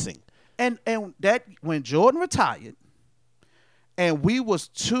are missing. and that when Jordan retired, and we was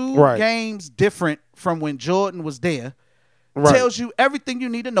two Right. games different from when Jordan was there, Right. tells you everything you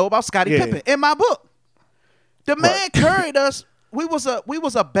need to know about Scottie Yeah. Pippen in my book. The man Right. carried us. We was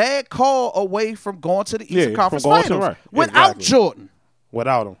a bad call away from going to the Eastern Yeah, Conference from going to- Finals right. without Exactly. Jordan.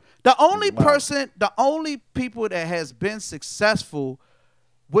 Without him. The only people that has been successful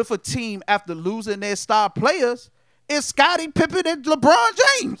with a team after losing their star players is Scottie Pippen and LeBron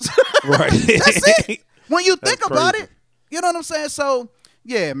James. Right. That's it. When you think That's about crazy. it, you know what I'm saying? So,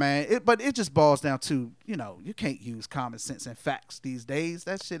 yeah, man. But it just boils down to, you know, you can't use common sense and facts these days.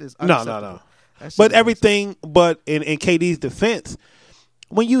 That shit is No. unacceptable. That shit But is everything, but in KD's defense,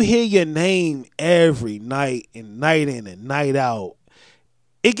 when you hear your name every night and night in and night out,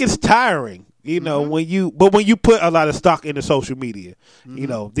 it gets tiring. You know, when you put a lot of stock into social media, you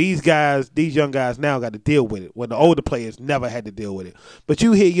know, these young guys now got to deal with it when the older players never had to deal with it. But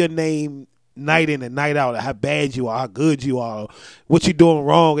you hear your name night in and night out, how bad you are, how good you are, what you're doing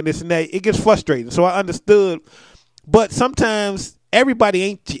wrong, and this and that. It gets frustrating. So I understood. But sometimes everybody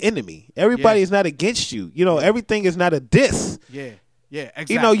ain't your enemy. Everybody Yeah. is not against you. You know, everything is not a diss. Yeah,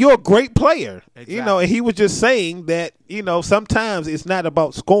 exactly. You know, you're a great player. Exactly. You know, and he was just saying that, you know, sometimes it's not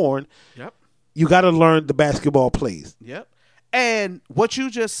about scoring. Yep. You got to learn the basketball plays. Yep. And what you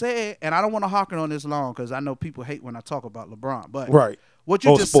just said, and I don't want to harken on this long because I know people hate when I talk about LeBron, but Right. what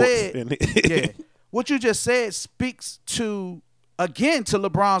you Or just sports. said, yeah, what you just said speaks to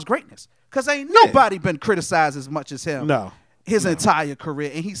LeBron's greatness because ain't nobody been criticized as much as him. No. his entire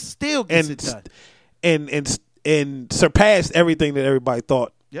career, and he still gets it done. And surpassed everything that everybody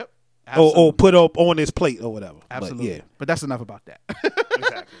thought Yep. or put up on his plate or whatever. Absolutely. But yeah. But that's enough about that.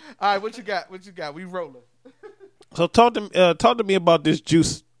 Exactly. All right, what you got? We rolling. So talk to me about this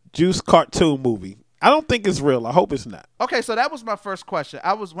Juice cartoon movie. I don't think it's real. I hope it's not. Okay, so that was my first question.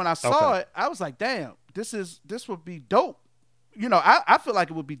 When I saw it, I was like, damn, this would be dope. You know, I feel like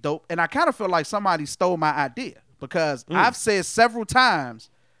it would be dope, and I kind of feel like somebody stole my idea because I've said several times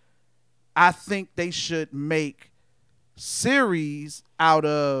I think they should make series out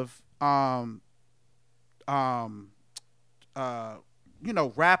of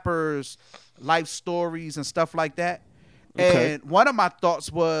rappers' life stories and stuff like that. Okay. And one of my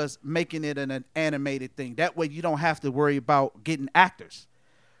thoughts was making it an animated thing. That way you don't have to worry about getting actors.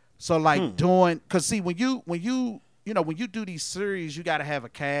 So like because see when you do these series, you got to have a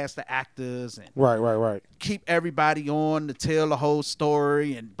cast of actors and Right. keep everybody on to tell the whole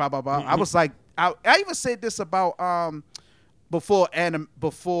story and blah blah blah. I was like, I even said this about before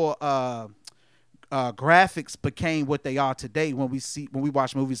graphics became what they are today. When we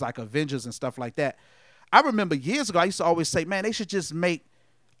watch movies like Avengers and stuff like that, I remember years ago I used to always say, man, they should just make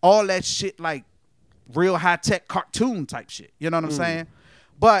all that shit like real high tech cartoon type shit. You know what I'm saying?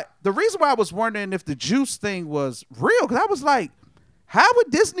 But the reason why I was wondering if the Juice thing was real, because I was like, how would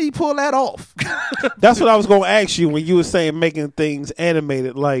Disney pull that off? That's what I was going to ask you when you were saying making things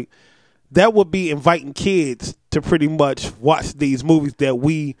animated. Like, that would be inviting kids to pretty much watch these movies that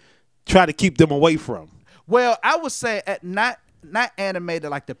we try to keep them away from. Well, I would say not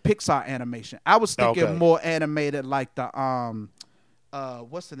animated like the Pixar animation. I was thinking Okay. more animated like the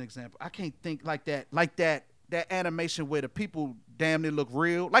what's an example? I can't think like that that animation where the people damn near look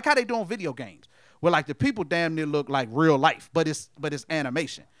real, like how they do on video games, where like the people damn near look like real life, but it's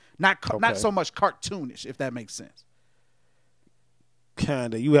animation, not so much cartoonish, if that makes sense.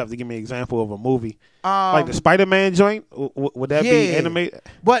 Kinda. You have to give me an example of a movie, like the Spider-Man joint. Would that be animated?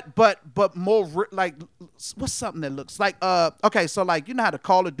 But more like what's something that looks like okay, so like you know how the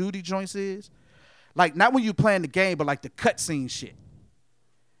Call of Duty joints is, like not when you playing the game, but like the cutscene shit,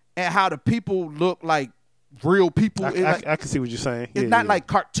 and how the people look like real people. I can see what you're saying. It's not like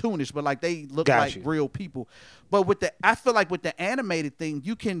cartoonish, but like they look like you. real people. But I feel like with the animated thing,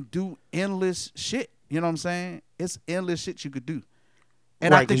 you can do endless shit. You know what I'm saying? It's endless shit you could do.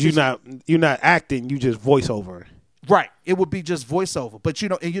 And right, because you're not acting, you just voiceover. Right, it would be just voiceover, but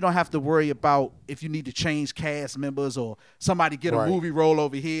and you don't have to worry about if you need to change cast members or somebody get a movie role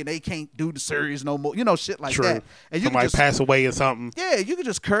over here and they can't do the series no more. You know, shit like that. And somebody pass away or something. Yeah, you could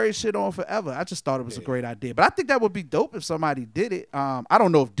just carry shit on forever. I just thought it was a great idea, but I think that would be dope if somebody did it. I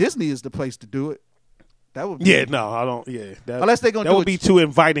don't know if Disney is the place to do it. That would be I don't. Yeah, unless they're gonna that do would be too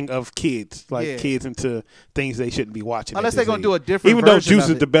inviting of kids, kids into things they shouldn't be watching. Unless they're gonna do a different. Even though Juice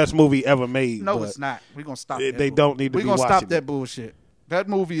is the best movie ever made. No, it's not. We're gonna stop. They don't need to be watching. We're gonna stop that bullshit. That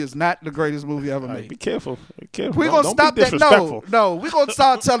movie is not the greatest movie ever made. Be careful. Be careful. We're gonna stop that. No, we're gonna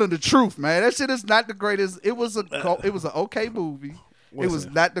start telling the truth, man. That shit is not the greatest. It was an okay movie. It was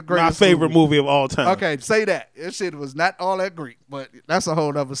not the greatest. My favorite movie of all time. Okay, say that. That shit was not all that great, but that's a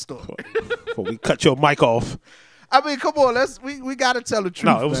whole other story. Before we cut your mic off. I mean, come on, we gotta tell the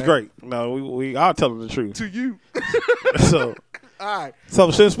truth. No, it was great. No, we are telling the truth. To you. So all right.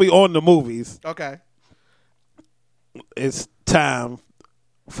 So since we on the movies, okay, it's time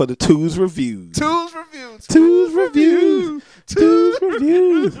for the Twos Reviews. Twos Reviews. Twos Reviews. Twos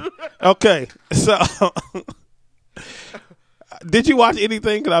Reviews. Okay, so did you watch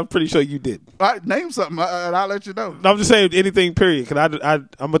anything? Because I'm pretty sure you did. All right, name something, and I'll let you know. No, I'm just saying anything, period. Because I'm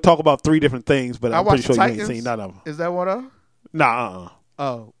going to talk about 3 different things, but I'm pretty sure Titans. You ain't seen none of them. Is that one of them? Nah.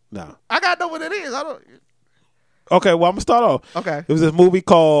 Oh. No. I got to know what it is. I don't. Okay, well, I'm going to start off. Okay. It was this movie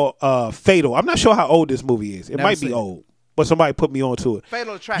called Fatal. I'm not sure how old this movie is. It Never might be seen old, but somebody put me onto it.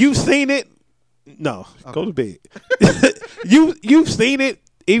 Fatal Attraction. You've seen it? No. Okay. Go to bed. You've seen it,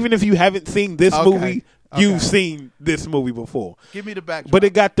 even if you haven't seen this movie. You've seen this movie before. Give me the backdrop. But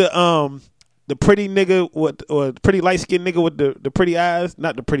it got the pretty nigga or pretty light skinned nigga with the pretty eyes.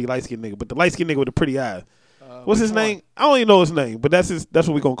 Not the pretty light skinned nigga, but the light skinned nigga with the pretty eyes. What's his name? I don't even know his name, but that's what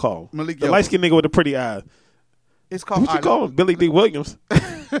we gonna call him. Malik the Yoba. light skinned nigga with the pretty eyes. It's called. What you call him? Billy D. Williams.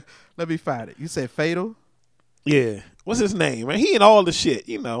 Let me find it. You said Fatal. Yeah. What's his name, man? He in all the shit,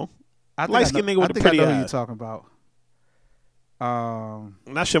 you know. Light skinned nigga with the pretty eyes. I know who you're talking about.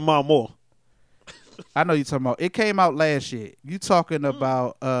 Not Shamar Moore. I know you're talking about. It came out last year. You talking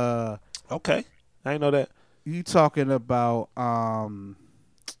about? Okay, I didn't know that. You talking about?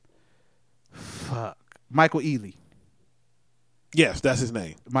 Michael Ealy. Yes, that's his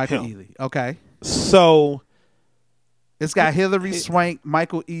name. Michael Ealy. Okay. So it's got Hilary Swank,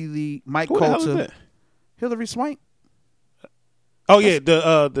 Michael Ealy, Mike Coulter. Hilary Swank. Oh yeah,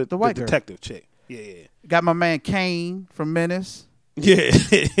 the white detective chick. Yeah. Got my man Kane from Menace. Yeah,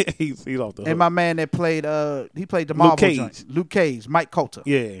 he's off the hook. And my man that played he played the Marvel Luke joint. Luke Cage, Mike Coulter.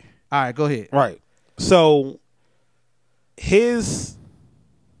 Yeah. All right, go ahead. Right. So his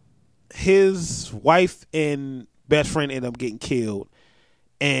wife and best friend end up getting killed,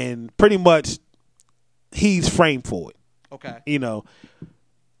 and pretty much he's framed for it. Okay. You know,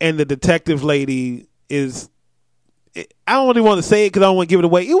 and the detective lady is. I don't really want to say it because I don't want to give it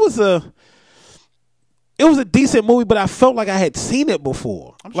away. It was a decent movie, but I felt like I had seen it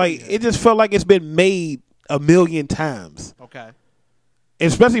before. It just felt like it's been made a million times. Okay.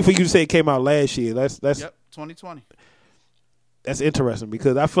 Especially for you to say it came out last year. That's 2020. That's interesting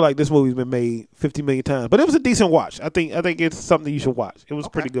because I feel like this movie's been made 50 million times. But it was a decent watch. I think it's something you should watch. It was a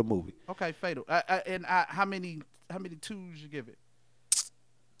pretty good movie. Okay, Fatal. How many twos you give it?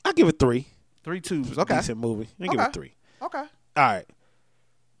 I give it 3. 3 twos. Okay. Decent movie. I give it 3. Okay. All right.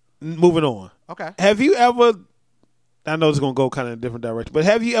 Moving on. Okay. Have you ever? I know it's gonna go kind of in a different direction, but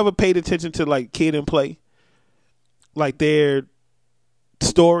have you ever paid attention to like Kid and Play, like their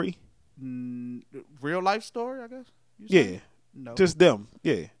story? Real life story, I guess. Yeah. No. Just them.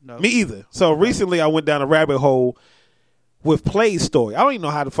 Yeah. No. Me either. So recently I went down a rabbit hole with Play's story. I don't even know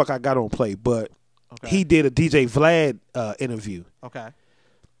how the fuck I got on Play, but he did a DJ Vlad interview. Okay.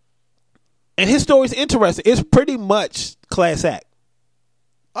 And his story's interesting. It's pretty much class act.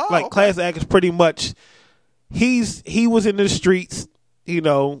 Oh, Class act is pretty much he was in the streets, you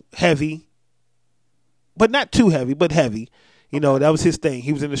know, heavy. But not too heavy, but heavy. You know, that was his thing.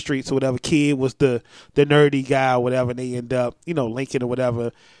 He was in the streets or whatever. Kid was the nerdy guy or whatever. And they end up, you know, linking or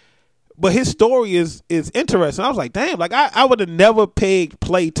whatever. But his story is interesting. I was like, damn, like I would have never pegged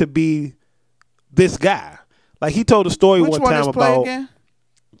Play to be this guy. Like he told a story Which one one time is Play about again?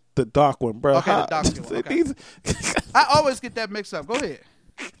 the dark one, bro. Okay, the dark one. Okay. I always get that mixed up. Go ahead.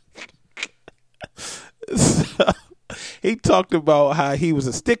 So, he talked about how he was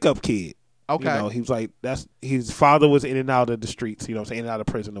a stick-up kid. Okay. You know, he was like, his father was in and out of the streets, you know what I'm saying, in and out of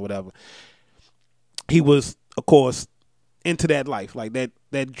prison or whatever. He was, of course, into that life. Like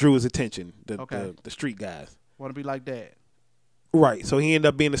that drew his attention, the street guys. Want to be like Dad. Right. So he ended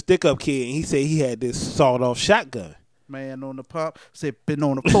up being a stick-up kid, and he said he had this sawed-off shotgun. Man on the pump, sipping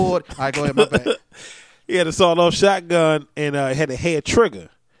on the cord. All right, go ahead, my bad. He had a sawed-off shotgun and had a head trigger.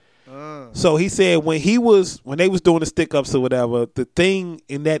 So he said when they was doing the stick-ups or whatever, the thing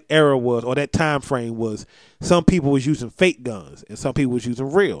in that era was, or that time frame was, some people was using fake guns and some people was using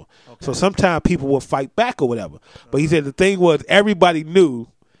real. Okay. So sometimes people would fight back or whatever. But he said the thing was everybody knew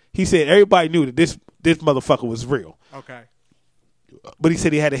that this motherfucker was real. Okay. But he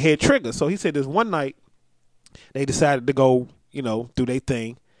said he had a head trigger. So he said this one night they decided to go, you know, do their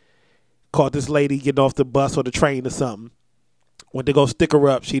thing. Caught this lady getting off the bus or the train or something. Went to go stick her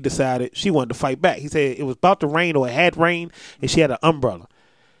up. She decided she wanted to fight back. He said it was about to rain or it had rained, and she had an umbrella.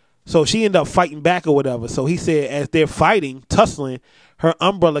 So she ended up fighting back or whatever. So he said as they're fighting, tussling, her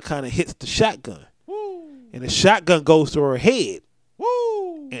umbrella kind of hits the shotgun. Woo. And the shotgun goes to her head.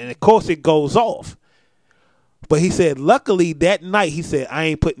 Woo. And, of course, it goes off. But he said, luckily, that night, he said, I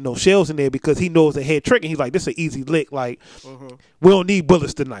ain't putting no shells in there because he knows the head trigger. He's like, this is an easy lick. Like, we don't need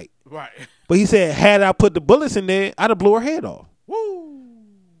bullets tonight. Right. But he said, had I put the bullets in there, I'd have blew her head off. Woo.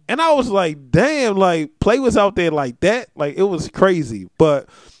 And I was like, damn, like, Play was out there like that. Like, it was crazy. But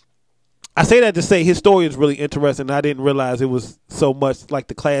I say that to say his story is really interesting. I didn't realize it was so much like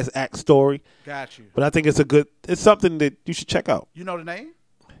the Class Act story. Got you. But I think it's something that you should check out. You know the name?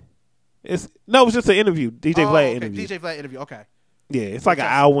 It was just an interview. DJ Vlad interview. DJ Vlad interview, okay. Yeah, it's like an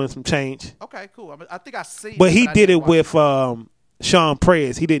hour and some change. Okay, cool. I think I see it. But he did it with Sean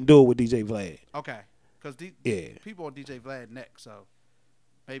Prez. He didn't do it with DJ Vlad. Okay. Because people on DJ Vlad next, so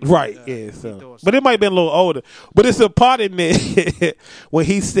maybe right, So. But it might have been a little older. But it's a part in there when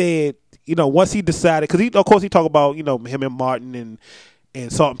he said, you know, once he decided, because of course he talked about, you know, him and Martin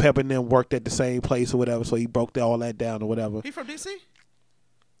and Salt and Pepper and them worked at the same place or whatever, so he broke all that down or whatever. He from D.C.?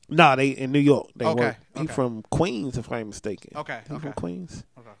 Nah, they in New York. They work. Okay. He from Queens, if I'm mistaken. Okay. He from Queens.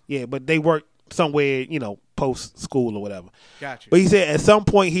 Okay. Yeah, but they work somewhere, you know, post school or whatever. Gotcha. But he said at some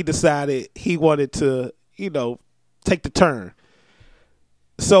point he decided he wanted to, you know, take the turn.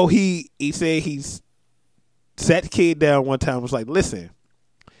 So he said he's sat the kid down one time and was like, listen,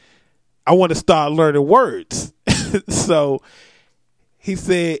 I want to start learning words. So he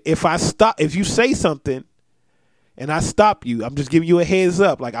said, if you say something and I stop you, I'm just giving you a heads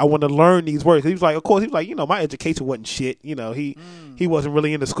up. Like, I want to learn these words. He was like, of course, he was like, you know, my education wasn't shit. You know, he wasn't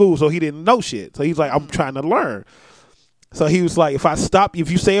really into school, so he didn't know shit. So he's like, I'm trying to learn. So he was like, if I stop you,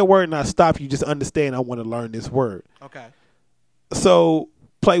 if you say a word and I stop you, just understand I want to learn this word. Okay. So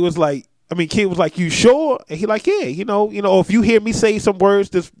Kid was like, you sure? And he like, yeah, you know, if you hear me say some words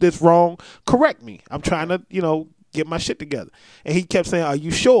that's wrong, correct me. I'm trying to, you know, get my shit together. And he kept saying, are you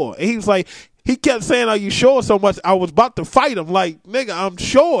sure? And he was like, he kept saying, are you sure so much? I was about to fight him. Like, nigga, I'm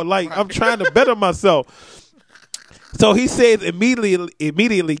sure. Like, I'm trying to better myself. So he says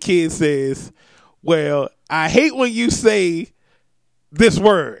immediately Kid says, well, I hate when you say this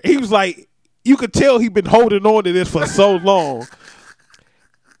word. He was like, you could tell he'd been holding on to this for so long.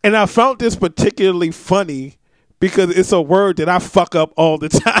 And I found this particularly funny because it's a word that I fuck up all the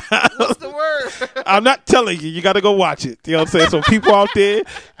time. What's the word? I'm not telling you. You got to go watch it. You know what I'm saying? So people out there,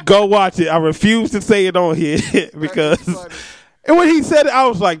 go watch it. I refuse to say it on here because and when he said it, I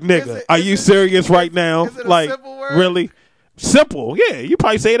was like, nigga, are you serious right now? Is it a like, simple word? Really? Simple. Yeah. You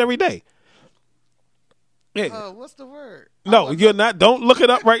probably say it every day. Yeah. What's the word? No, you're not. Don't look it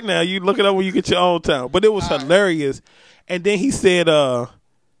up right now. You look it up when you get your own time. But it was hilarious. And then he said,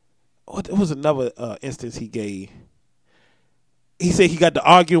 it was another instance he gave. He said he got to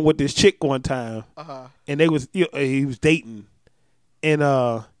arguing with this chick one time, and he was dating,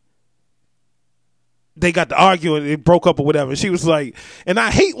 and they got to arguing, it broke up or whatever. And she was like, and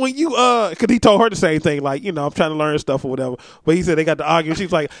I hate when you because he told her the same thing, like, you know, I'm trying to learn stuff or whatever. But he said they got to argue. She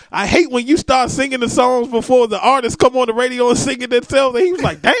was like, I hate when you start singing the songs before the artists come on the radio and sing it themselves. And he was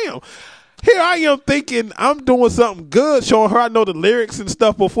like, damn. Here I am thinking I'm doing something good, showing her I know the lyrics and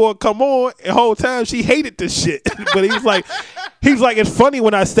stuff before it come on. And the whole time she hated this shit. But he was like, it's funny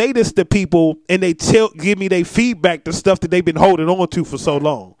when I say this to people and they give me their feedback to stuff that they've been holding on to for so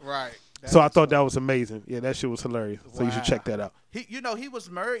long. Right. So I thought that was amazing. Yeah, that shit was hilarious. So you should check that out. He was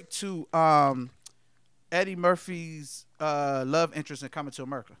married to Eddie Murphy's love interest in Coming to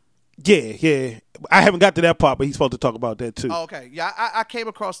America. Yeah. I haven't got to that part, but he's supposed to talk about that too. Oh, okay. Yeah, I came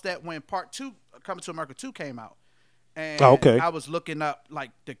across that when Part 2, Coming to America 2 came out. And okay. I was looking up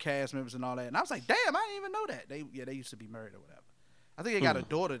like the cast members and all that, and I was like, damn, I didn't even know that. They used to be married or whatever. I think they got a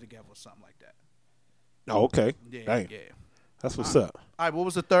daughter together or something like that. Oh, okay. Yeah, Dang. yeah. That's what's up. All right, what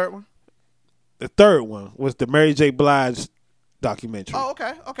was the third one? The third one was the Mary J. Blige documentary. Oh,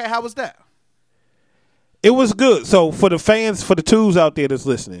 okay. Okay, how was that? It was good. So for the fans, for the twos out there that's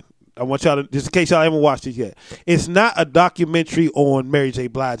listening, I want y'all to, just in case y'all haven't watched it yet, it's not a documentary on Mary J.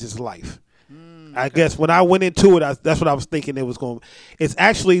 Blige's life. I guess when I went into it, that's what I was thinking it was going. It's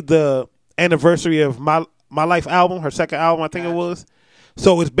actually the anniversary of My Life album, her second album, I think it was.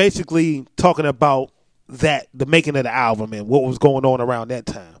 So it's basically talking about that, the making of the album and what was going on around that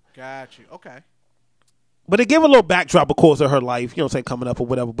time. Got you. Okay. But it gave a little backdrop, of course, of her life, you know what I'm saying, coming up or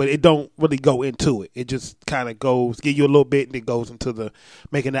whatever, but it don't really go into it. It just kind of give you a little bit, and it goes into the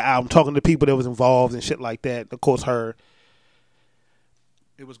making the album, talking to people that was involved and shit like that. Of course, her.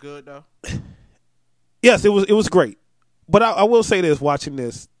 It was good, though? Yes, it was great. But I will say this, watching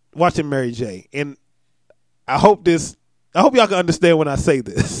Mary J., and I hope y'all can understand when I say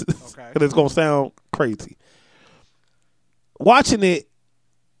this, because it's going to sound crazy. Watching it,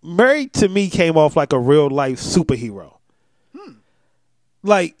 Mary to me came off like a real life superhero.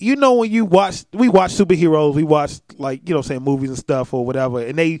 Like, you know, when we watch superheroes, we watch like, you know what I'm saying, movies and stuff or whatever,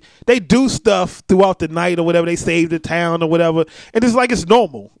 and they do stuff throughout the night or whatever, they save the town or whatever, and it's like it's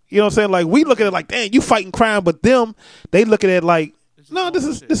normal. You know what I'm saying? Like, we look at it like, dang, you fighting crime, but they look at it like, no, this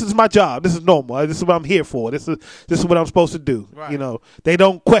is my job. This is normal. This is what I'm here for. This is what I'm supposed to do. Right. You know, they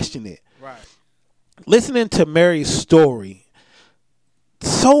don't question it. Right. Listening to Mary's story,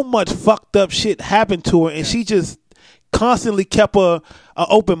 so much fucked up shit happened to her, and she just constantly kept a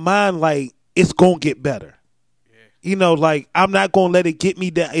open mind, like, it's gonna get better. You know, like, I'm not gonna let it get me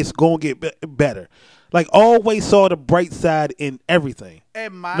down. It's gonna get better. Like, always saw the bright side in everything,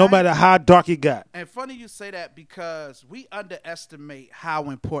 no matter how dark it got. And funny you say that, because we underestimate how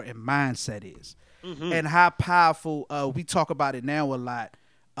important mindset is, and how powerful. We talk about it now a lot.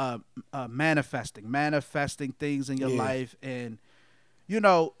 Manifesting things in your life, and you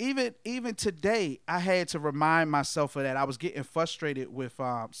know, even today, I had to remind myself of that. I was getting frustrated with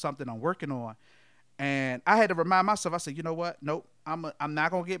something I'm working on, and I had to remind myself. I said, you know what? Nope. I'm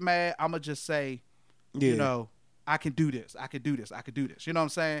not gonna get mad. I'm gonna just say, you know, I can do this. I can do this. I can do this. You know what I'm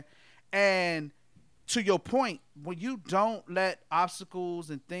saying? And to your point, when you don't let obstacles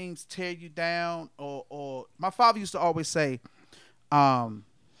and things tear you down, or my father used to always say, the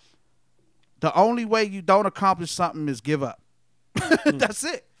only way you don't accomplish something is give up. That's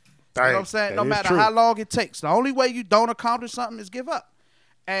it. You know what I'm saying? No matter how long it takes. The only way you don't accomplish something is give up.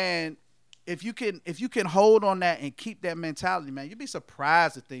 And if you can hold on that and keep that mentality, man, you'd be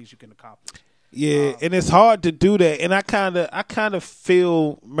surprised at things you can accomplish. Yeah, and it's hard to do that. And I kind of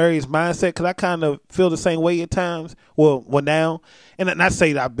feel Mary's mindset, because I kind of feel the same way at times. Well, now, and not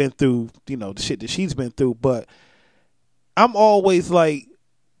say that I've been through, you know, the shit that she's been through, but I'm always like,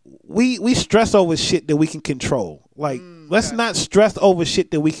 we stress over shit that we can control. Like, let's not stress over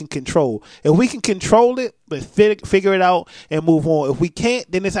shit that we can control. If we can control it, let's figure it out and move on. If we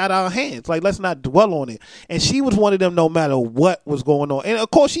can't, then it's out of our hands. Like, let's not dwell on it. And she was one of them, no matter what was going on. And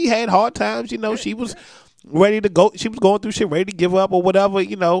of course, she had hard times. You know, she was ready to go. She was going through shit, ready to give up or whatever,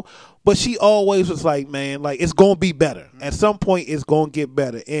 you know. But she always was like, man, like, it's going to be better. At some point, it's going to get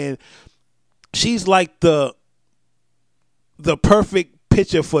better. And she's like the perfect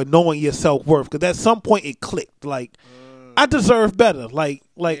picture for knowing your self-worth, because at some point it clicked. Like, I deserve better. Like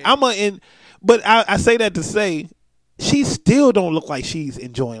but I say that to say she still don't look like she's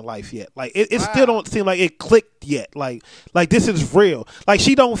enjoying life yet. Like, it still don't seem like it clicked yet. Like this is real. Like,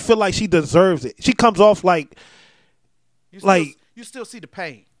 she don't feel like she deserves it. She comes off like you still see the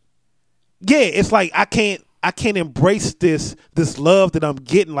pain. Yeah, it's like I can't embrace this love that I'm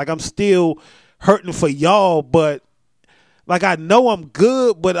getting. Like, I'm still hurting for y'all, but like, I know I'm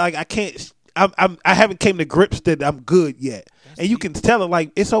good, but I can't. I haven't came to grips that I'm good yet. And you can tell her,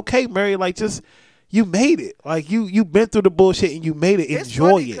 like, it's okay, Mary. Like, just, you made it. Like, you've been through the bullshit and you made it.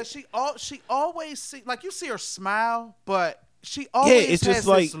 Enjoy it. Because she always see, like, you see her smile, but she always has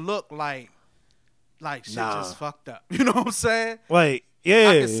this look like shit just fucked up. You know what I'm saying? Like, Yeah.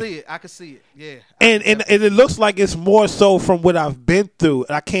 I can see it. I can see it. Yeah. And it looks like it's more so from what I've been through.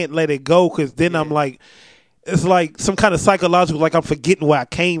 I can't let it go because then I'm like, it's like some kind of psychological, like I'm forgetting where I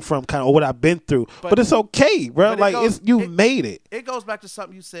came from, kind of, or what I've been through. But it's okay, bro. Like you made it. It goes back to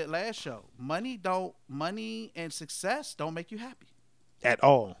something you said last show. Money and success don't make you happy. At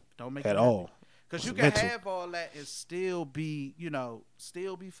all. Don't make at you all. Because you can mental. have all that and still be,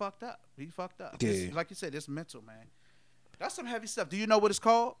 still be fucked up. Be fucked up. Yeah. Like you said, it's mental, man. That's some heavy stuff. Do you know what it's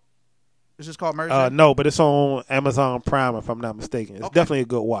called? It's just called Mary J? No, but it's on Amazon Prime, if I'm not mistaken. It's definitely a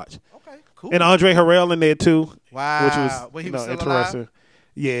good watch. Okay, cool. And Andre Harrell in there too. Wow. Which was, When he was still interesting. alive?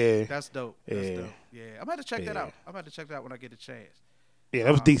 Yeah. That's dope. That's dope. Yeah. I'm about to check that out. I'm about to check that out when I get a chance. Yeah,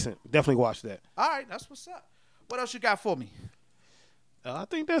 that was decent. Definitely watch that. All right, that's what's up. What else you got for me? I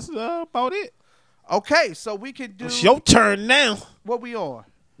think that's about it. Okay, so we can do. It's your turn now. What we on?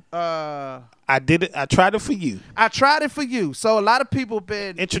 I did it. I tried it for you. I tried it for you. So a lot of people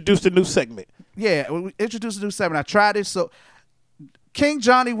been Introduced a new segment. Yeah, we introduced a new segment. I tried it. So King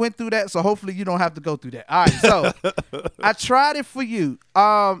Johnny went through that. So hopefully you don't have to go through that. All right. So I tried it for you.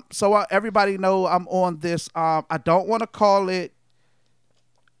 So everybody know I'm on this. I don't want to call it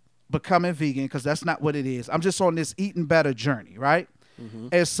becoming vegan because that's not what it is. I'm just on this eating better journey, right? Mm-hmm.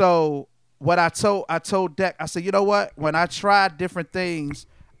 And so what I told Deck, I said, you know what? When I try different things,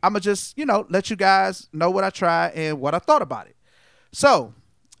 I'm going to just, let you guys know what I tried and what I thought about it. So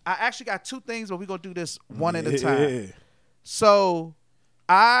I actually got two things, but we're going to do this one at a time. So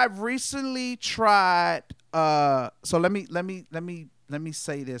I've recently tried, so let me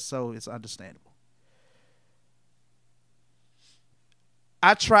say this so it's understandable.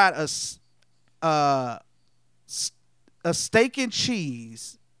 I tried a steak and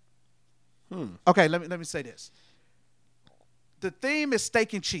cheese. Okay, let me say this. The theme is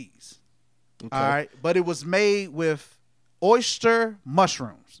steak and cheese. Okay. All right, but it was made with oyster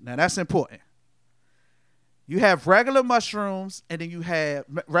mushrooms. Now that's important. You have regular mushrooms, and then you have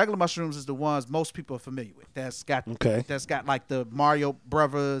regular mushrooms is the ones most people are familiar with. That's got like the Mario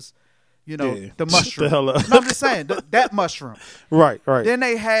Brothers, the mushroom. The hell up. No, I'm just saying that mushroom. Right. Then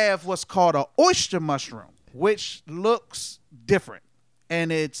they have what's called an oyster mushroom, which looks different,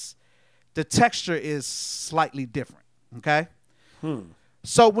 and the texture is slightly different. Okay.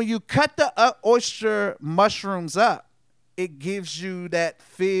 So when you cut the oyster mushrooms up, it gives you that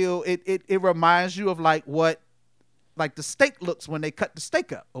feel. It reminds you of like what the steak looks when they cut the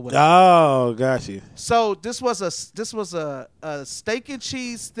steak up or whatever. Oh, got you. So this was a steak and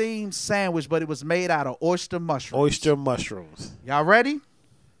cheese themed sandwich, but it was made out of oyster mushrooms. Oyster mushrooms. Y'all ready?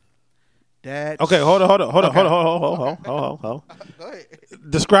 Okay, hold on. Go ahead.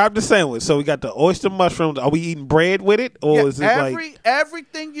 Describe the sandwich. So we got the oyster mushrooms. Are we eating bread with it, or is it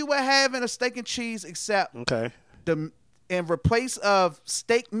everything you would have in a steak and cheese except in replace of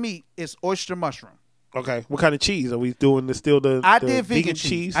steak meat is oyster mushroom. Okay, what kind of cheese are we doing? I did vegan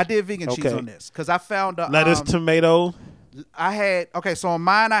cheese. I did vegan cheese on this because I found lettuce, tomato. I had so on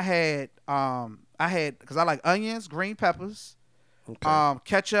mine I had because I like onions, green peppers,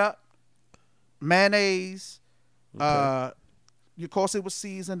 ketchup, mayonnaise. Of course, it was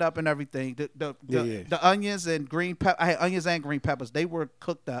seasoned up and everything. The onions and green pepper. I had onions and green peppers. They were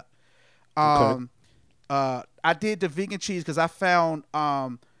cooked up. I did the vegan cheese because I found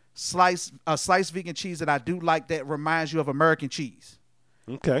sliced vegan cheese that I do like that reminds you of American cheese.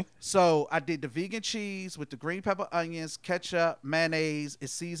 Okay. So I did the vegan cheese with the green pepper, onions, ketchup, mayonnaise.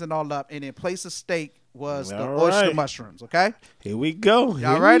 It's seasoned all up, and in place of steak was the oyster mushrooms. Okay. Here we go.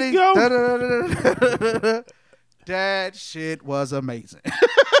 Y'all ready? That shit was amazing.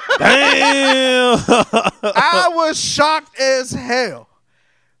 Damn. I was shocked as hell.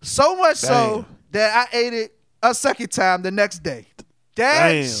 So much so that I ate it a second time the next day.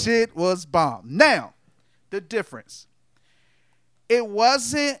 That shit was bomb. Now, the difference. It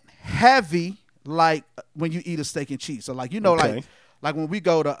wasn't heavy like when you eat a steak and cheese. So like like when we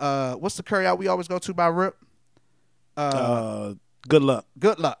go to what's the curry out we always go to by Rip? Good Luck.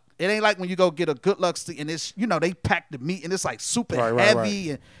 Good Luck. It ain't like when you go get a Good Luck steak and it's they pack the meat and it's like super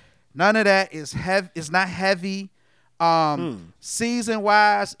heavy and none of that is heavy. It's not heavy. Season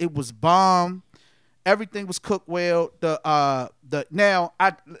wise, it was bomb. Everything was cooked well. Now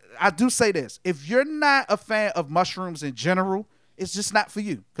I do say this: if you're not a fan of mushrooms in general, it's just not for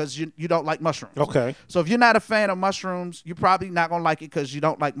you because you don't like mushrooms. Okay. So if you're not a fan of mushrooms, you're probably not gonna like it because you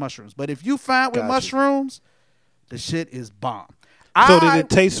don't like mushrooms. But if you fine with mushrooms, the shit is bomb. So did it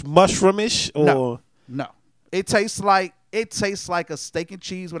taste mushroomish or no? It tastes like a steak and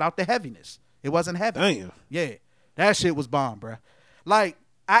cheese without the heaviness. It wasn't heavy. Damn. Yeah, that shit was bomb, bro. Like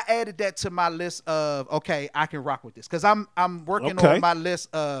I added that to my list of okay, I can rock with this because I'm working Okay. on my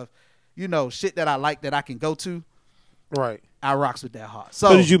list of shit that I like that I can go to. Right. I rocks with that hard.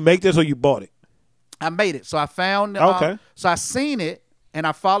 So did you make this or you bought it? I made it. So I found. Okay. So I seen it and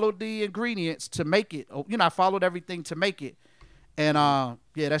I followed the ingredients to make it. I followed everything to make it, and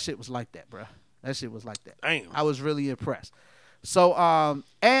yeah, that shit was like that, bro. That shit was like that. Damn. I was really impressed. So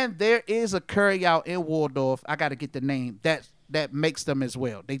and there is a curry out in Waldorf. I got to get the name that makes them as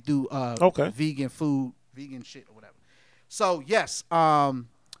well. They do vegan food, vegan shit or whatever. So yes,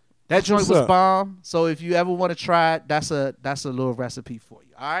 that joint what's was up. bomb. So if you ever want to try it, that's a little recipe for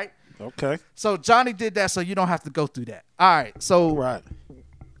you. All right. Okay. So Johnny did that, so you don't have to go through that. All right. So Right.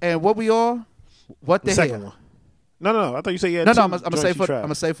 and what we on? What the Second hell? one. No. I thought you said you had No, two I'm gonna say joints you for I'm tried.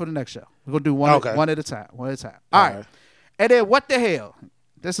 gonna say for the next show. We're gonna do one Okay. one at a time. One at a time. All right. And then what the hell?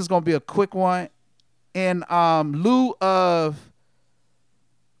 This is gonna be a quick one. In lieu of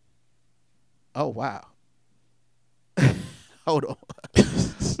oh wow. Hold on.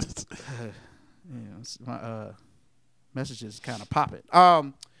 My messages kind of popping.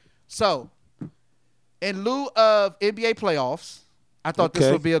 So in lieu of NBA playoffs, I thought this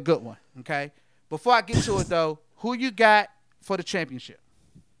Okay. would be a good one. Okay. Before I get to it though, who you got for the championship?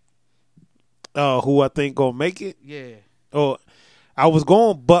 Who I think gonna make it? Yeah. Oh, I was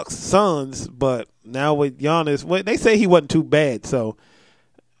going Bucks Suns, but now with Giannis, they say he wasn't too bad. So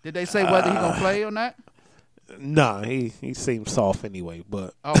Did they say whether he gonna play or not? nah, he seems soft anyway.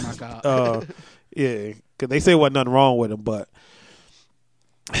 But Oh my God. yeah, because they say wasn't nothing wrong with him. But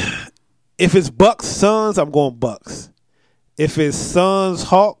if it's Bucks Suns, I'm going Bucks. If it's Suns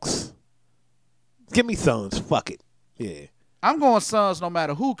Hawks, give me Suns. Fuck it. Yeah. I'm going Suns no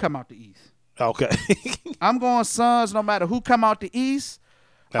matter who come out the East. Okay. I'm going Suns no matter who come out the East.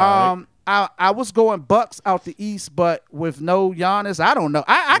 All I was going Bucks out the East, but with no Giannis, I don't know.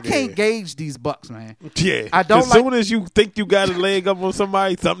 I can't gauge these Bucks, man. Yeah. I don't as like- soon as you think you got a leg up on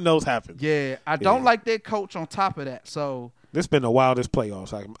somebody, something else happens. Yeah, I don't Yeah. like their coach on top of that. So This been the wildest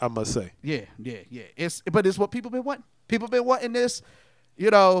playoffs, I must say. yeah. It's what people been wanting. People been wanting this.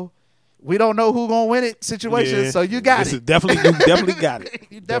 We don't know who gonna win it situation. Yeah. So you got This it. is definitely you definitely got it.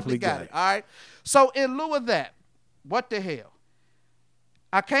 You definitely got it. All right. So in lieu of that, what the hell?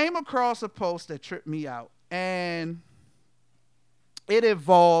 I came across a post that tripped me out, and it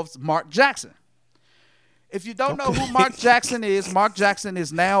involves Mark Jackson. If you don't know who Mark Jackson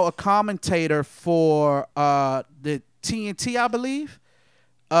is now a commentator for the TNT, I believe.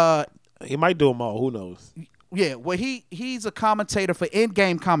 He might do them all. Who knows? Yeah, well, he's a commentator for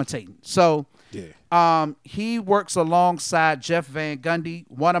in-game commentating. So Yeah. he works alongside Jeff Van Gundy,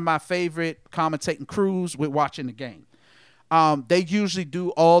 one of my favorite commentating crews with watching the game. They usually do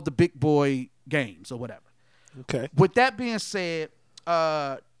all the big boy games or whatever. Okay. With that being said,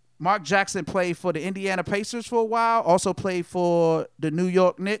 Mark Jackson played for the Indiana Pacers for a while. Also played for the New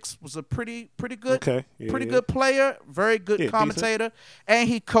York Knicks. Was a pretty good, Okay. Yeah, pretty yeah. good player. Very good Yeah, commentator, and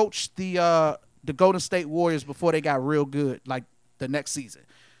he coached the Golden State Warriors before they got real good, like the next season.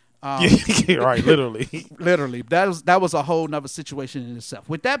 Yeah, right. Literally. Literally, that was a whole nother situation in itself.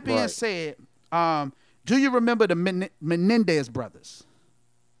 With that being Right. said, do you remember the Menendez brothers?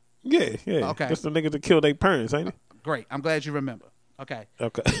 Yeah. Okay. That's the niggas that killed their parents, ain't it? Great, I'm glad you remember. Okay,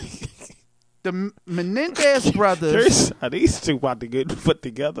 Okay. the Menendez brothers. Curious, are these two about to get put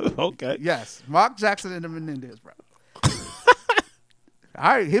together? Okay. Yes, Mark Jackson and the Menendez brothers. All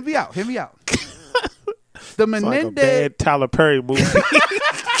right, hit me out. The It's like a Menendez. bad Tyler Perry movie.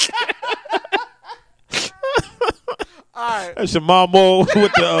 All right, That's your mama with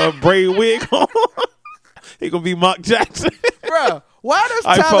the braid wig on. He gonna be Mark Jackson. bro. Why does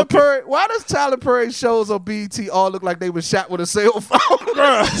Tyler Perry shows on BET all look like they were shot with a cell phone?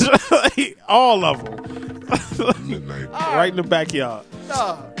 Bruh, all of them. Midnight Right in the backyard.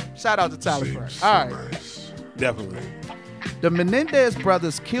 No. Shout out to Tyler Perry. seems All so right. nice. Definitely. The Menendez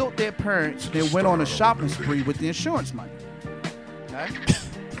brothers killed their parents, then went on a shopping spree with the insurance money. Okay?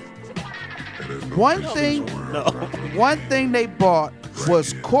 There's no One place thing- in this world One thing they bought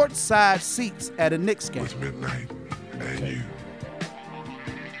was courtside seats at a Knicks game. with midnight and you.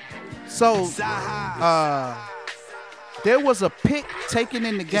 So there was a pick taken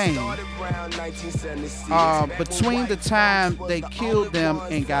in the game between the time they killed them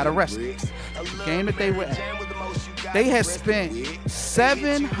and got arrested. The game that they were at. They had spent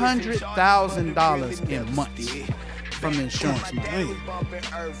 $700,000 in months from the insurance money.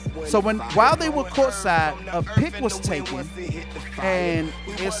 So while they were courtside, a pick was taken, and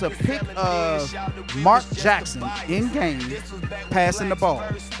it's a pick of Mark Jackson in game passing the ball,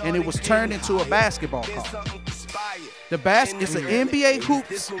 and it was turned into a basketball call. It's an NBA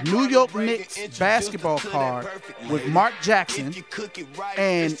Hoops New York Knicks basketball card with Mark Jackson,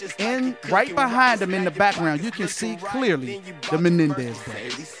 and right behind him in the background, you can see clearly the Menendez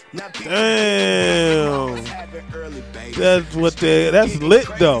brothers. Damn. That's lit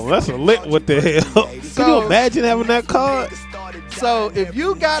though. That's a lit what the hell. Can you imagine having that card? So if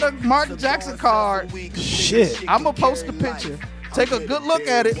you got a Mark Jackson card, shit, I'm gonna post a picture. Take a good look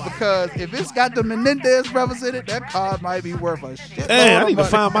at it, because if it's got the Menendez brothers in it, that card might be worth a shit. Damn, I need to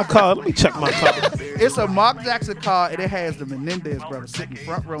find my card. Let me check my card. It's a Mark Jackson card, and it has the Menendez brothers sitting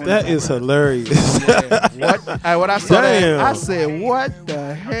front row. That is hilarious. Yeah. When I saw Damn. that, I said, "What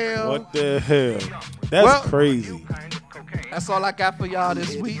the hell? What the hell? That's crazy." That's all I got for y'all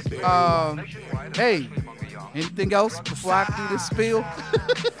this week. Hey, anything else before I do this spiel?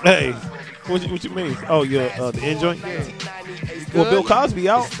 Hey, what you mean? Oh, the end joint? Yeah. Well, Bill Cosby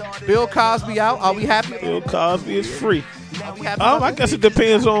out. Bill Cosby out. Are we happy? Bill Cosby is free. Are we happy? I guess it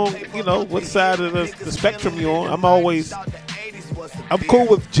depends on what side of the spectrum you're on. I'm cool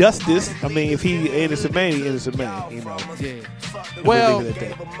with justice. I mean, if he innocent man, he innocent man. Yeah. Well,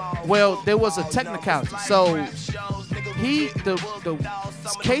 Well, there was a technicality. So the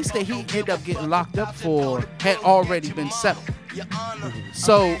case that he ended up getting locked up for had already been settled.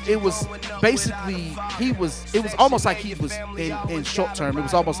 So it was basically it was almost like he was in short term. It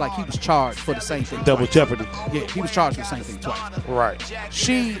was almost like he was charged for the same thing. Double twice. jeopardy. Yeah, he was charged for the same thing twice. Right.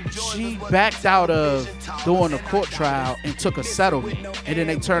 She backed out of doing a court trial and took a settlement, and then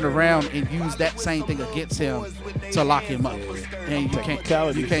they turned around and used that same thing against him to lock him up. And you can't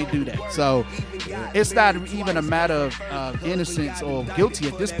do that. So it's not even a matter of innocence or guilty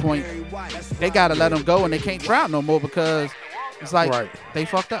at this point. They gotta let him go, and they can't try him no more, because it's like they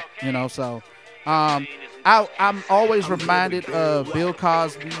fucked up, So I'm always reminded of Bill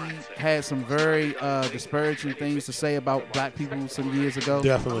Cosby had some very disparaging things to say about black people some years ago.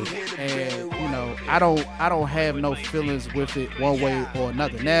 Definitely. And I don't have no feelings with it one way or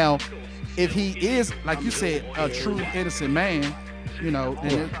another. Now, if he is, like you said, a true innocent man,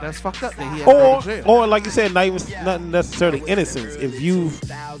 then that's fucked up that he had to go to jail. Or like you said, not necessarily innocence. If you've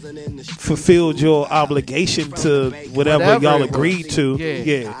fulfilled your obligation to whatever y'all agreed to,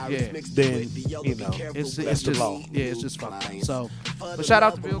 then it's that's just the law. Yeah, it's just fucked up. So, but shout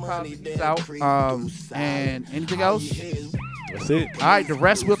out to Bill Cosby out. And anything else? That's it. All right, the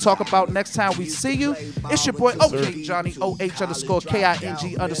rest we'll talk about next time we see you. It's your boy OK Johnny,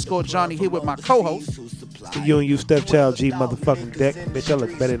 OH_KING_Johnny, here with my co-host. You stepchild G motherfucking deck. Bitch, I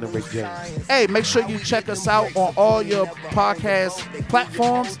look better than Rick James. Hey, make sure you check us out on all your podcast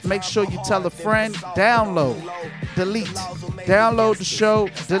platforms. Make sure you tell a friend. Download, delete. Download the show,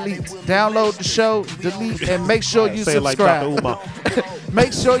 delete. Download the show, delete. And make sure you subscribe.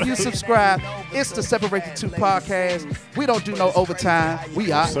 Make sure you subscribe. It's the Separate the Two podcast. We don't do no overtime.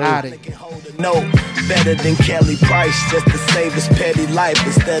 We are out of here. No better than Kelly Price, just to save his petty life.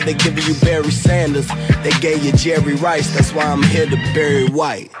 Instead of giving you Barry Sanders, they gave you Jerry Rice. That's why I'm here to Barry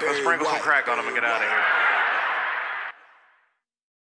White. Let's sprinkle some crack on him and get out of here.